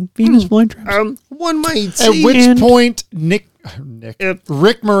meat-eating Venus flytraps. One might At see. which point, Rick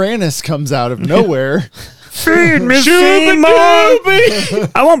Moranis comes out of nowhere. Feed me some more.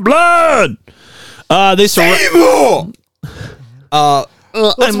 I want blood. They surround.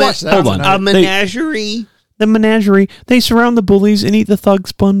 Let's watch that. Hold on. A menagerie. The menagerie. They surround the bullies and eat the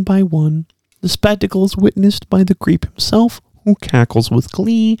thugs one by one. The spectacle is witnessed by the creep himself, who cackles with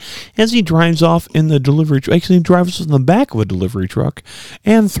glee as he drives off in the delivery truck. Actually, he drives in the back of a delivery truck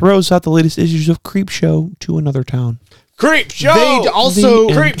and throws out the latest issues of Creepshow to another town. Creepshow.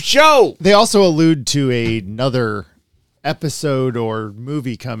 They also allude to another episode or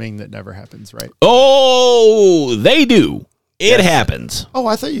movie coming that never happens, right? Oh, they do. It happens. Oh,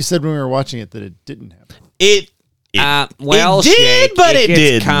 I thought you said when we were watching it that it didn't happen. It did, Shake, but it gets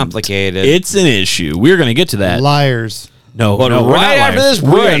did. complicated. It's an issue. We're going to get to that. Liars. No, But no, we're right not after liars. this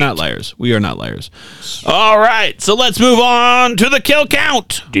We are break. not liars. We are not liars. All right, so let's move on to the kill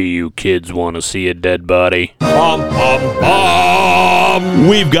count. Do you kids want to see a dead body?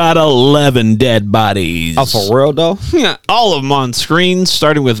 We've got 11 dead bodies. Oh, for real though? Yeah, all of them on screen,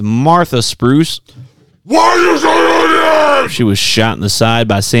 starting with Martha Spruce. Why you say that? She was shot in the side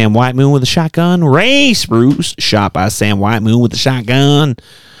by Sam Whitemoon with a shotgun. Ray Spruce, shot by Sam Whitemoon with a shotgun.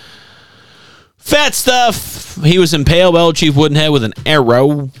 Fat Stuff, he was impaled by Old Chief Woodenhead with an arrow.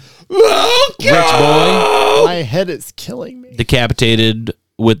 Rich Boy, My head is killing me. decapitated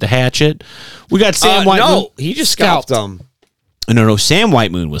with the hatchet. We got Sam Whitemoon. No, he just scalped them. No, Sam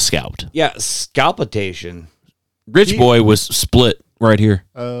Whitemoon was scalped. Yeah, scalpitation. Rich Boy was split right here.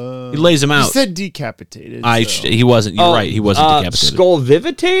 He lays him You out. said decapitated. so. He wasn't. You're right. He wasn't decapitated. Skull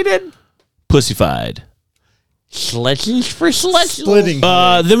vivitated? Pussified. Sledges for sledges. Splitting.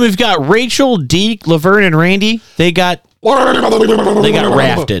 Then we've got Rachel, Deke, Laverne, and Randy. They got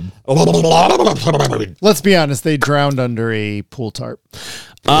rafted. Let's be honest, they drowned under a pool tarp.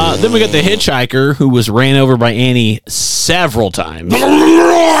 Then we got the hitchhiker who was ran over by Annie several times.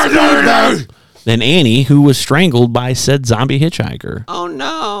 Then Annie, who was strangled by said zombie hitchhiker. Oh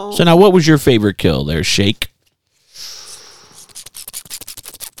no. So now, what was your favorite kill there, Shake?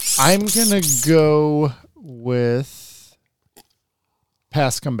 I'm going to go with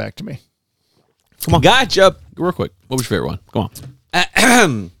pass, come back to me. Come on. Gotcha. Real quick. What was your favorite one?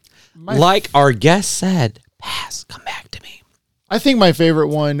 Come on. Like our guest said, pass, come back to me. I think my favorite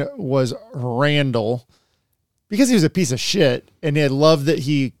one was Randall because he was a piece of shit, and I love that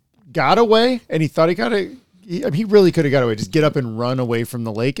he got away, and he thought he really could have got away. Just get up and run away from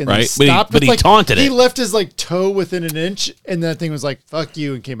the lake, and Right. then stop. But he taunted He it. left his toe within an inch, and that thing was like "fuck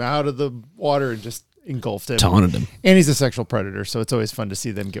you" and came out of the water and just engulfed him. Taunted him. And he's a sexual predator, so it's always fun to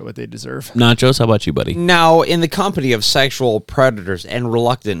see them get what they deserve. Nachos, how about you, buddy? Now, in the company of sexual predators and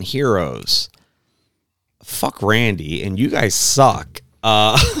reluctant heroes, fuck Randy, and you guys suck.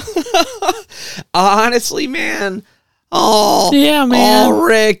 Honestly, man. Oh, yeah, man. Oh,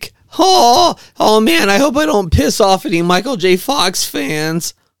 Rick. Oh, man. I hope I don't piss off any Michael J. Fox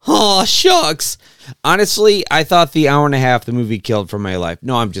fans. Oh, shucks. Honestly, I thought the hour and a half the movie killed for my life.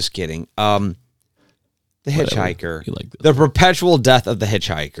 No, I'm just kidding. The hitchhiker. The perpetual death of the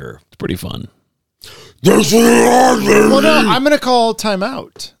hitchhiker. It's pretty fun. Well, no, I'm going to call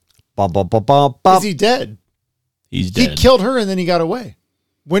timeout. Is he dead? He's dead. He killed her and then he got away.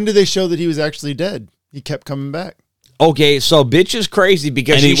 When did they show that he was actually dead? He kept coming back. Okay, so bitch is crazy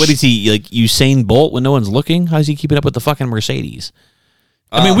because And what is he, like Usain Bolt when no one's looking? How's he keeping up with the fucking Mercedes?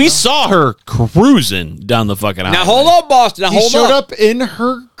 I mean, we saw her cruising down the fucking highway. Now hold up, Boston. Now He hold showed up. up in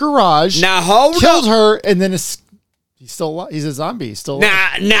her garage. Now hold killed up. her, and then he's still alive. He's a zombie. He's still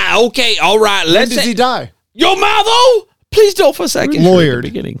alive. Now, okay, all right. When does he die? Your mouth, oh! Please don't for a second. Lawyered.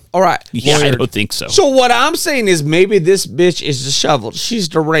 Beginning. All right. Yeah, I don't think so. So what I'm saying is maybe this bitch is disheveled. She's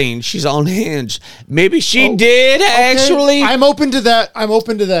deranged. She's unhinged. Maybe she did actually. I'm open to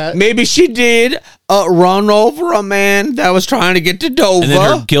that. Maybe she did run over a man that was trying to get to Dover. And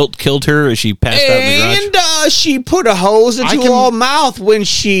then her guilt killed her as she passed out in the garage. And she put a hose into her mouth when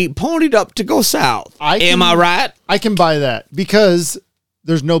she ponied up to go south. Am I right? I can buy that because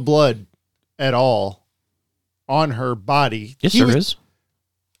there's no blood at all on her body. Yes, there is.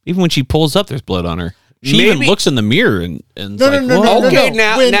 Even when she pulls up, there's blood on her. She even looks in the mirror and No. Okay,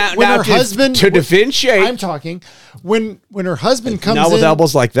 now when her to, husband to defend shape. I'm talking when her husband comes Not with in,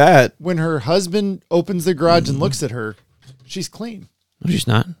 elbows like that. When her husband opens the garage and looks at her, she's clean. No, she's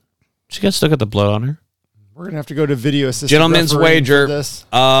not. She still got the blood on her. We're gonna have to go to video assistant. Gentleman's refereeing for wager. This.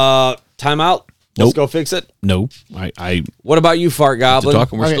 Timeout. Let's Nope. go fix it. No, I. What about you, Fart Goblin?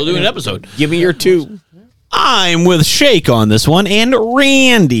 We're still doing an episode. Give me your two. I'm with Shake on this one, and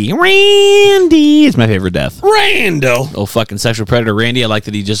Randy. Randy is my favorite death. Randall. Oh, fucking sexual predator Randy. I like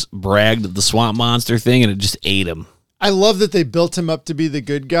that he just bragged at the swamp monster thing, and it just ate him. I love that they built him up to be the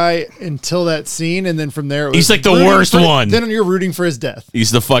good guy until that scene, and then from there, it was He's like the worst one. Then you're rooting for his death.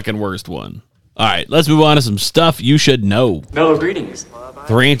 He's the fucking worst one. All right, let's move on to some stuff you should know. Mellow greetings.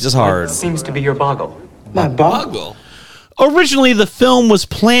 3 inches hard. Seems to be your boggle. My boggle. Originally, the film was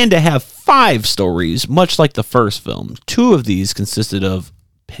planned to have 5 stories, much like the first film. 2 of these consisted of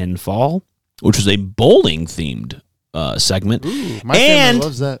Pinfall, which was a bowling-themed segment, My and family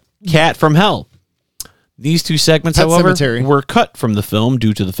loves that. Cat from Hell. These 2 segments, Pet however, Sematary. were cut from the film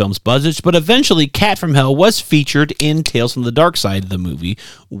due to the film's budget, but eventually Cat from Hell was featured in Tales from the Dark Side of the movie,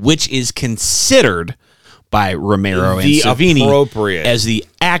 which is considered by Romero and Savini appropriate as the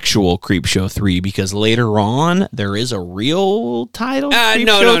actual Creepshow 3, because later on there is a real title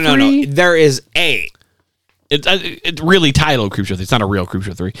Creepshow 3. No. There is a. It's really titled Creepshow 3. It's not a real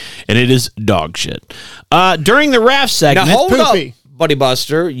Creepshow 3, and it is dog shit. During the raft segment, Now hold up, Buddy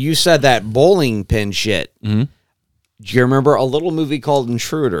Buster. You said that bowling pin shit. Mm-hmm. Do you remember a little movie called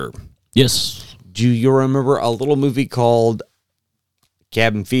Intruder? Yes. Do you remember a little movie called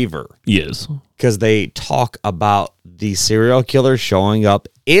Cabin Fever? Yes. Because they talk about the serial killer showing up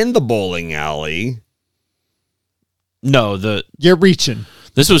in the bowling alley. No, you're reaching.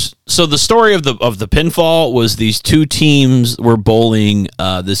 This was so the story of the pinfall was these 2 teams were bowling.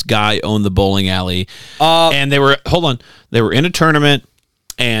 This guy owned the bowling alley, and they were in a tournament.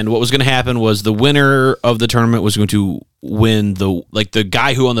 And what was going to happen was the winner of the tournament was going to win the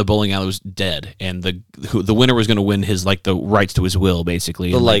guy who owned the bowling alley was dead, and the winner was going to win his the rights to his will,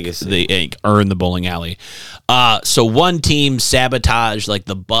 basically the legacy. They earn the bowling alley. So one team sabotaged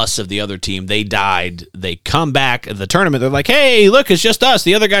the bus of the other team. They died. They come back at the tournament. They're like, "Hey, look, it's just us.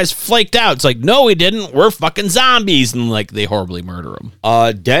 The other guys flaked out." It's like, "No, we didn't. We're fucking zombies," and they horribly murder him.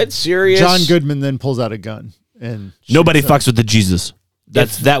 Dead serious. John Goodman then pulls out a gun and nobody fucks with the Jesus.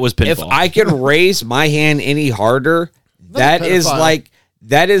 That was pinfall. If I can raise my hand any harder, that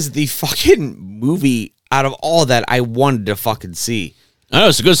is the fucking movie out of all that I wanted to fucking see. I know,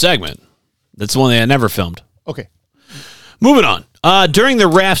 it's a good segment. That's the one that I never filmed. Okay. Moving on. During the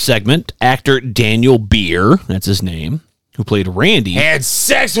raft segment, actor Daniel Beer, that's his name, who played Randy, Had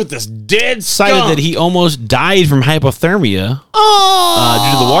sex with this dead skunk. cited that he almost died from hypothermia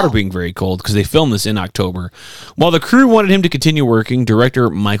due to the water being very cold because they filmed this in October. While the crew wanted him to continue working, director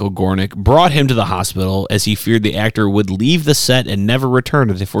Michael Gornick brought him to the hospital as he feared the actor would leave the set and never return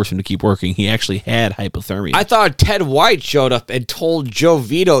if they forced him to keep working. He actually had hypothermia. I thought Ted White showed up and told Joe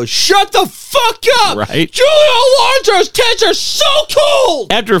Vito, "Shut the fuck up! Right? Julia Alonso's tits are so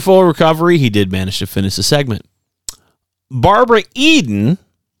cold!" After a full recovery, he did manage to finish the segment. Barbara Eden.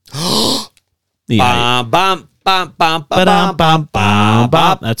 Yeah.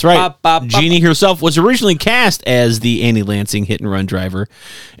 That's right. Jeannie herself was originally cast as the Annie Lansing hit and run driver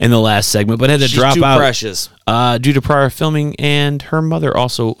in the last segment, but had to drop too out precious. Due to prior filming, and her mother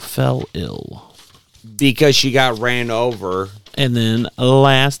also fell ill because she got ran over. And then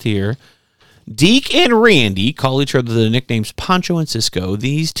last here, Deke and Randy call each other the nicknames Pancho and Cisco.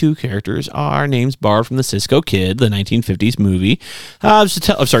 These two characters are names borrowed from the Cisco Kid, the 1950s movie.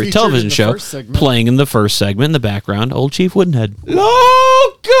 Television show playing in the first segment in the background. Old Chief Woodenhead.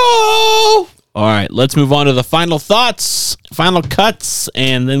 Loco! All right, let's move on to the final thoughts, final cuts,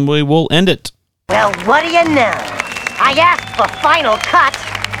 and then we will end it. Well, what do you know? I asked for final cut,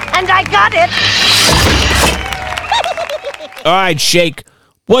 and I got it! All right, Shake.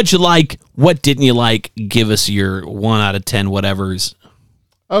 What'd you like? What didn't you like? Give us your 1 out of 10 whatevers.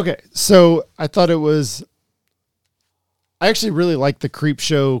 Okay, so I thought I actually really like the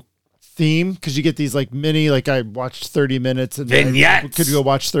Creepshow theme because you get these like mini, like I watched 30 minutes and I could go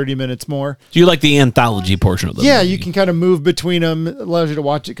watch 30 minutes more. Do you like the anthology portion of the movie? You can kind of move between them. It allows you to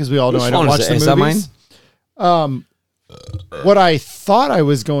watch it because we all know I don't watch the movies. Is that mine? What I thought I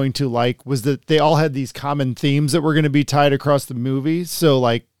was going to like was that they all had these common themes that were going to be tied across the movie. So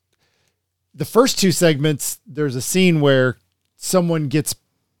like the first two segments, there's a scene where someone gets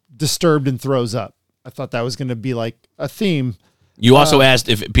disturbed and throws up. I thought that was going to be like a theme. You also asked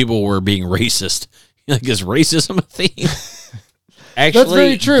if people were being racist. Like, is racism a theme? Actually, that's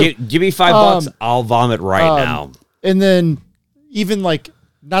very true. Give me $5. I'll vomit right now. And then even like,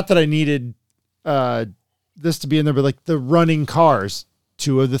 not that I needed, this to be in there, but like the running cars,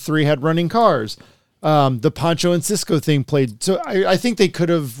 2 of the 3 had running cars. The Pancho and Cisco thing played. So I think they could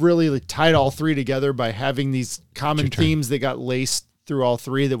have really like tied all 3 together by having these common themes that got laced through all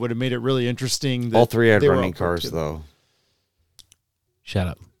 3 that would have made it really interesting. All 3 had running cars though. Shut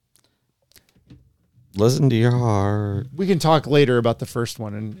up. Listen to your heart. We can talk later about the first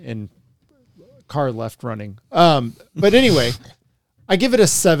one and car left running. But anyway, I give it a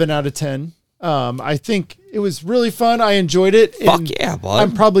 7 out of 10. I think it was really fun. I enjoyed it. Fuck yeah, bud.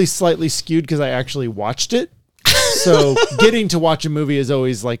 I'm probably slightly skewed because I actually watched it. So getting to watch a movie is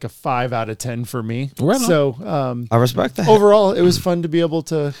always like a 5 out of 10 for me. Right on. So I respect that. Overall, it was fun to be able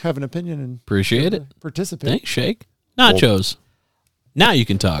to have an opinion and appreciate it. Participate. Thanks, Shake. Nachos. Now you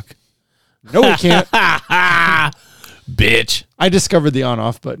can talk. No, we can't. Bitch. I discovered the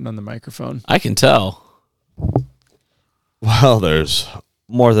on-off button on the microphone. I can tell. Well, there's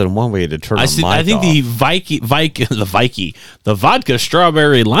more than one way to turn a mic off. I think the vodka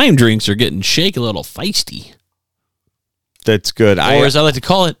strawberry lime drinks are getting Shake a little feisty. That's good. Or as I like to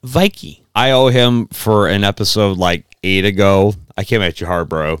call it, Vikey. I owe him for an episode like 8 ago. I came at you hard,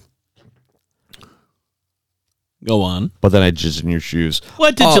 bro. Go on. But then I jizzed in your shoes.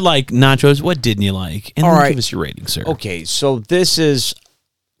 What did you like, Nachos? What didn't you like? And all right. Give us your rating, sir. Okay, so this is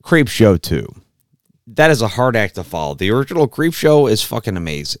Creepshow 2. That is a hard act to follow. The original Creepshow is fucking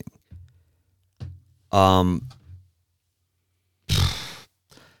amazing. I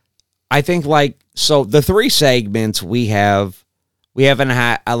think so the 3 segments we have like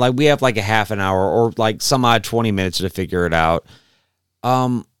a half an hour or like some odd 20 minutes to figure it out.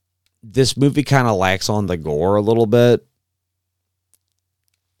 This movie kind of lacks on the gore a little bit.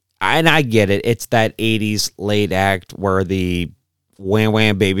 And I get it. It's that 80s late act where the Wham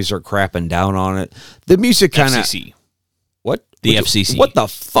Wham babies are crapping down on it. The music kind of... FCC. What? The FCC. What the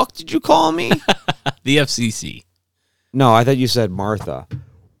fuck did you call me? The FCC. No, I thought you said Martha.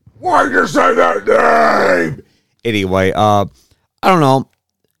 Why'd you say that name? Anyway, I don't know.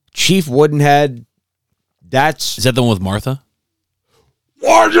 Chief Woodenhead, Is that the one with Martha?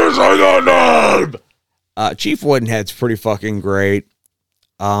 Why'd you say that name? Chief Woodenhead's pretty fucking great.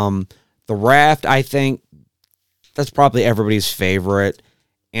 The Raft, I think, that's probably everybody's favorite.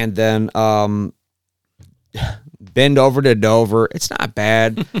 And then Bend Over to Dover. It's not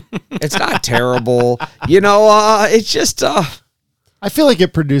bad. It's not terrible. It's just... I feel like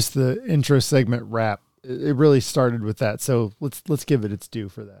it produced the intro segment rap. It really started with that. So let's give it its due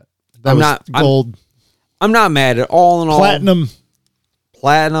for that. That was gold. I'm not mad at all in all.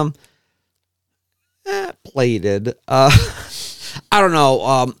 Platinum. Plated. I don't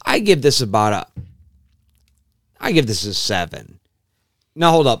know. I give this a 7.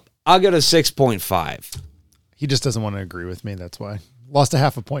 Now hold up. I'll give it a 6.5. He just doesn't want to agree with me. That's why. Lost a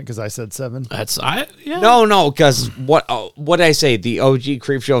half a point because I said 7. No, because what did I say? The OG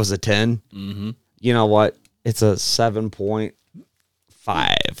Creepshow was a 10. Mm-hmm. You know what? It's a 7.5.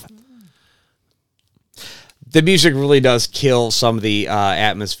 The music really does kill some of the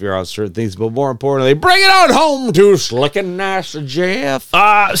atmosphere on certain things, but more importantly, bring it on home to Slick and Nasty Jeff.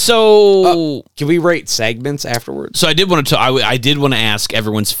 So can we rate segments afterwards? So I did want to. I did want to ask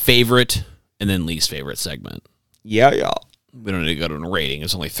everyone's favorite and then least favorite segment. Yeah. We don't need to go to a rating.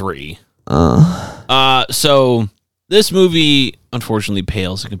 It's only 3. So this movie unfortunately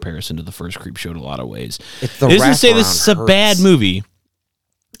pales in comparison to the first Creepshow in a lot of ways. It doesn't say this is a bad movie.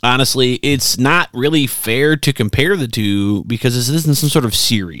 Honestly, it's not really fair to compare the two because this isn't some sort of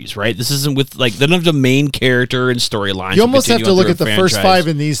series, right? This isn't with they don't have the main character and storyline. You almost have to look at the first 5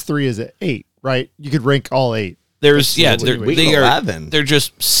 and these 3 as an 8, right? You could rank all 8. They're just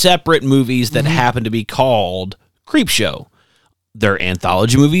separate movies that happen to be called Creepshow. They're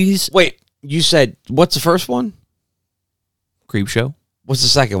anthology movies. Wait, you said what's the first one? Creepshow. What's the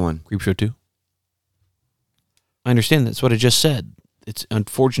second one? Creepshow 2. I understand that's what I just said. It's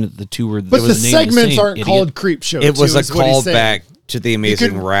unfortunate the two were. But the segments aren't called Creepshow. It was a callback to the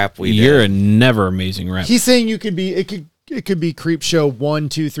amazing rap we did. You're a never amazing rap. He's saying it could be Creepshow 1,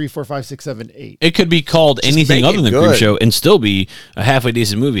 2, 3, 4, 5, 6, 7, 8. It could be called anything other than Creepshow and still be a halfway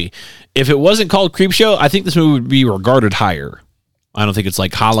decent movie. If it wasn't called Creepshow, I think this movie would be regarded higher. I don't think it's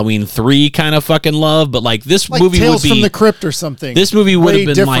like Halloween 3 kind of fucking love, but this movie Tales would be from the Crypt or something. This movie would have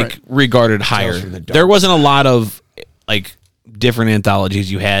been different. regarded higher. There wasn't a lot of different anthologies.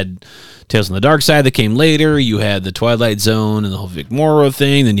 You had Tales from the Dark Side that came later. You had the Twilight Zone and the whole Vic Morrow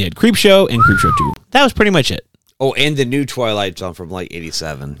thing. Then you had Creepshow and Creepshow 2. That was pretty much it. Oh, and the new Twilight Zone from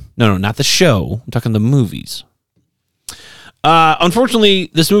 87. No, not the show. I'm talking the movies.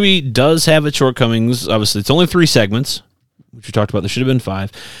 Unfortunately, this movie does have its shortcomings. Obviously, it's only 3 segments, which we talked about. There should have been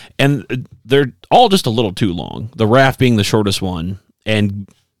 5. And they're all just a little too long. The raft being the shortest one and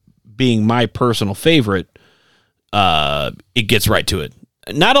being my personal favorite, it gets right to it.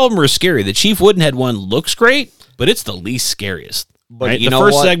 Not all of them are scary. The Chief Woodenhead one looks great, but it's the least scariest. But right? you know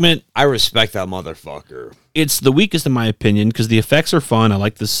first what? segment, I respect that motherfucker. It's the weakest in my opinion because the effects are fun. I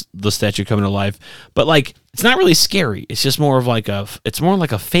like the statue coming to life, but it's not really scary. It's just more of it's more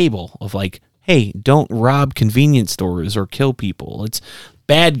like a fable of hey, don't rob convenience stores or kill people. It's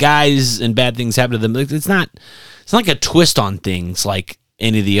bad guys and bad things happen to them. It's not like a twist on things like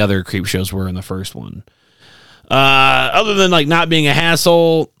any of the other Creepshows were in the first one. Other than not being a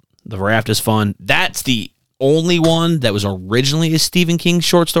hassle, the raft is fun. That's the only one that was originally a Stephen King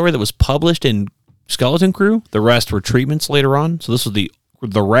short story that was published in Skeleton Crew. The rest were treatments later on. So this was the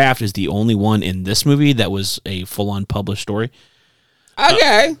raft is the only one in this movie that was a full-on published story.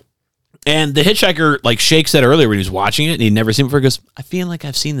 Okay. And the hitchhiker shakes that earlier when he was watching it and he'd never seen it before. He goes, I feel like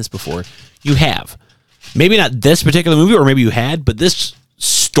I've seen this before. You have. Maybe not this particular movie, or maybe you had, but this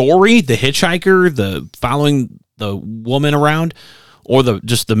story, the hitchhiker, the following the woman around, or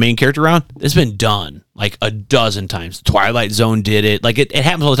just the main character around, it's been done a dozen times. Twilight Zone did it. It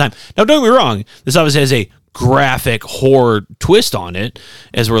happens all the time. Now, don't get me wrong. This obviously has a graphic horror twist on it,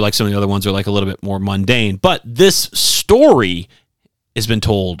 as where some of the other ones are a little bit more mundane. But this story has been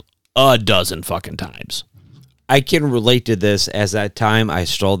told a dozen fucking times. I can relate to this as that time I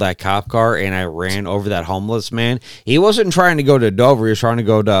stole that cop car and I ran over that homeless man. He wasn't trying to go to Dover. He was trying to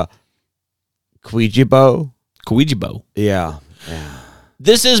go to Coejibo. Yeah.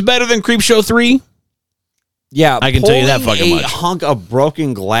 This is better than Creepshow 3. Yeah, I can tell you that fucking a much. hunk of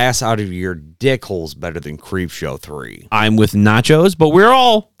broken glass out of your dick hole's better than Creepshow 3. I'm with Nachos, but we're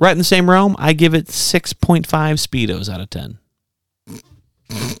all right in the same realm. I give it 6.5 Speedos out of 10.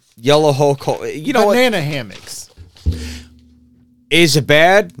 Yellow hole. You know Banana hammocks. Is it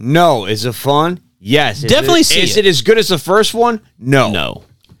bad? No. Is it fun? Yes. Definitely see Is it as good as the first one? No.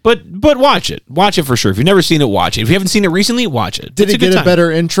 But watch it. Watch it for sure. If you've never seen it, watch it. If you haven't seen it recently, watch it. Did it get a better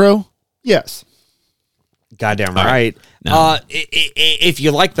intro? Yes. Goddamn right. No. If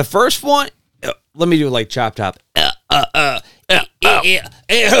you like the first one, let me do Chop Top. Well,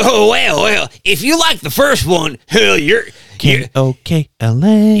 if you like the first one, you're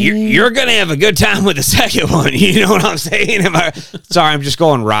gonna have a good time with the second one. You know what I'm saying? Sorry, I'm just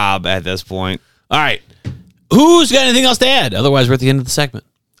going Rob at this point. All right. Who's got anything else to add? Otherwise, we're at the end of the segment.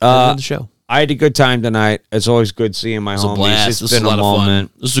 End of the show. I had a good time tonight. It's always good seeing my It was a homies. blast. It's This been was a a lot of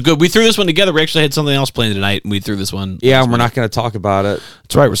moment. fun. This was good. We threw this one together. We actually had something else planned tonight, and we threw this one. Yeah, and we're not going to talk about it.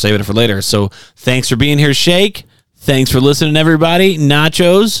 That's right. We're saving it for later. So thanks for being here, Shake. Thanks for listening, everybody.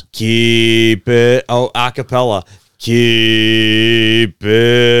 Nachos. Keep it. Oh, acapella. Keep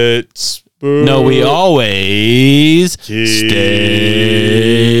it spooky. No, we always stay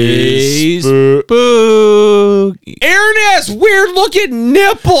spooky. Aaron has weird looking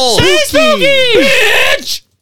nipples. Stay spooky.